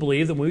Muslims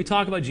believe that when we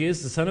talk about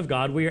Jesus, the Son of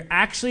God, we are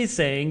actually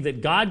saying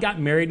that God got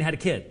married and had a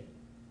kid.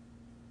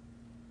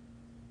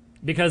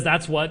 Because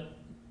that's what,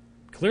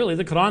 clearly,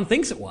 the Quran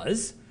thinks it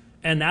was.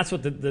 And that's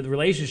what the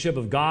relationship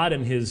of God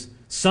and His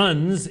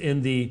sons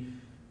in the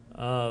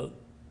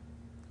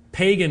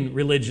pagan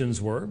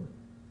religions were.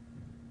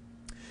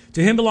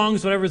 To Him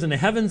belongs whatever is in the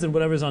heavens and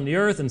whatever is on the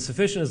earth, and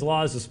sufficient as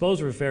Allah is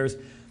disposer of affairs.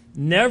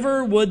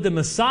 Never would the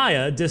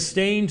Messiah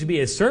disdain to be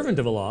a servant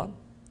of Allah,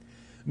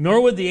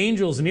 nor would the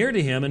angels near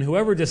to Him, and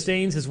whoever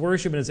disdains His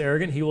worship and is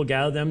arrogant, He will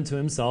gather them to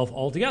Himself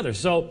altogether.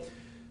 So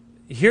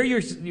here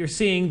you're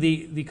seeing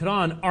the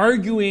Quran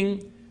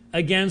arguing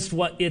against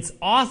what its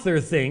author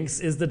thinks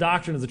is the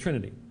doctrine of the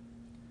Trinity.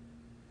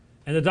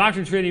 And the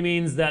doctrine of the Trinity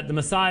means that the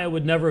Messiah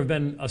would never have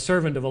been a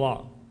servant of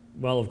Allah.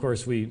 Well, of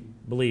course, we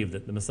believe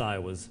that the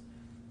Messiah was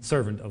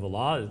servant of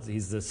Allah.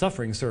 He's the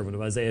suffering servant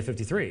of Isaiah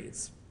 53.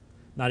 It's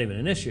not even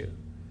an issue.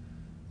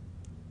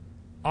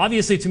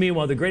 Obviously, to me,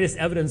 one of the greatest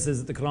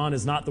evidences that the Quran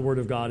is not the Word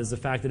of God is the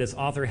fact that its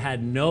author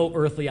had no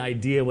earthly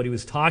idea what he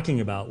was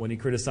talking about when he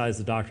criticized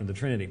the doctrine of the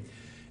Trinity.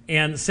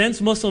 And since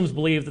Muslims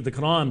believe that the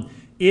Quran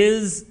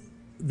is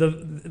the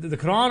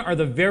Quran are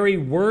the very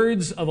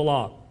words of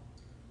Allah,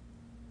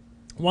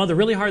 one of the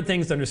really hard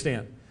things to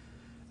understand,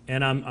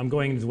 and I'm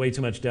going into way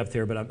too much depth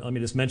here, but let me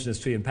just mention this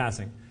to you in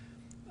passing.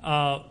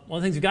 One of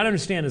the things you've got to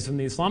understand is from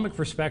the Islamic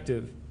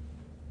perspective,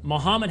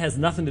 Muhammad has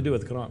nothing to do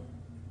with the Quran.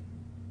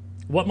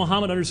 What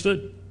Muhammad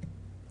understood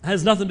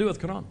has nothing to do with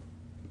the Quran.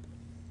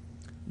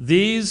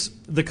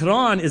 The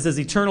Quran is as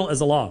eternal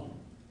as Allah.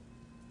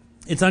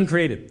 It's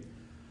uncreated.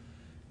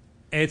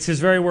 It's His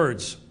very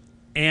words.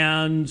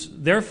 And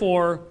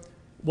therefore,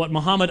 what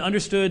Muhammad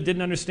understood,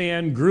 didn't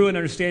understand, grew in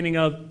understanding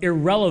of,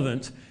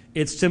 irrelevant.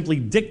 It's simply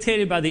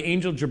dictated by the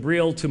angel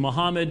Jibreel to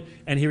Muhammad,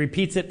 and he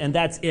repeats it, and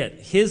that's it.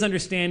 His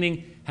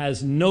understanding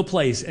has no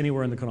place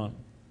anywhere in the Quran.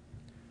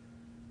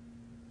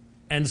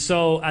 And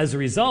so, as a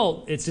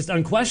result, it's just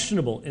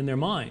unquestionable in their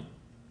mind.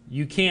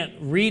 You can't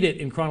read it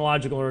in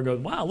chronological order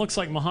and go, wow, it looks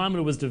like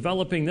Muhammad was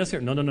developing this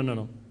here.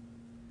 No.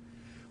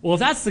 Well,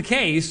 if that's the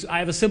case, I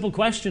have a simple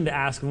question to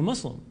ask of a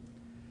Muslim.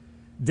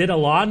 Did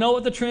Allah know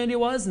what the Trinity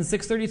was in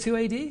 632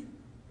 AD?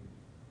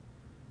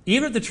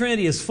 Even if the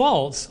Trinity is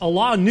false,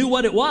 Allah knew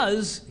what it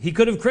was. He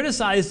could have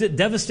criticized it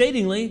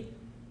devastatingly,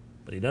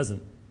 but He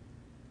doesn't.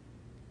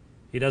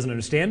 He doesn't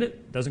understand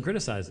it, doesn't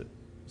criticize it.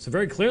 So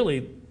very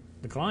clearly,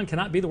 the Quran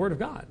cannot be the Word of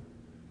God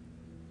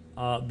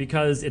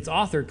because its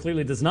author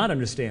clearly does not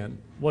understand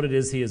what it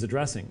is he is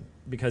addressing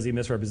because he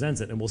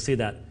misrepresents it. And we'll see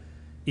that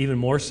even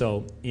more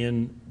so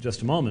in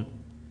just a moment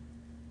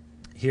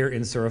here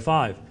in Surah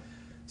 5.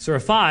 Surah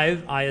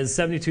 5, ayahs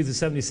 72 to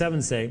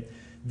 77 say,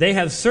 they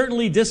have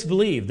certainly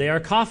disbelieved. They are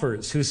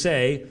kafirs who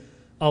say,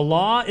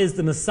 Allah is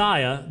the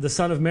Messiah, the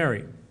son of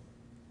Mary.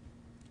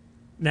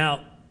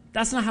 Now,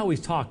 that's not how we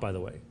talk, by the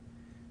way.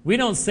 We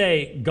don't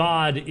say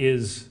God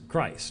is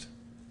Christ.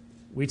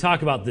 We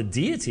talk about the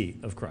deity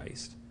of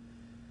Christ.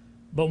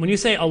 But when you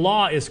say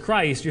Allah is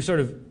Christ, you're sort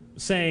of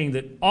saying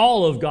that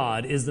all of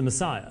God is the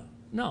Messiah.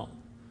 No.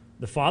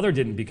 The Father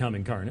didn't become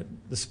incarnate.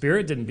 The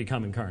Spirit didn't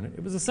become incarnate.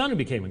 It was the Son who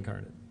became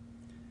incarnate.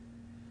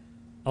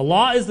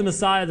 Allah is the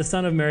Messiah, the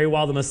son of Mary,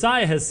 while the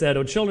Messiah has said,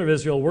 O children of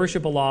Israel,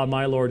 worship Allah,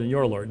 my Lord and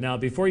your Lord. Now,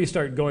 before you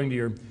start going to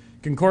your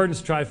concordance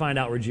to try to find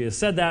out where Jesus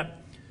said that,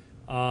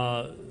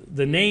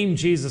 the name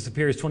Jesus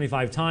appears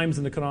 25 times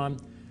in the Quran.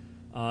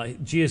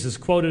 Jesus is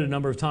quoted a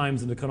number of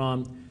times in the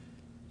Quran.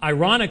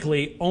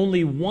 Ironically,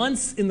 only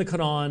once in the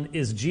Quran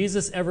is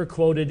Jesus ever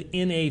quoted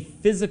in a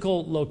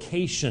physical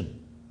location.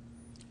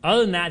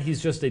 Other than that,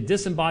 he's just a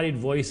disembodied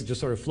voice that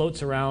just sort of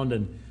floats around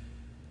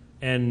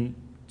and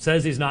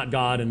says he's not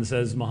God and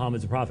says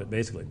Muhammad's a prophet,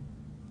 basically.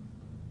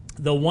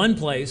 The one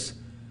place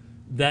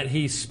that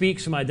he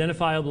speaks from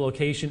identifiable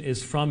location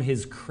is from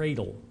his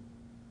cradle.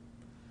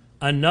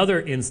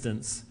 Another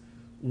instance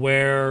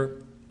where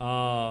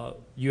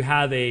you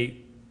have a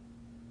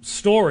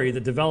story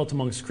that developed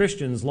amongst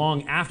Christians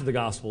long after the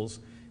Gospels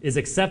is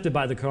accepted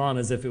by the Quran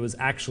as if it was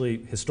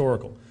actually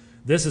historical.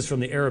 This is from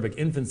the Arabic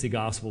infancy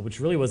Gospel, which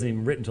really wasn't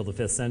even written until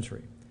the 5th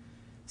century.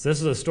 So this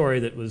is a story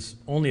that was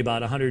only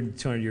about 100,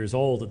 200 years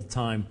old at the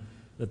time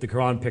that the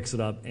Quran picks it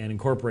up and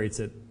incorporates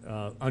it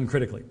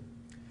uncritically.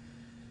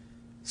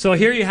 So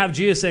here you have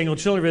Jesus saying, O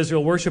children of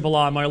Israel, worship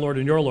Allah, my Lord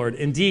and your Lord.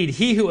 Indeed,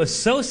 he who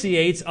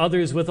associates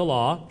others with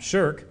Allah,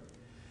 shirk,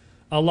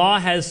 Allah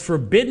has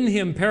forbidden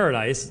him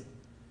paradise,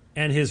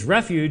 and his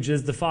refuge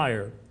is the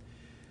fire.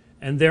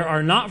 And there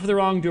are not for the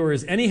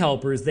wrongdoers any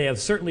helpers. They have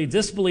certainly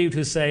disbelieved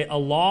who say,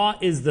 Allah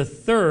is the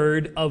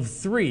third of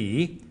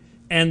three,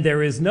 and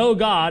there is no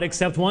God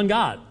except one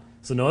God.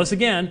 So notice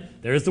again,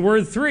 there's the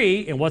word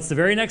three, and what's the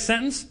very next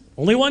sentence?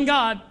 Only one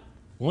God.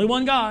 Only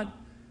one God.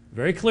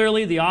 Very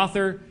clearly, the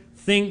author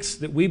thinks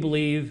that we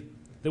believe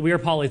that we are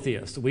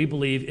polytheists, that we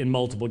believe in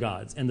multiple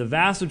gods. And the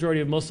vast majority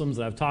of Muslims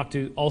that I've talked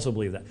to also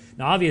believe that.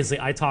 Now, obviously,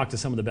 I talk to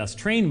some of the best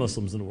trained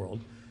Muslims in the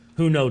world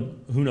who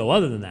know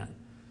other than that.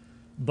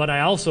 But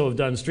I also have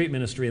done street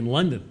ministry in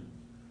London,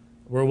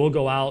 where we'll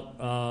go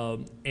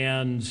out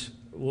and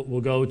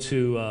we'll go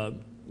to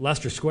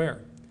Leicester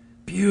Square.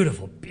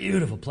 Beautiful,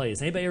 beautiful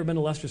place. Anybody ever been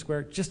to Leicester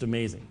Square? Just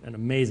amazing, an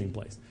amazing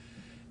place.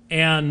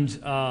 And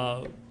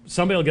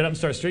somebody will get up and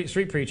start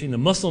street preaching. The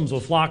Muslims will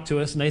flock to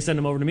us, and they send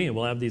them over to me, and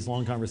we'll have these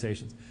long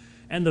conversations.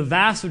 And the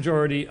vast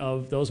majority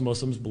of those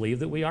Muslims believe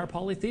that we are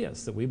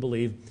polytheists, that we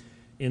believe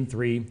in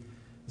three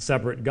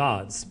separate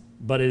gods.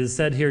 But it is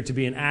said here to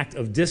be an act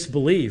of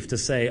disbelief to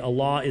say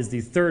Allah is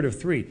the third of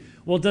three.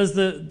 Well, does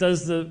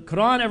the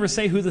Quran ever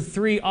say who the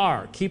three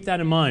are? Keep that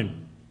in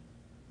mind.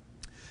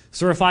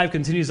 Surah 5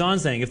 continues on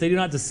saying, if they do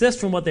not desist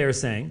from what they are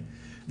saying,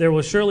 there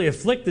will surely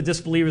afflict the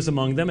disbelievers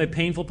among them a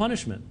painful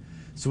punishment.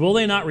 So will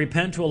they not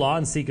repent to Allah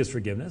and seek His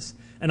forgiveness?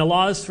 And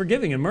Allah is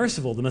forgiving and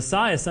merciful. The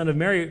Messiah, son of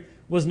Mary,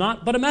 was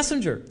not but a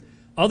messenger.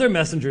 Other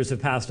messengers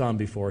have passed on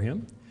before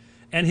him.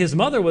 And his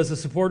mother was a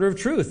supporter of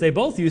truth. They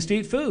both used to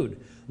eat food.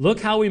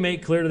 Look how we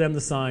make clear to them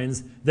the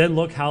signs, then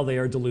look how they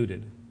are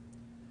deluded.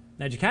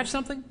 Now, did you catch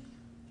something?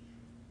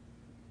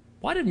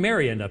 Why did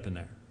Mary end up in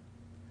there?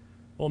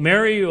 Well,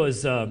 Mary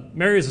is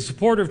a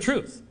supporter of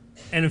truth.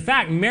 And in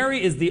fact,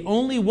 Mary is the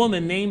only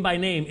woman named by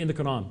name in the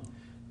Quran.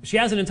 She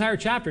has an entire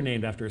chapter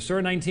named after her,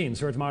 Surah 19,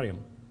 Surah Maryam.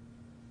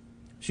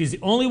 She's the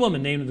only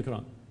woman named in the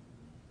Quran.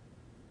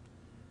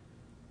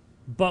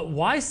 But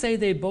why say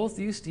they both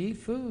used to eat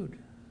food?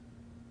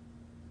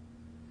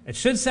 It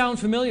should sound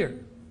familiar.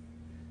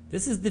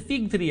 This is the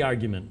fig tree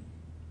argument,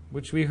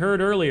 which we heard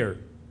earlier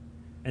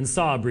and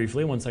saw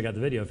briefly once I got the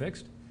video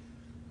fixed.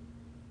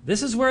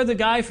 This is where the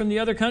guy from the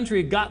other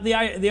country got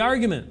the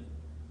argument.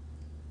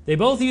 They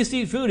both used to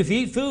eat food. If you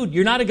eat food,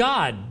 you're not a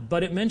god.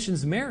 But it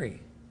mentions Mary.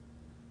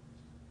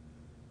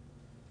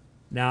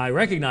 Now, I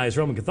recognize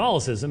Roman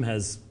Catholicism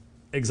has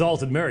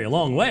exalted Mary a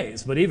long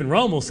ways, but even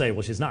Rome will say,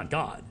 well, she's not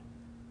God.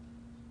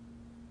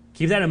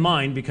 Keep that in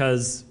mind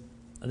because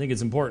I think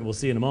it's important. We'll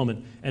see in a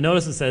moment. And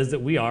notice it says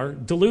that we are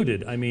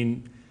deluded. I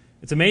mean,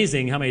 it's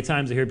amazing how many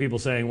times I hear people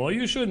saying, well,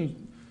 you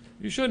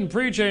shouldn't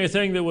preach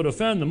anything that would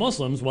offend the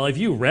Muslims. Well, have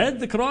you read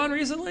the Quran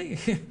recently?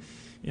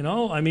 You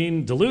know, I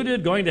mean,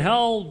 deluded, going to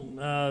hell,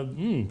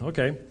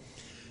 okay.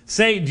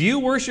 Say, do you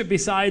worship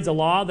besides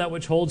Allah that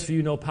which holds for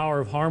you no power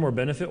of harm or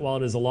benefit, while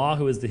it is Allah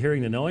who is the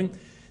hearing, the knowing?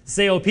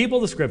 Say, O people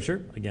of the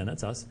Scripture, again,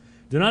 that's us,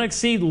 do not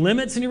exceed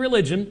limits in your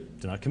religion,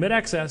 do not commit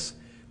excess,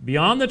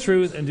 beyond the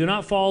truth, and do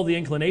not follow the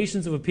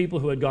inclinations of a people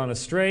who had gone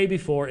astray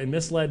before and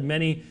misled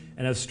many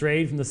and have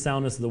strayed from the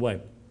soundness of the way.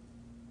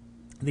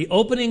 The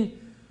opening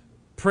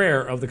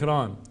prayer of the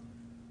Quran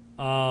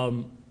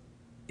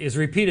is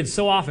repeated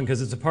so often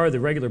because it's a part of the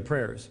regular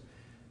prayers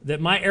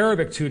that my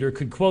Arabic tutor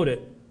could quote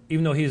it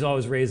even though he's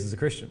always raised as a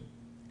Christian.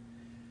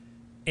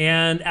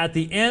 And at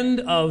the end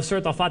of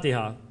Surah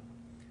Al-Fatiha,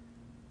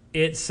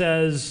 it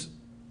says,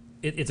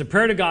 it's a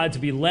prayer to God to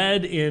be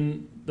led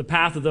in the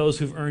path of those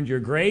who've earned your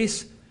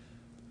grace,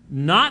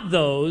 not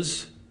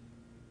those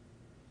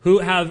who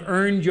have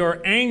earned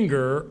your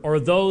anger or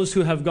those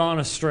who have gone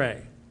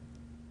astray.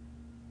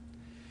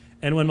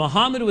 And when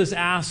Muhammad was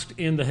asked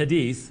in the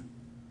Hadith,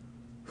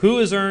 who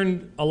has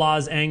earned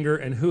Allah's anger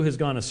and who has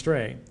gone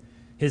astray,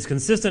 his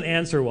consistent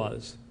answer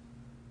was,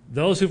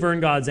 those who've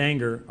earned God's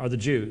anger are the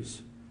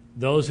Jews.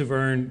 Those who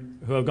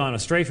have gone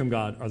astray from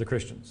God are the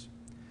Christians.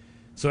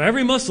 So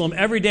every Muslim,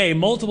 every day,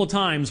 multiple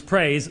times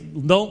prays,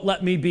 don't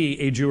let me be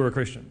a Jew or a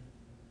Christian.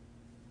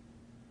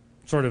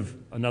 Sort of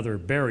another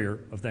barrier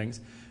of things.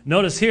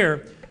 Notice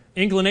here,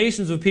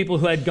 inclinations of people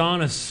who had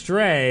gone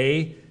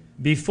astray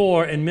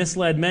before and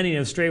misled many and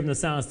have strayed from the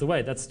soundness of the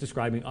way. That's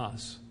describing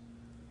us.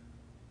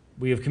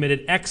 We have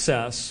committed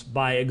excess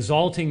by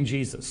exalting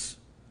Jesus.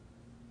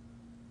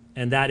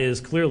 And that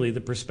is clearly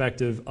the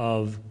perspective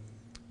of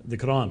the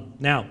Quran.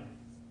 Now,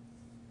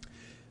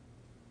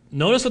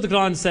 notice what the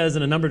Quran says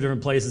in a number of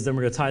different places, then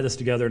we're going to tie this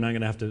together and I'm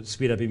going to have to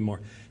speed up even more.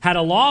 Had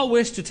Allah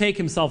wished to take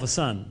himself a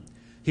son,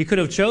 he could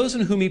have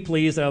chosen whom he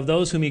pleased out of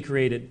those whom he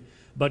created.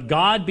 But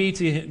God be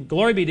to him,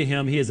 glory be to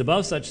him, he is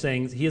above such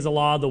things, he is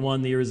Allah, the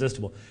one, the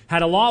irresistible.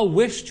 Had Allah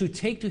wished to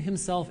take to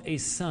himself a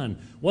son,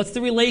 what's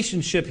the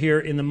relationship here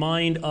in the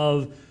mind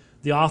of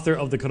the author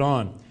of the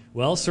Quran?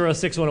 Well, Surah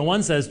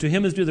 6:101 says, to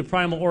him is due the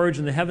primal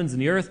origin of the heavens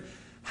and the earth.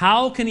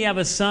 How can he have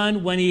a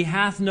son when he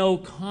hath no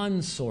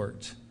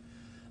consort?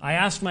 I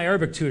asked my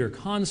Arabic tutor,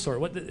 consort,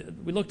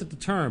 we looked at the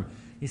term.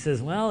 He says,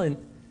 well, in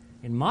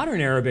modern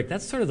Arabic,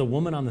 that's sort of the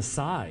woman on the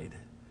side.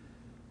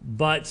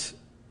 But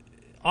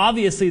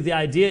obviously the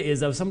idea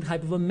is of some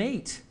type of a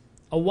mate,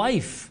 a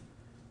wife.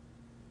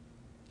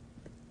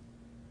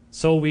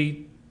 So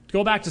we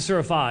go back to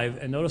Surah 5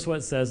 and notice what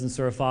it says in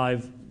Surah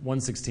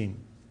 5:116.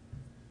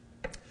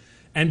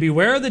 And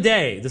beware of the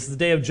day, this is the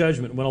day of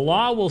judgment, when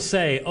Allah will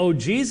say, O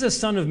Jesus,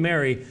 son of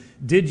Mary,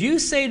 did you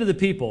say to the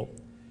people,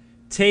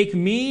 take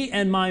me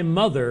and my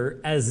mother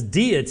as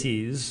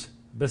deities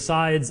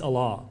besides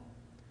Allah?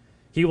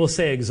 He will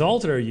say,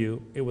 exalted are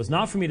you. It was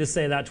not for me to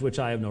say that to which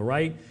I have no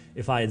right.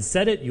 If I had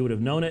said it, you would have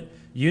known it.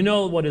 You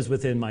know what is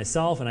within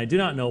myself, and I do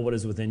not know what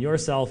is within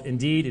yourself.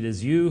 Indeed, it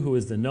is you who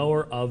is the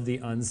knower of the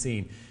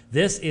unseen.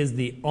 This is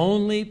the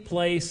only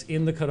place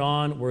in the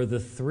Quran where the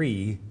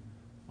three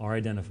are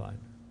identified.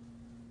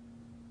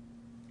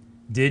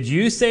 Did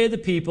you say to the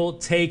people,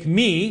 take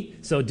me?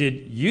 So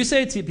did you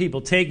say to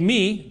people, take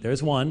me,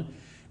 there's one,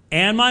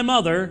 and my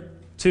mother,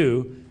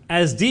 two,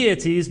 as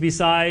deities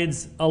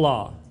besides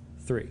Allah,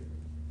 three.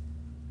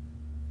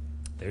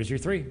 There's your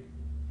three.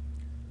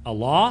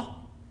 Allah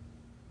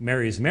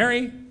marries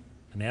Mary,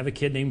 and they have a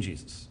kid named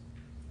Jesus.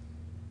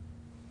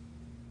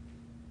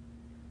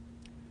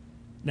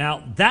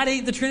 Now, that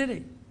ain't the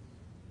Trinity.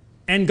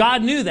 And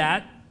God knew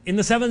that in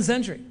the 7th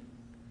century.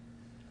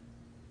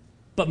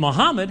 But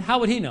Muhammad, how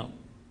would he know?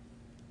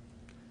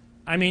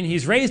 I mean,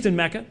 he's raised in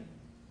Mecca.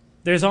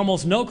 There's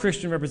almost no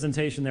Christian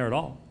representation there at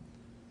all.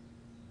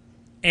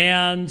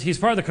 And he's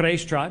part of the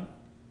Quraysh tribe.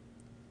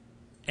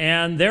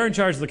 And they're in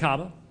charge of the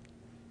Kaaba.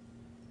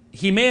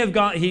 He may have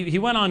gone, he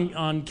went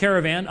on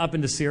caravan up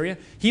into Syria.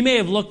 He may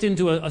have looked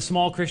into a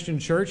small Christian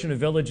church in a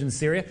village in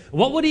Syria.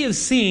 What would he have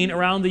seen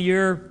around the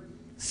year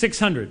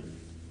 600,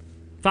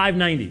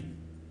 590,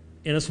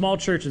 in a small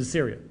church in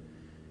Syria?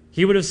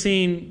 He would have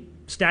seen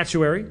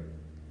statuary,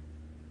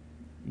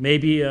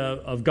 maybe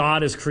of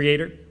God as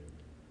creator.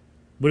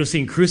 Would have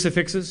seen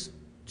crucifixes,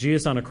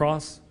 Jesus on a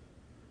cross.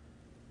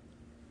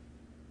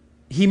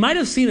 He might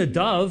have seen a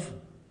dove,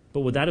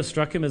 but would that have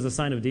struck him as a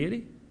sign of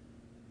deity?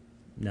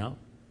 No.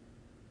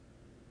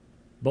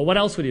 But what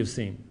else would he have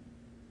seen?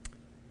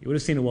 He would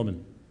have seen a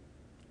woman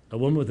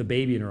with a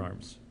baby in her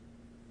arms.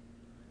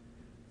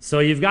 So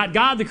you've got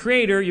God the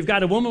Creator, you've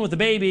got a woman with a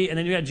baby, and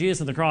then you've got Jesus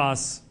on the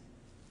cross.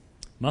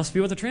 Must be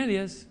what the Trinity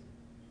is.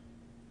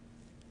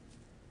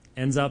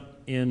 Ends up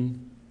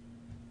in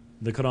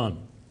the Quran.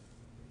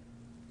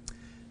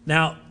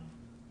 Now,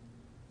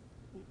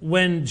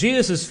 when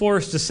Jesus is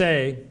forced to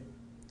say,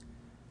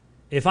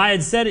 if I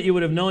had said it, you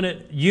would have known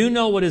it. You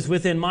know what is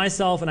within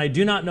myself, and I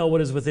do not know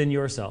what is within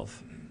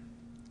yourself.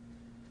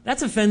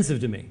 That's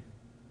offensive to me.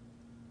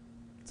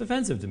 It's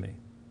offensive to me.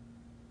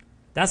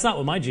 That's not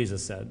what my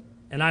Jesus said.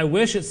 And I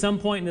wish at some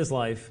point in his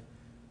life,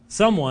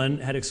 someone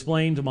had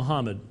explained to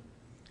Muhammad,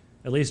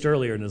 at least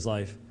earlier in his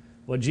life,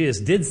 what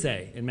Jesus did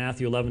say in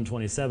Matthew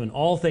 11:27.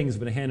 All things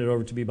have been handed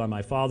over to me by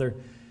my Father,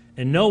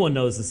 and no one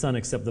knows the Son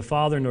except the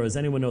Father, nor does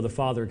anyone know the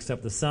Father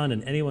except the Son,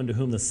 and anyone to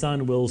whom the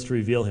Son wills to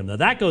reveal him. Now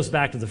that goes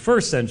back to the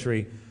 1st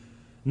century,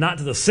 not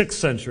to the 6th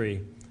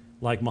century,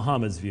 like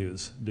Muhammad's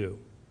views do.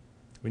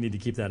 We need to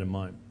keep that in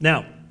mind.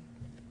 Now,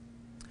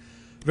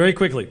 very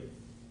quickly,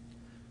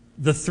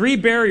 the 3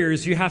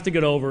 barriers you have to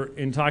get over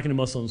in talking to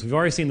Muslims. We've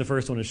already seen the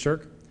first one is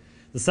shirk.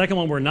 The second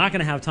one we're not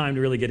going to have time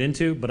to really get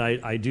into, but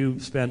I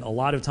do spend a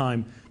lot of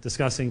time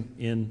discussing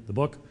in the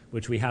book,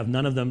 which we have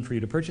none of them for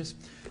you to purchase,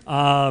 you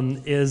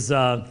can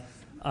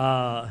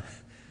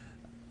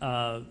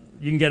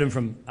get them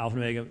from Alpha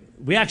and Omega.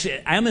 We actually,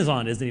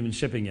 Amazon isn't even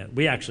shipping yet.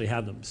 We actually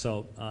have them,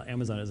 so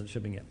Amazon isn't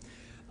shipping yet.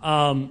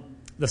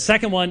 The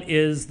second one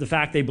is the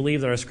fact they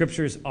believe that our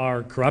scriptures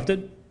are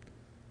corrupted.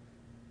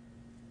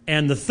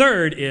 And the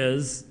third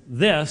is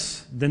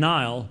this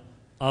denial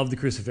of the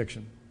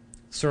crucifixion.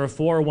 Surah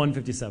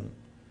 4:157.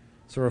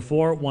 Surah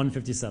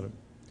 4:157.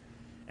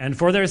 And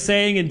for their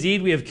saying,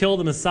 indeed, we have killed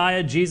the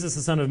Messiah, Jesus,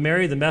 the son of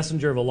Mary, the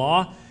messenger of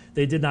Allah.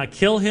 They did not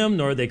kill him,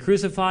 nor did they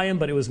crucify him,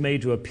 but it was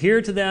made to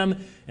appear to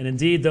them. And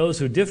indeed, those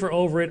who differ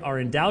over it are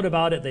in doubt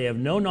about it. They have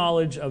no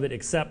knowledge of it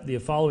except the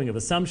following of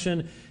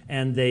assumption.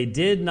 And they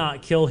did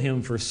not kill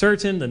him for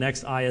certain. The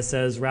next ayah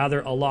says,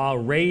 rather, Allah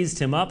raised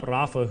him up,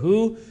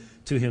 rafahu,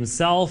 to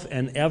himself,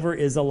 and ever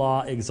is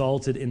Allah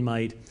exalted in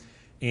might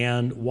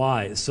and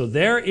why. So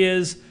there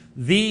is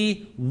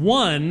the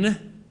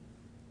one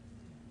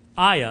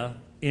ayah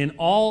in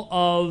all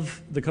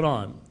of the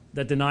Quran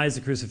that denies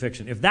the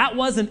crucifixion. If that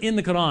wasn't in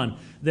the Quran,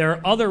 there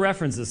are other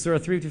references, Surah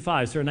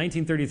 355, Surah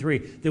 1933,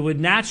 that would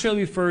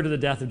naturally refer to the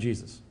death of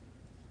Jesus.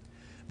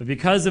 But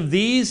because of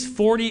these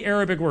 40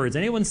 Arabic words,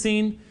 anyone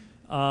seen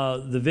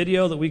the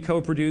video that we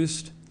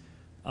co-produced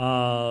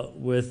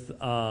with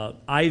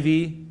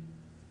Ivy?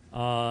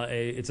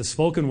 It's a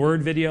spoken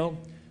word video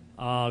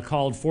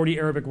called 40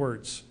 Arabic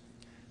Words.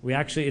 We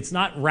actually, it's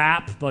not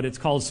rap, but it's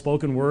called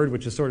spoken word,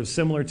 which is sort of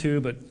similar to,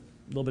 but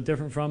a little bit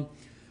different from.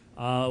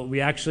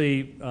 We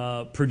actually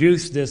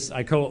produced this.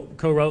 I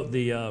co-wrote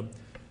the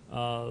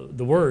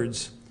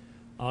words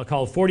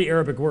called 40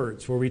 Arabic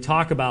Words, where we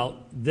talk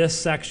about this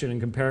section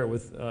and compare it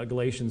with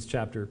Galatians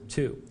chapter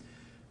 2.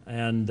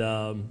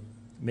 And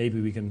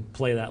maybe we can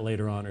play that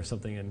later on or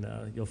something,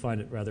 and you'll find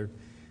it rather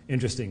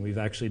interesting. We've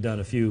actually done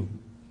a few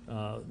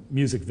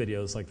music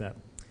videos like that.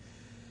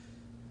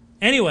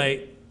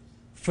 Anyway,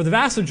 for the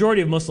vast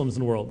majority of Muslims in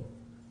the world,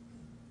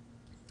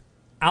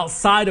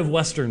 outside of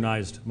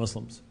westernized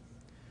Muslims,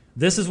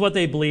 this is what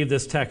they believe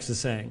this text is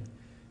saying.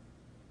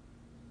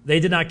 They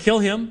did not kill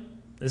him.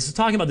 This is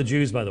talking about the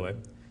Jews, by the way.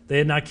 They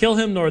did not kill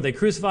him, nor did they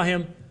crucify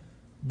him,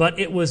 but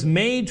it was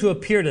made to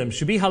appear to them.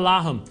 Shubiha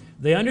lahum.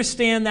 They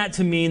understand that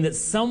to mean that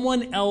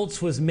someone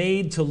else was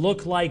made to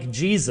look like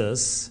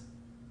Jesus,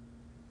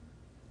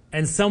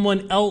 and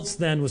someone else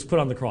then was put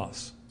on the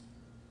cross.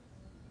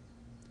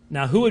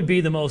 Now, who would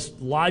be the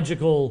most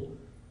logical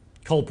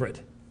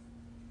culprit?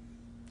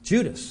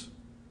 Judas.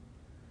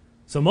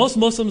 So most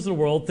Muslims in the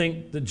world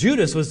think that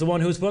Judas was the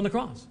one who was put on the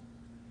cross.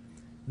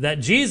 That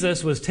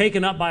Jesus was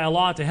taken up by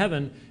Allah to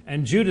heaven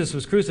and Judas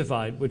was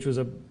crucified, which was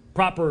a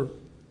proper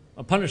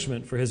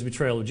punishment for his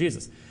betrayal of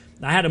Jesus.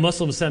 Now, I had a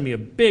Muslim send me a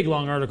big,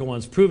 long article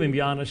once proving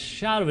beyond a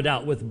shadow of a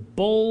doubt with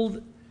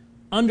bold,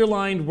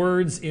 underlined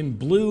words in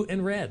blue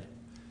and red,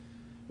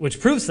 which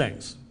proves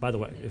things, by the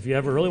way. If you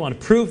ever really want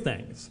to prove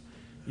things,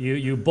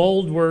 you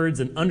bold words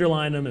and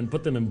underline them and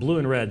put them in blue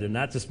and red, and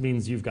that just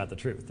means you've got the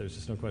truth. There's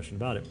just no question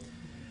about it.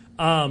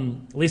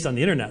 At least on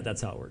the internet,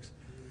 that's how it works.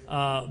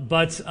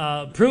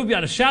 But prove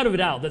beyond a shadow of a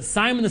doubt that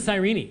Simon the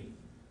Cyrene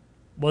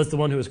was the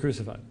one who was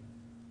crucified.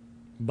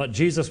 But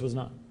Jesus was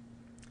not.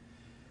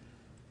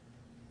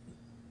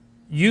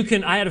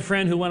 I had a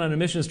friend who went on a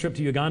missions trip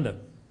to Uganda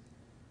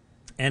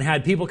and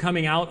had people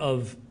coming out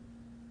of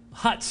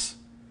huts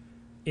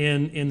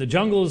in the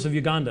jungles of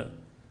Uganda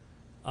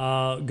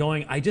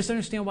going, I just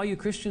understand why you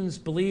Christians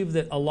believe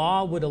that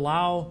Allah would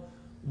allow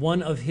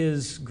one of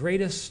his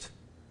greatest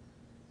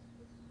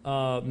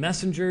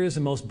messengers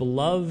and most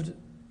beloved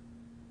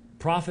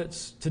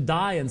prophets to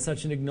die in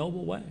such an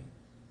ignoble way.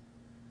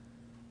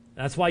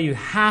 That's why you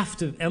have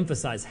to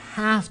emphasize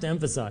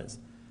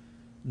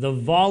the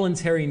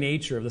voluntary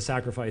nature of the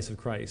sacrifice of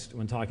Christ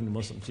when talking to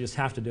Muslims. You just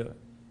have to do it.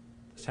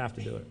 Just have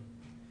to do it.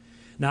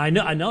 Now, I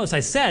know, as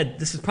I said,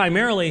 this is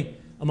primarily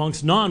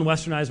amongst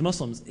non-Westernized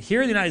Muslims.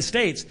 Here in the United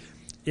States,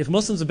 if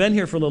Muslims have been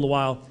here for a little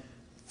while,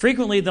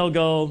 frequently they'll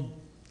go,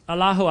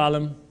 Allahu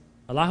alam.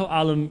 Allahu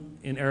alam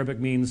in Arabic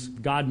means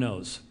God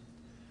knows.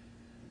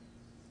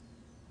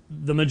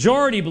 The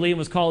majority believe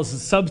what's called the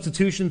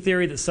substitution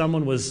theory, that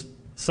someone was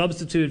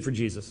substituted for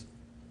Jesus.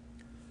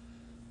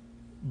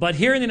 But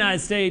here in the United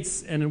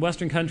States and in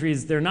Western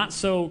countries, they're not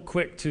so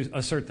quick to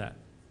assert that.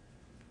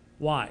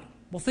 Why?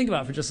 Well, think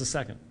about it for just a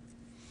second.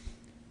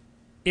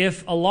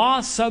 If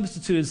Allah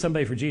substituted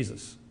somebody for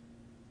Jesus,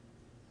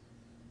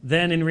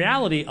 then in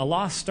reality,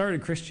 Allah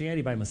started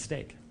Christianity by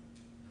mistake.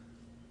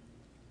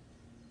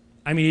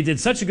 I mean, he did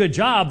such a good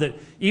job that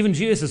even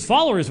Jesus'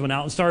 followers went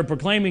out and started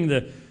proclaiming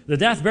the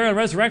death, burial, and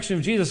resurrection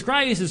of Jesus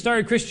Christ and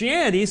started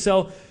Christianity.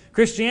 So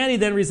Christianity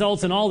then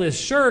results in all this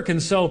shirk.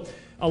 And so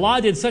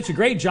Allah did such a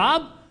great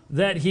job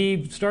that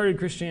he started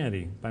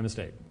Christianity by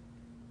mistake.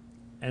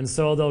 And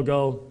so they'll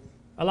go,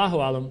 Allahu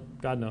alam,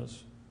 God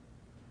knows,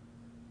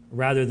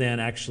 rather than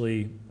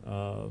actually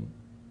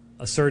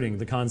asserting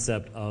the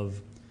concept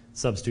of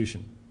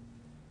substitution.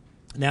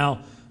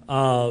 Now,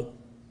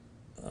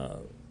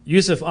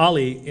 Yusuf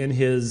Ali, in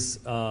his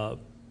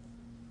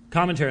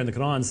commentary on the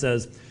Quran,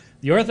 says,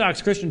 the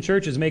Orthodox Christian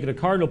churches make it a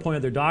cardinal point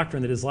of their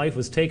doctrine that his life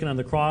was taken on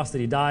the cross, that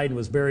he died and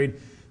was buried.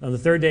 On the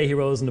third day he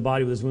rose in the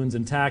body with his wounds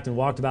intact and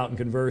walked about and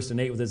conversed and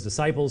ate with his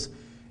disciples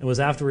and was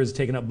afterwards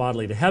taken up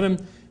bodily to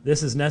heaven.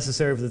 This is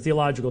necessary for the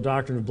theological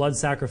doctrine of blood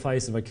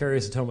sacrifice and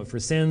vicarious atonement for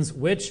sins,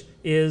 which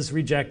is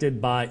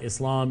rejected by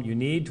Islam. You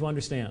need to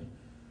understand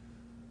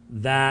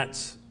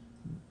that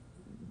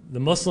the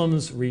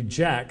Muslims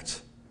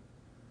reject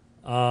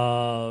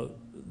the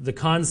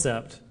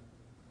concept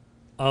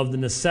of the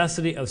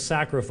necessity of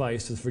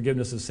sacrifice to the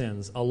forgiveness of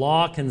sins.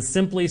 Allah can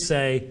simply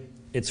say,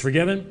 it's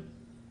forgiven.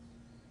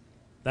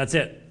 That's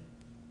it.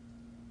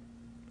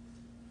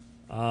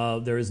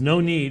 There is no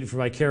need for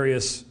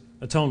vicarious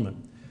atonement.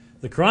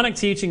 The Quranic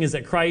teaching is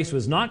that Christ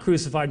was not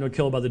crucified nor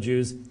killed by the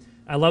Jews.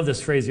 I love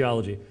this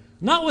phraseology.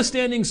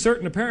 Notwithstanding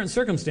certain apparent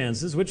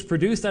circumstances which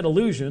produced that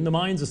illusion in the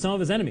minds of some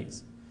of his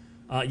enemies.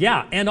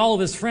 And all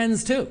of his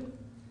friends too.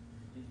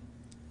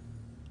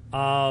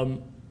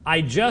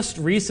 I just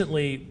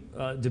recently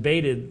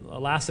debated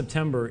last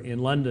September in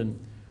London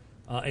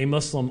a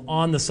Muslim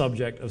on the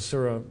subject of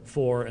Surah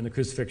 4 and the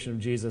crucifixion of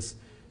Jesus.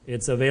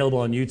 It's available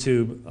on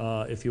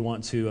YouTube if you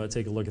want to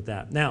take a look at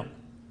that. Now,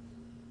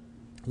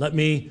 let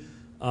me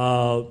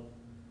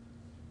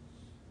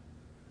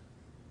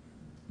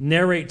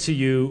narrate to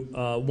you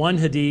one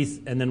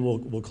hadith, and then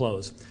we'll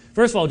close.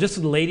 First of all, just to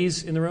the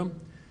ladies in the room,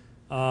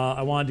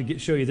 I wanted to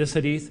show you this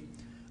hadith.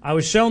 I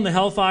was shown the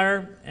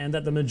hellfire, and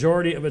that the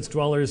majority of its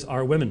dwellers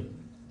are women.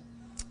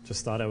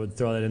 Just thought I would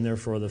throw that in there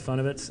for the fun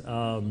of it.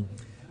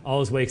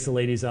 Always wakes the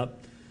ladies up.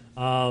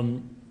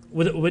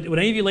 Would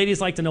any of you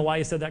ladies like to know why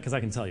you said that? Because I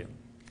can tell you.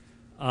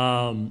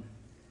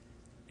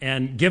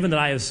 And given that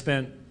I have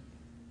spent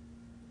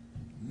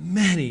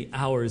many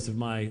hours of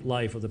my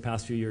life over the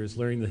past few years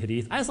learning the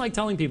hadith, I just like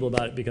telling people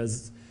about it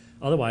because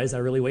otherwise I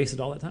really wasted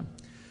all that time.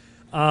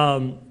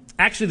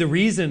 Actually, the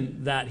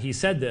reason that he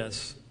said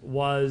this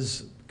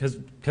was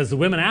because the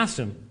women asked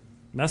him,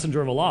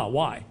 Messenger of Allah,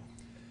 why?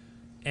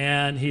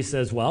 And he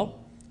says, well,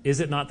 is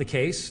it not the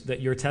case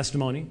that your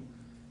testimony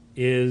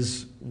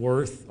is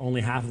worth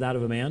only half of that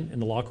of a man in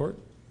the law court?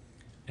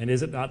 And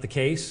is it not the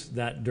case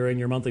that during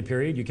your monthly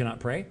period you cannot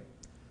pray?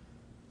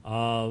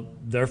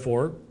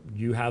 Therefore,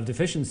 you have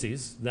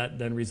deficiencies that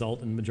then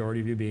result in the majority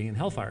of you being in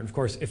hellfire. And of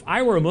course, if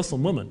I were a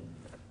Muslim woman,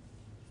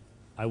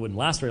 I wouldn't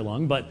last very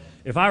long, but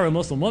if I were a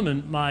Muslim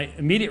woman, my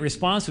immediate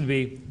response would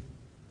be,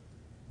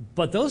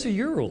 but those are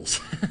your rules.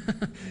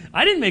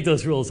 I didn't make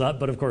those rules up,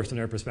 but of course, in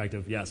their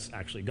perspective, yes,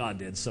 actually, God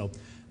did. So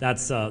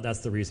that's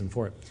the reason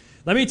for it.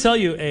 Let me tell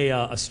you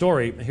a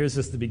story. Here's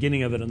just the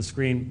beginning of it on the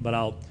screen, but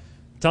I'll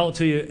tell it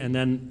to you and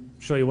then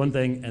show you one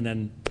thing, and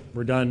then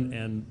we're done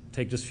and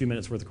take just a few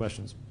minutes worth of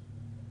questions.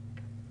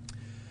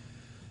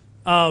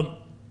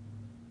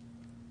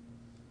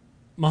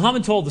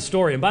 Muhammad told the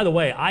story, and by the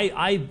way,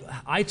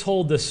 I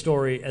told this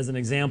story as an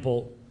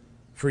example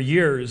for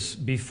years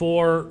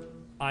before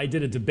I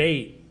did a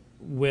debate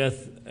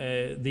with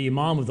the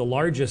imam of the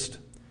largest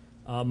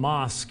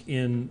mosque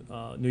in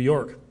New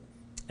York.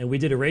 And we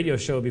did a radio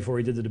show before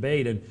we did the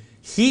debate, and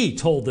he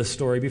told this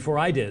story before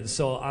I did.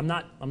 So I'm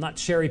not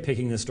cherry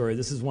picking this story.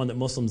 This is one that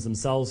Muslims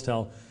themselves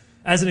tell.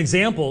 As an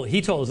example,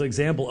 he told us an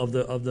example of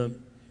the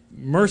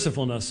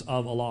mercifulness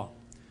of Allah.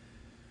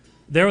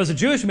 There was a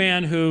Jewish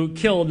man who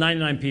killed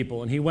 99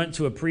 people, and he went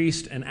to a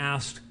priest and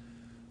asked,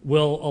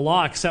 will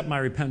Allah accept my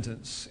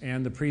repentance?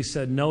 And the priest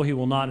said, no, he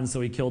will not, and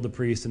so he killed the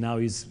priest, and now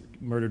he's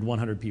murdered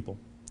 100 people.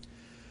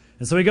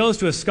 And so he goes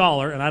to a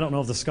scholar, and I don't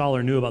know if the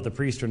scholar knew about the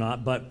priest or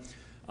not, but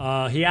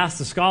he asked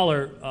the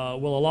scholar,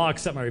 will Allah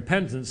accept my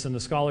repentance? And the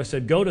scholar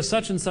said, go to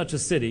such and such a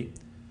city,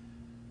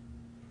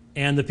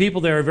 and the people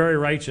there are very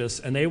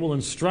righteous, and they will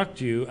instruct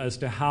you as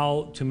to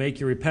how to make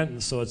your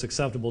repentance so it's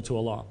acceptable to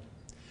Allah.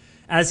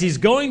 As he's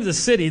going to the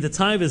city, the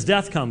time of his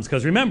death comes,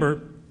 because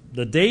remember,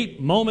 the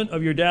date, moment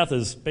of your death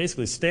is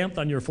basically stamped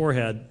on your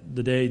forehead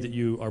the day that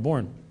you are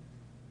born.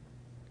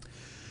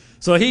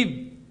 So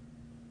he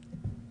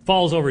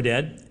falls over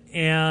dead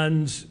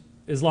and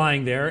is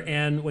lying there,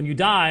 and when you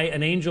die,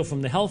 an angel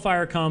from the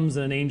hellfire comes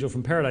and an angel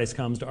from paradise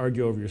comes to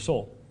argue over your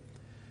soul.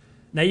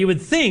 Now you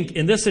would think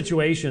in this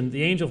situation,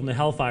 the angel from the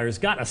hellfire has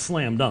got a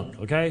slam dunk,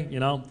 okay? You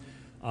know,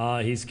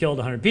 he's killed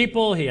 100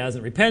 people, he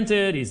hasn't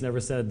repented, he's never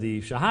said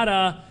the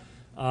Shahada,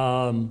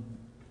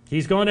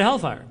 he's going to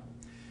hellfire.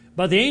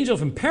 But the angel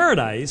from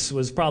paradise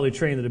was probably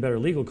trained at a better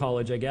legal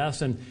college, I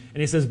guess, and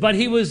he says, but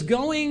he was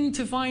going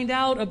to find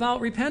out about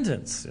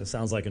repentance. It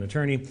sounds like an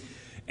attorney.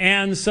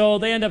 And so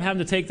they end up having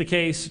to take the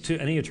case to,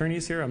 any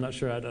attorneys here? I'm not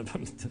sure,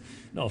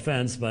 no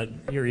offense, but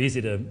you're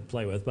easy to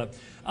play with. But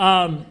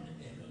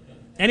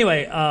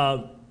anyway,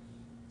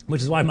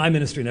 which is why my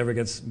ministry never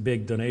gets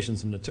big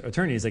donations from the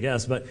attorneys, I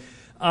guess. But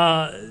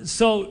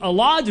so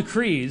Allah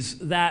decrees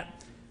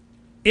that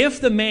if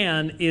the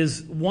man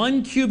is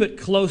 1 cubit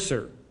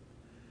closer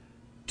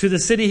to the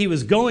city he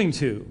was going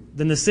to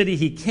than the city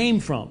he came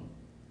from,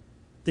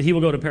 that he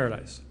will go to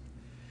paradise.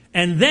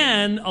 And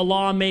then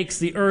Allah makes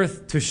the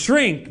earth to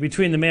shrink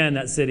between the man and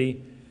that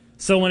city,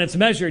 so when it's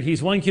measured,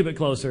 he's 1 cubit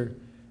closer,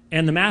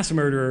 and the mass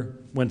murderer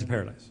went to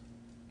paradise.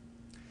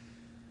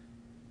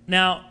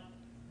 Now,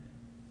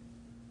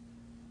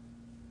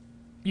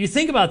 you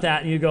think about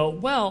that and you go,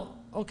 well,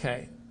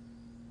 okay,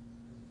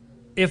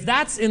 if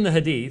that's in the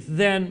hadith,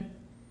 then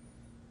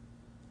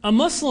a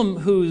Muslim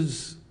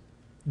who's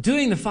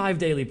doing the 5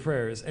 daily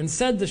prayers and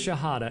said the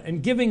Shahada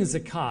and giving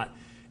zakat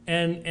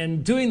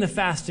and doing the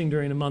fasting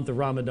during the month of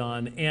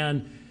Ramadan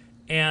and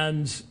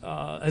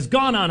has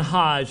gone on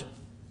Hajj,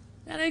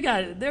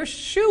 and they're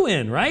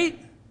shoo-in, right?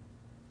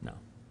 No.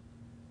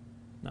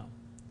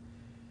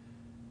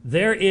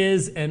 There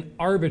is an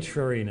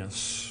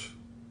arbitrariness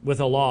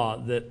with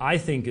Allah that I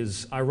think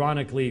is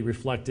ironically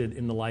reflected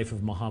in the life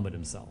of Muhammad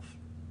himself.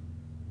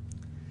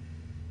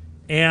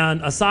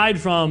 And aside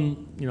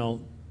from, the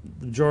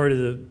majority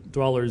of the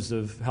dwellers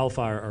of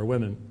hellfire are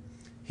women,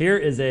 here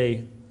is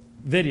a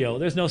video.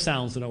 There's no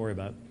sound, so don't worry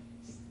about it.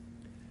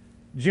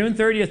 June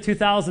 30th,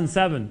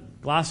 2007,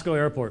 Glasgow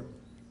Airport.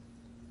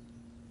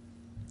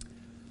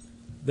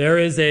 There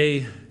is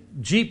a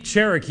Jeep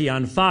Cherokee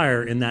on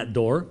fire in that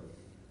door.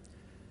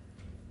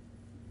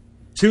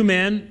 2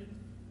 men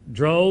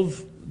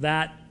drove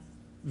that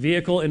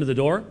vehicle into the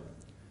door.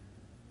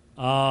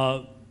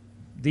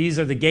 These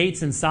are the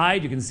gates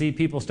inside. You can see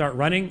people start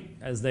running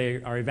as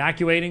they are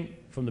evacuating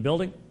from the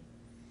building.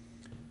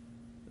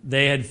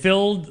 They had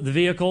filled the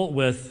vehicle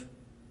with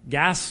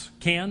gas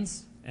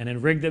cans and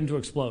had rigged them to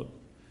explode.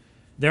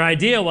 Their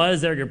idea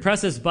was they were going to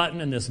press this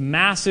button and this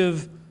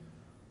massive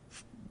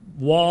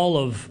wall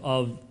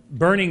of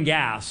burning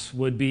gas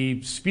would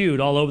be spewed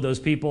all over those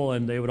people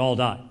and they would all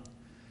die.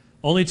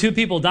 Only 2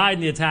 people died in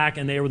the attack,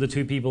 and they were the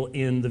 2 people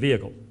in the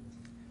vehicle.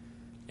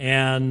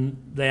 And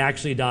they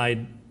actually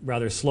died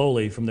rather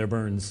slowly from their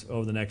burns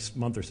over the next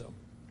month or so.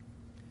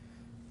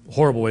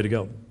 Horrible way to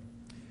go.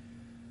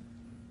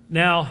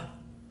 Now,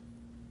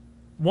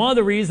 one of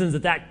the reasons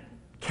that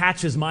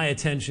catches my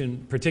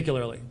attention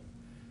particularly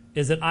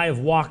is that I have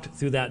walked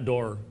through that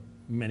door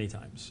many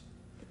times.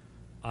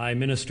 I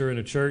minister in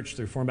a church,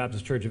 the Reformed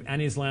Baptist Church of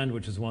Anniesland,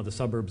 which is one of the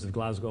suburbs of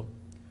Glasgow.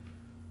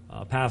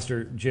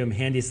 Pastor Jim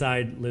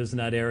Handyside lives in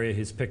that area.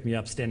 He's picked me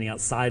up standing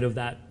outside of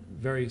that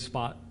very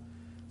spot.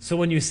 So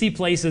when you see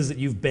places that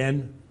you've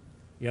been,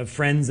 you have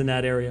friends in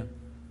that area,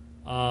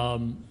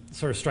 it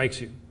sort of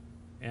strikes you.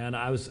 And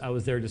I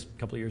was there just a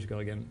couple of years ago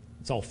again.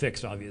 It's all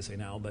fixed, obviously,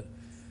 now, but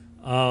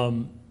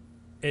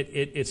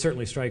it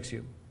certainly strikes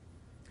you.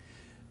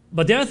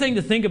 But the other thing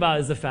to think about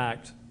is the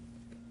fact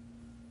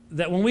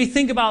that when we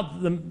think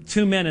about the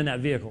 2 men in that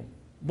vehicle,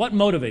 what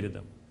motivated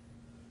them?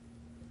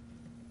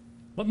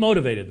 What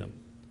motivated them?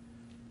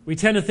 We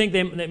tend to think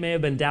they may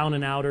have been down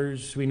and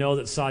outers. We know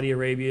that Saudi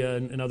Arabia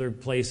and other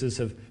places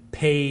have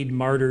paid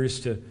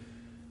martyrs to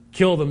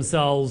kill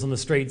themselves on the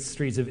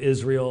streets of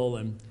Israel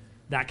and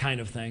that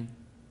kind of thing.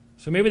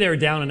 So maybe they were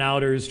down and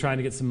outers trying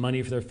to get some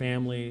money for their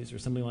families or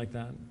something like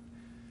that.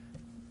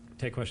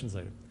 Take questions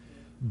later.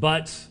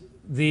 But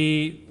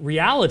the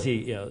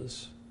reality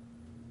is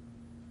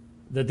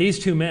that these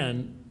 2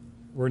 men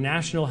were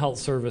National Health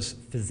Service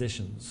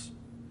physicians.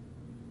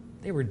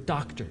 They were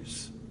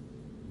doctors,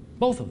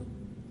 both of them,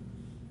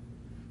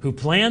 who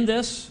planned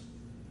this,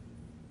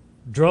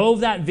 drove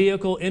that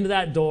vehicle into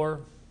that door,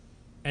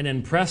 and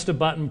then pressed a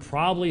button,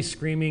 probably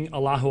screaming,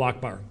 Allahu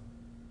Akbar.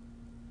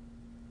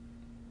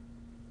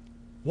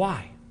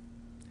 Why?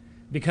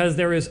 Because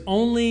there is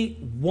only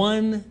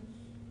one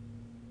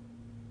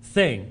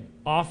thing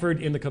offered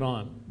in the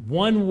Quran,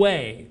 one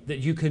way that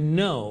you can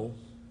know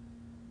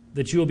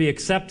that you will be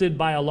accepted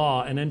by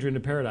Allah and enter into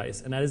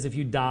paradise, and that is if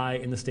you die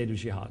in the state of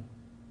jihad.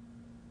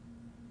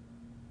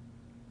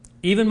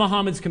 Even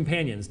Muhammad's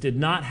companions did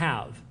not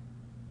have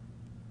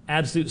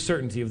absolute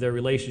certainty of their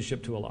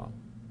relationship to Allah.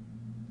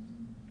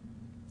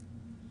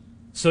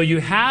 So you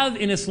have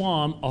in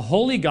Islam a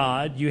holy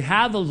God, you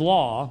have a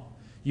law,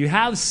 you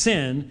have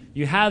sin,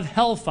 you have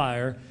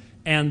hellfire,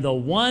 and the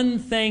one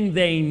thing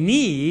they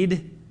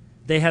need,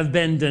 they have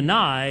been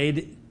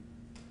denied,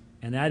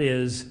 and that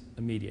is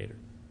a mediator.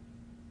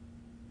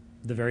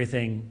 The very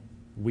thing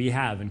we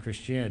have in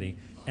Christianity,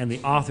 and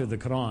the author of the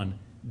Quran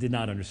did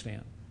not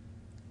understand.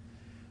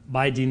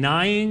 By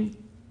denying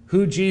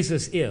who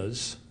Jesus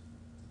is,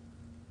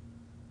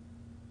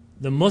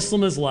 the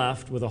Muslim is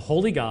left with a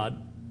holy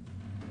God,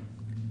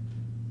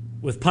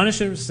 with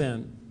punishment of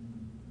sin,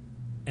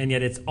 and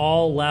yet it's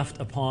all left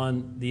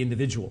upon the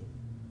individual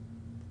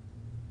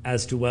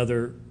as to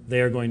whether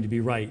they are going to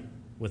be right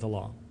with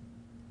Allah.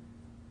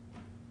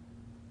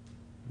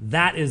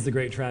 That is the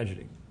great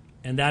tragedy.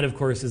 And that, of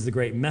course, is the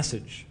great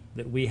message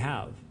that we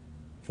have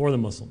for the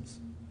Muslims,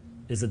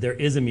 is that there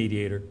is a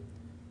mediator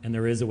and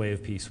there is a way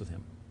of peace with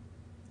him.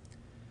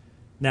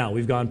 Now,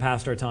 we've gone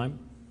past our time.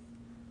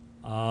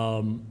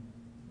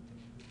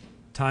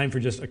 Time for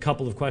just a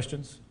couple of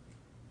questions,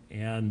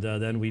 and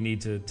then we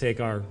need to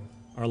take our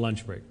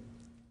lunch break.